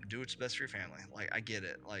 Do what's best for your family. Like I get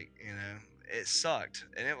it. Like it sucked,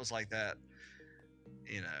 and it was like that.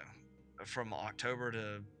 From October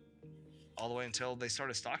to all the way until they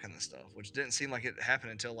started stocking this stuff, which didn't seem like it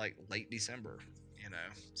happened until like late December.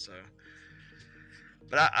 So.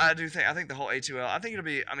 But I think the whole A2L. I think it'll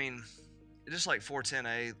be. I mean, just like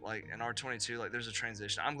 410A, like an R22, like there's a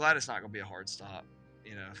transition. I'm glad it's not going to be a hard stop.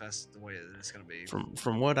 If that's the way that it's going to be.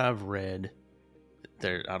 From what I've read,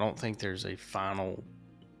 I don't think there's a final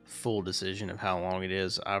full decision of how long it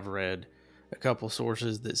is. I've read a couple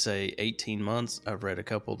sources that say 18 months. I've read a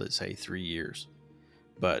couple that say 3 years.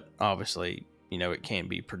 But obviously, it can't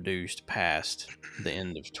be produced past the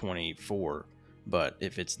end of 24. But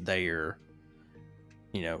if it's there,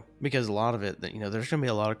 because a lot of it, there's going to be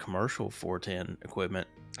a lot of commercial 410 equipment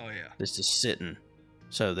Oh yeah. that's just sitting.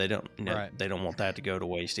 So they don't, Right. they don't want that to go to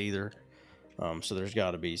waste either. So there's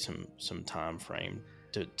got to be some time frame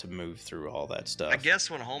to move through all that stuff. I guess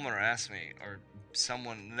when a homeowner asks me, or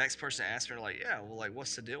the next person asks me, like, yeah, well, like,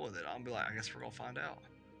 what's the deal with it? I'll be like, I guess we're gonna find out.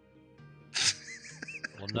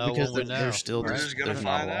 Well, no because one would know. there's still We're right? just gonna there's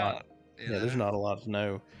not find a lot. out. Yeah, there's not a lot to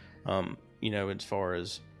know. As far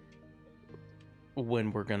as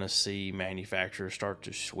when we're gonna see manufacturers start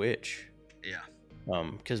to switch. Yeah.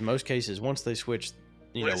 Because most cases, once they switch,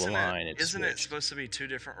 a line, isn't it switched. supposed to be two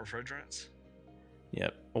different refrigerants?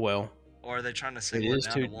 Yep. Well, Or are they trying to say It one is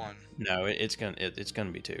down two- to one? no, it's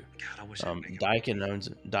gonna be two. God, I wish I'd make it. Daikin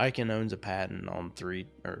owns a patent on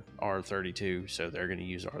R32, so they're going to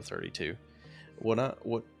use R32. What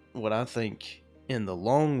I think in the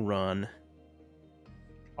long run,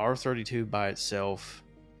 R32 by itself.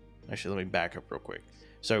 Actually, let me back up real quick.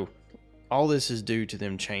 So, all this is due to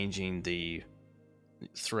them changing the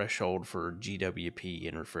threshold for GWP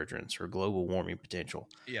in refrigerants, or global warming potential.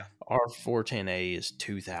 Yeah. R410A is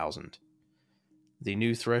 2,000. The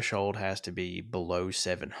new threshold has to be below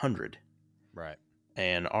 700. Right.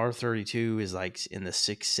 And R32 is like in the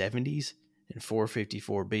 670s, and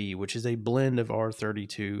 454B, which is a blend of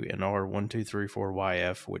R32 and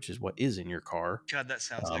R1234YF, which is what is in your car. God, that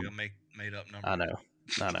sounds like a made up number. I know.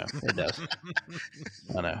 It does.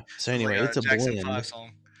 I know. So Sounds anyway, like it's a Jackson blend. 5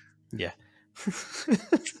 song. Yeah.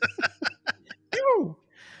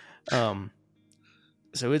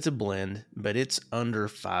 So it's a blend, but it's under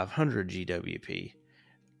 500 GWP.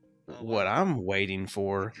 Oh, What wow. I'm waiting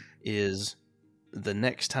for is the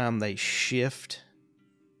next time they shift,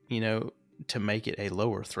 to make it a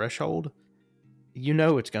lower threshold, you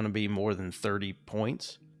know it's going to be more than 30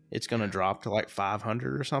 points. It's going to drop to like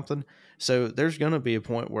 500 or something. So there's going to be a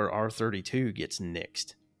point where R32 gets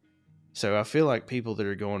nixed. So I feel like people that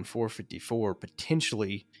are going 454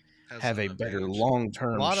 potentially have a better advantage.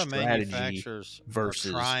 long-term A lot of strategy manufacturers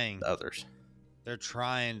versus are trying. the others. They're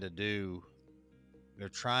trying to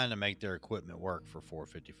make their equipment work for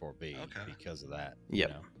 454B Okay. because of that. Yep.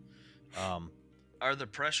 You know? Are the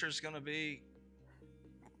pressures going to be?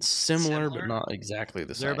 Similar, but Similar? not exactly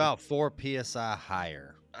the same. They're about 4 psi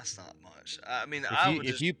higher. That's not much. I mean,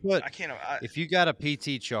 If you got a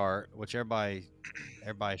PT chart, which everybody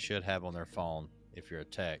should have on their phone if you're a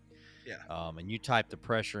tech, and you type the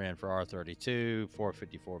pressure in for R32,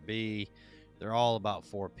 454B, they're all about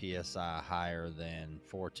 4 psi higher than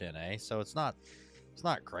 410A. So it's not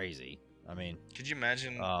crazy. I mean, could you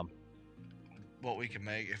imagine what we could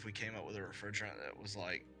make if we came up with a refrigerant that was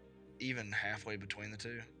like even halfway between the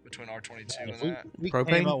two, between R22 and that? we Propane?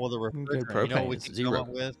 came up with a Go refrigerant. You know what we propane, could zero. come up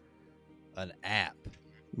with? An app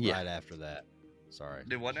Yeah. right after that. Sorry.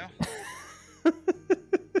 Do what now?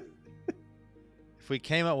 If we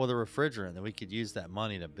came up with a refrigerant, then we could use that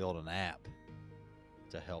money to build an app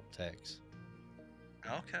to help techs.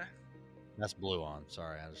 Okay. That's blue on.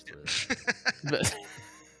 Sorry, I just threw that. But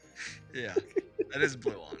Yeah, that is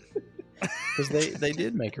blue on. because they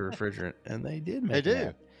did make a refrigerant, and they did make They an do.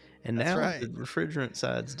 app. And That's now right. the refrigerant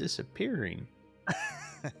side's disappearing.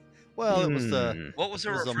 Well, it was the What was the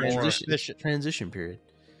It was a refrigerant? more efficient. Transition period.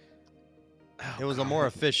 It was a more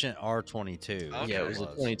efficient R22. Okay. Yeah, it was a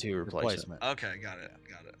 22 replacement. Okay, got it.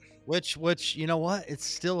 Which you know what? It's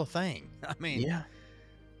still a thing. I mean, Yeah.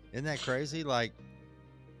 isn't that crazy? Like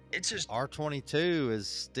It's just R22 is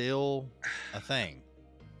still a thing.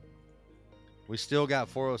 We still got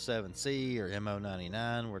 407C or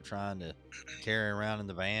MO99 we're trying to carry around in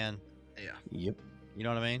the van. yeah. Yep. You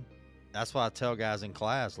know what I mean? That's why I tell guys in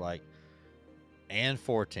class, like, and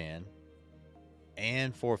 410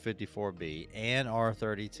 and 454B and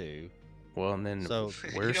R32. Well, and then So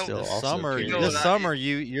we're You know, still this also summer, carrying- know this what I- summer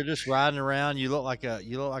you're just riding around. You look like a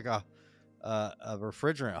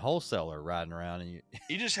refrigerant wholesaler riding around, and you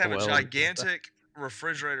You just have Well, a gigantic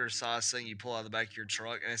refrigerator size thing you pull out of the back of your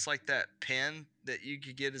truck, and it's like that pen that you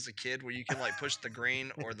could get as a kid where you can like push the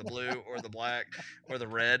green or the blue or the black or the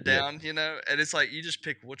red Yep. down, you know? And it's like you just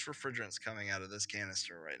pick which refrigerant's coming out of this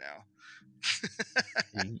canister right now.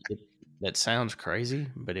 that sounds crazy,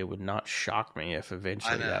 but it would not shock me if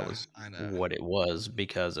eventually that was I know. what it was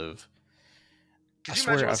because of. Could I you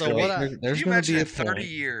swear, imagine I what's feel So like what I- there's Could you going to imagine be a in 30 point.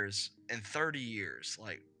 years,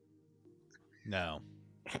 like no.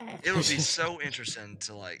 it would be so interesting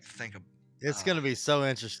to like think of. It's going to be so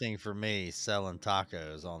interesting for me selling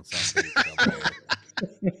tacos on some beach.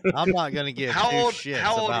 I'm not going to give How two old shits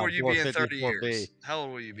about will you be in 30 454B. years? How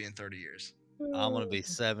old will you be in 30 years? I'm going to be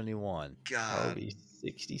 71. I'll God, be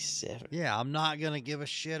 67. Yeah, I'm not going to give a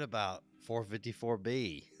shit about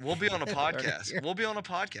 454B. we'll be on a 30 podcast. years. We'll be on a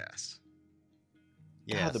podcast.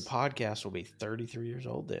 Yeah, God, the podcast will be 33 years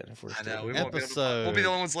old then if we're I still know. We doing won't be able to, Episode- we'll be the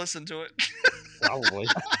only ones listening to it. it. Probably.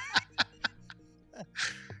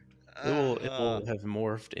 It Uh, will have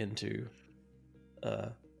morphed into a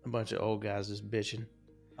bunch of old guys just bitching.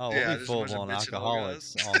 Oh, we'll Yeah, be there's a bunch of full-blown bitching old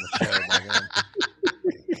alcoholics guys. on the show by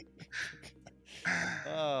then.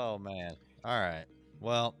 Oh, man. All right.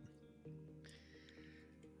 Well,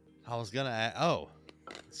 I was going to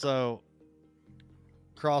so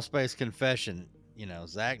crawl space confession, you know,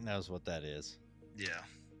 Zach knows what that is. yeah.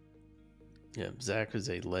 Yeah, Zach is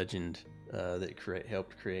a legend that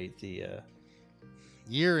helped create the.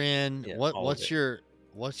 Year in, Yeah, all of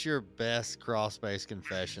what's your best crawl space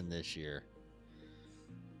confession this year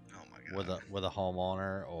Oh my god. with a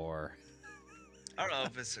homeowner or I don't know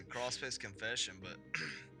if it's a crawlspace confession, but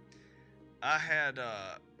I had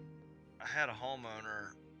a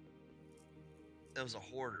homeowner that was a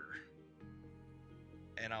hoarder,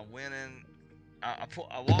 and I went in. I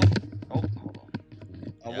walked. Oh, hold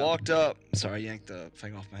on. I Yeah. walked up. Sorry, I yanked the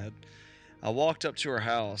thing off my head. I walked up to her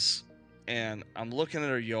house, and I'm looking at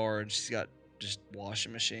her yard. She's got just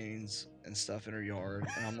washing machines and stuff in her yard,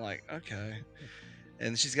 and I'm like, okay.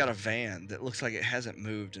 And she's got a van that looks like it hasn't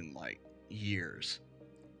moved in like years.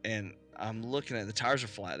 And I'm looking at the tires are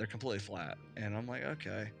flat. They're completely flat. And I'm like,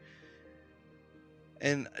 okay.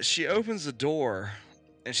 And she opens the door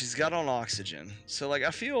and she's got on oxygen. So like I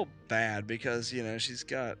feel bad because, you know, she's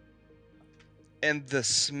got and the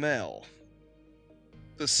smell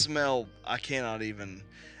I cannot even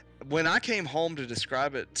when I came home to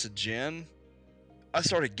describe it to Jen, I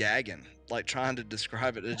started gagging. like trying to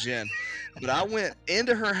describe it to Jen, but I went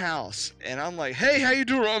into her house and I'm like, "Hey, how you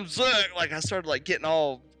doing? I'm Zach." Like I started like getting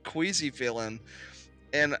all queasy feeling,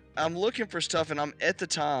 and I'm looking for stuff, and I'm at the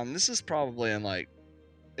time. This is probably in like,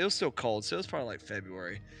 it was still cold, so it was probably like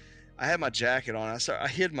February. I had my jacket on. I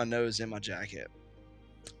hid my nose in my jacket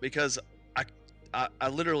because I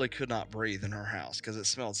literally could not breathe in her house because it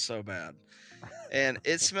smelled so bad, and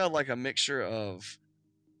it smelled like a mixture of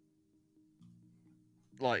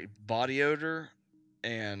like body odor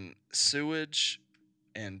and sewage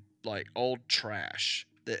and like old trash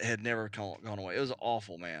that had never gone away. It was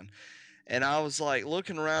awful, man. And I was like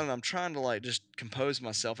looking around and I'm trying to like just compose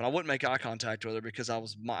myself, and I wouldn't make eye contact with her because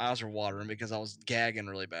my eyes were watering because I was gagging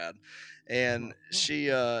really bad. And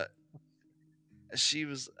I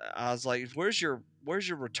was like, where's your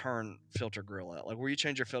return filter grill at? Like, where you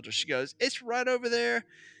change your filter? She goes, it's right over there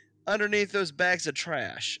underneath those bags of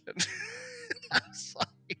trash. I was like,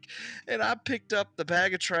 and I picked up the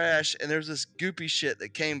bag of trash, and there's this goopy shit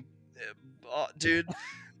that came, dude.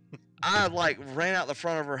 I like ran out the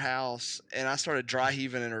front of her house, and I started dry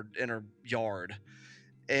heaving in her yard,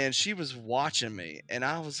 and she was watching me, and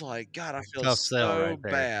I was like, God, I feel Tough sell so right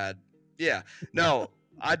there. bad. Yeah, no,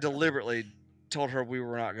 I deliberately told her we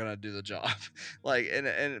were not gonna do the job, like,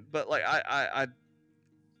 but like I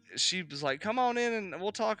she was like, come on in and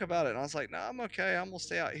we'll talk about it. And I was like, no, I'm okay. I'm gonna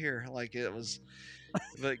stay out here. Like it was,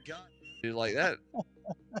 but God, dude, like that.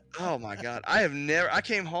 Oh my God. I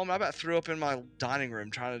came home, I about threw up in my dining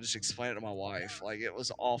room trying to just explain it to my wife. Like it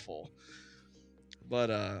was awful.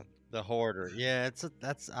 But, The hoarder. Yeah,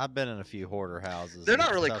 I've been in a few hoarder houses. they're and not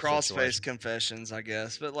it's a really tough cross-face situation. confessions, I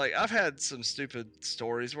guess. But like I've had some stupid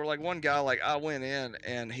stories where like one guy, like I went in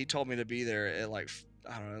and he told me to be there at like,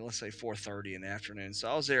 I don't know, let's say 4:30 in the afternoon. So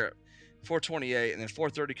I was there at 4:28, and then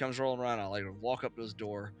 4:30 comes rolling around. I like walk up to his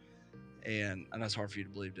door, and I know it's hard for you to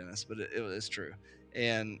believe, Dennis, but it's true.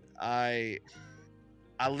 And I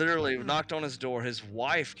literally knocked on his door. His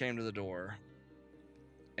wife came to the door,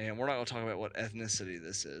 and we're not going to talk about what ethnicity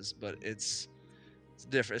this is, but it's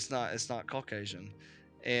different. It's not Caucasian.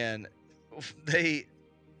 And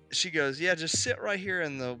she goes, yeah, just sit right here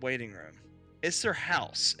in the waiting room. It's their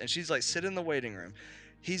house. And she's like, sit in the waiting room.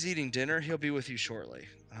 He's eating dinner. He'll be with you shortly.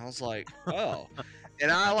 And I was like, oh.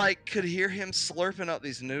 And I like could hear him slurping up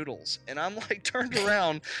these noodles. And I'm like turned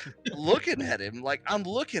around looking at him. Like I'm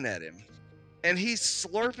looking at him. And he's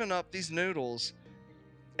slurping up these noodles.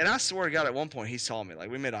 And I swear to God, at one point he saw me.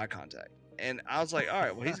 Like we made eye contact. And I was like, all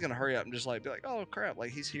right, well, he's going to hurry up and just like be like, oh crap.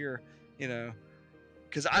 Like he's here, you know,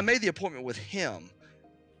 because I made the appointment with him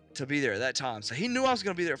to be there at that time. So he knew I was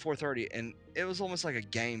going to be there at 4:30, and it was almost like a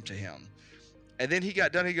game to him. And then he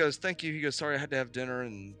got done. He goes, thank you. He goes, sorry, I had to have dinner,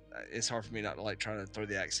 and it's hard for me not to like try to throw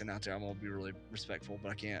the accent out there. I'm going to be really respectful, but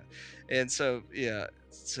I can't. And so, yeah,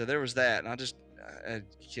 so there was that, and it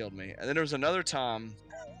killed me. And then there was another time,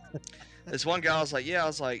 this one guy was like,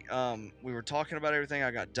 we were talking about everything.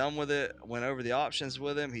 I got done with it, went over the options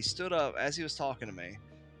with him. He stood up as he was talking to me.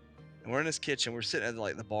 And we're in his kitchen. We're sitting at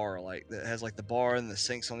like the bar, like that has like the bar and the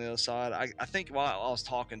sinks on the other side. I think while I was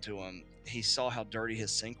talking to him, he saw how dirty his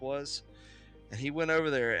sink was, and he went over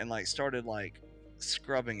there and like started like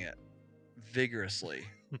scrubbing it vigorously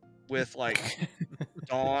with like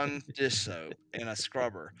Dawn dish soap and a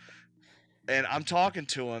scrubber. And I'm talking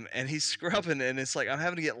to him, and he's scrubbing, and it's like I'm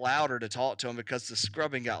having to get louder to talk to him because the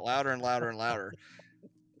scrubbing got louder and louder and louder.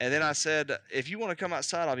 And then I said, if you want to come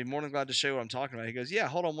outside, I'll be more than glad to show you what I'm talking about. He goes, yeah,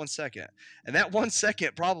 hold on 1 second. And that 1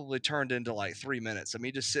 second probably turned into like 3 minutes of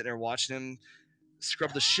me just sitting there watching him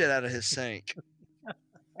scrub the shit out of his sink.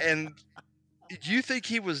 And you think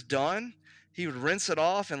he was done? He would rinse it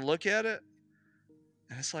off and look at it.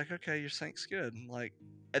 And it's like, okay, your sink's good. Like,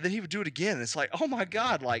 and then he would do it again. It's like, oh my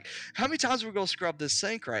God, like how many times are we going to scrub this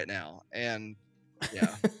sink right now? And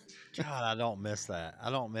yeah. God, I don't miss that. I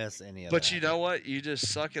don't miss any of that. But you know what? You just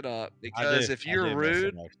suck it up, because if I you're do miss it,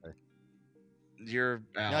 rude, actually. you're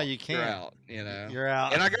out. No, you can't. You're out, you know. You're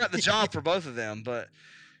out. And I got the job for both of them, but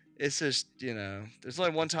it's just, you know, there's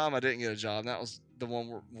only one time I didn't get a job, and that was the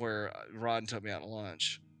one where Rod took me out to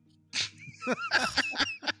lunch.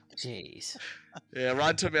 Jeez. Yeah,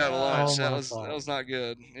 Rod took me out to lunch. Oh, that was not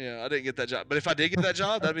good. Yeah, I didn't get that job. But if I did get that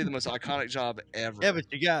job, that'd be the most iconic job ever. Yeah, but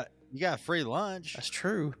you got free lunch. That's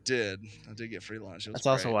true. I did get free lunch. It was That's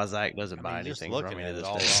also great. why Zach doesn't buy just anything from looking me at to it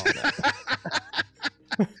all this day.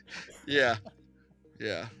 wrong.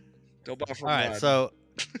 Yeah. Don't buy from All right, Rod. so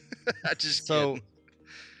I just so kidding.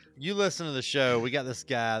 you listen to the show. We got this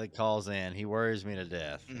guy that calls in. He worries me to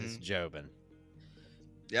death. It's Jobin.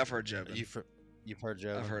 Yeah, I've heard Jobin. You've heard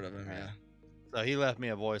Jobin? I've heard of him. All right. Yeah. So he left me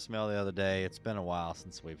a voicemail the other day. It's been a while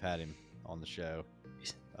since we've had him on the show.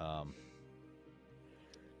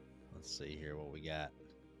 Let's see here what we got.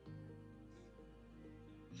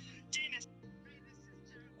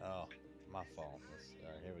 Oh, my fault. All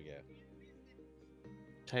right, here we go.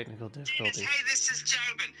 Technical Dennis, difficulties. hey, this is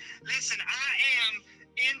Jobin. Listen, I am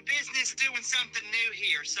in business doing something new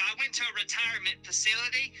here. So I went to a retirement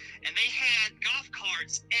facility, and they had golf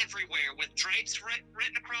carts everywhere with drapes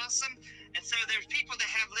written across them. And so there's people that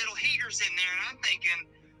have little heaters in there, and I'm thinking,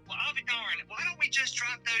 well, I'll be darned, why don't we just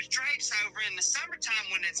drop those drapes over in the summertime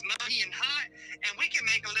when it's muggy and hot, and we can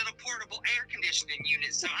make a little portable air conditioning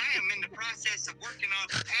unit. So I am in the process of working on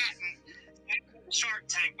a patent. Shark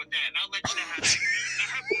Tank with that, and I'll let you know how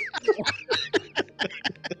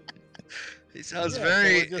to. He sounds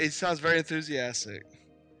Yeah, he sounds very enthusiastic.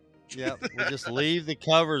 Yep. We just leave the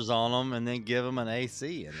covers on them and then give them an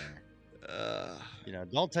AC in there.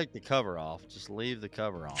 Don't take the cover off. Just leave the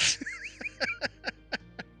cover on.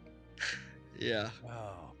 Yeah.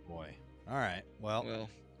 Oh boy. All right. Well, Well,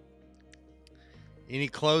 any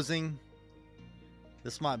closing?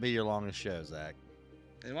 This might be your longest show, Zach.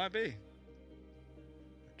 it might be.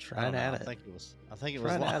 Try it at I it. think it was. I think it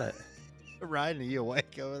Try was it at long. it. Ryan, are you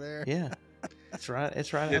awake over there? Yeah. It's right at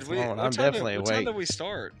Did the we, moment. what I'm time definitely what time awake. did we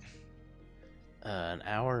start? An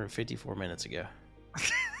hour and 54 minutes ago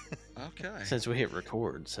Okay. since we hit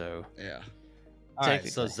record. So Yeah. All right.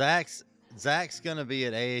 So Technically. Zach's gonna be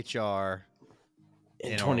at AHR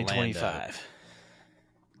in in 2025,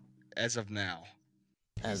 As of now.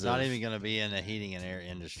 as He's not of- even gonna be in the heating and air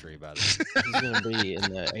industry, by the way. he's going to be in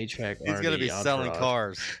the HVAC. He's gonna be R&D selling entourage.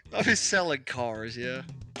 cars. I'll be selling cars, yeah.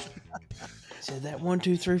 Said that 1,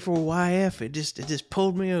 2, 3, 4 YF. It just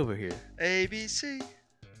pulled me over here. ABC.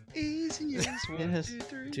 Easy as 1, Yes. 2,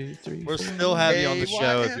 3. 2, 3. We'll 4. still have you on the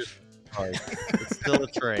show if AYF. you're cars. It's still a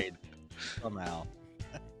trade somehow.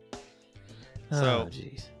 Oh, So-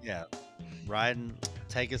 jeez. Yeah, Ryden,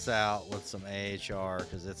 take us out with some AHR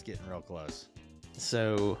because it's getting real close.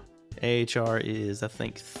 So AHR is, I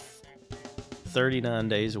think, 39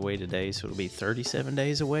 days away today, so it'll be 37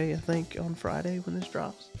 days away, I think, on Friday when this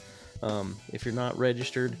drops. If you're not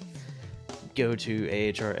registered, go to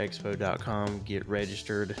ahrexpo.com, get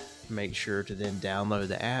registered, make sure to then download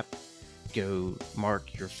the app, go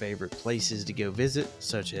mark your favorite places to go visit,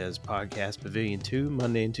 such as Podcast Pavilion 2,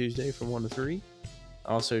 Monday and Tuesday from 1 to 3.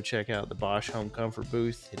 Also check out the Bosch Home Comfort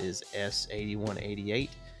booth. It is S8188.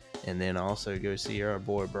 And then also go see our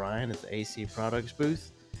boy Brian at the AC Products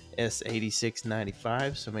booth,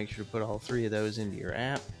 S8695. So make sure to put all three of those into your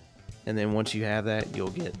app. And then once you have that, you'll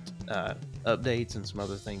get updates and some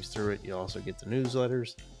other things through it. You'll also get the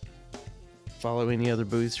newsletters. Follow any other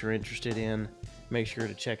booths you're interested in. Make sure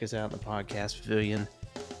to check us out in the Podcast Pavilion,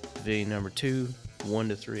 Pavilion number 2, 1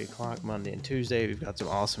 to 3 o'clock, Monday and Tuesday. We've got some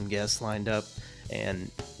awesome guests lined up.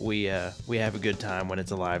 And we have a good time when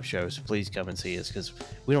it's a live show, so please come and see us because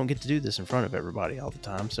we don't get to do this in front of everybody all the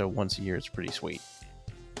time. So once a year, it's pretty sweet.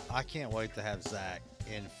 I can't wait to have Zach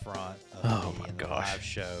in front of Oh me my in the gosh. live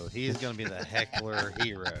show. He's going to be the heckler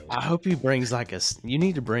hero. I hope he brings you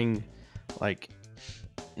need to bring like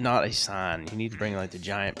not a sign. You need to bring like the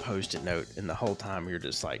giant Post-it note, and the whole time you're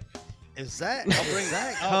just like, If Zach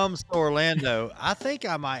comes to Orlando, I think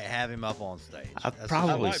I might have him up on stage. That's I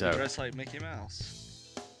Probably might so. be dressed like Mickey Mouse.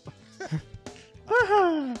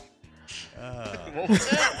 Uh, What was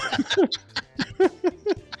that?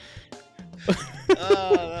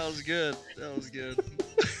 Oh, that was good. That was good.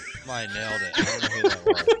 somebody nailed it. I don't know who that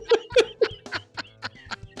was.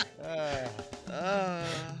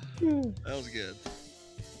 That was good.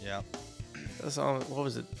 Yep. that's all. What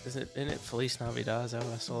was it? Isn't it Feliz Navidad? Is that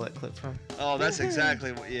what I saw that clip from? Oh, that's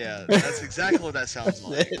exactly what. Yeah, that's exactly what that sounds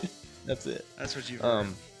like. That's it. That's what you've heard.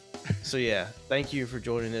 So yeah, thank you for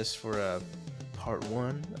joining us for part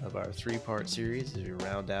 1 of our 3-part series as we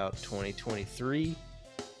round out 2023.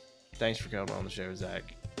 Thanks for coming on the show, Zach.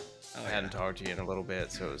 Oh, I hadn't talked to you in a little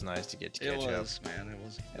bit, so it was nice to get to It catch up. was, man. It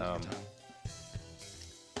was a good time.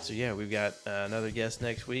 So yeah, we've got another guest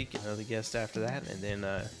next week, another guest after that, and then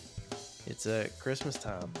it's Christmas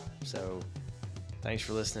time. So thanks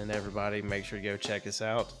for listening, everybody. Make sure to go check us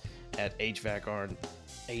out at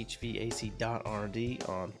HVAC.R&D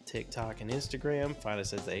on TikTok and Instagram. Find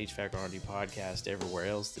us at the HVAC R&D podcast everywhere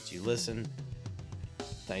else that you listen.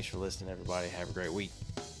 Thanks for listening, everybody. Have a great week.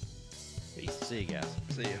 Peace. See you guys.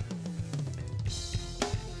 See you.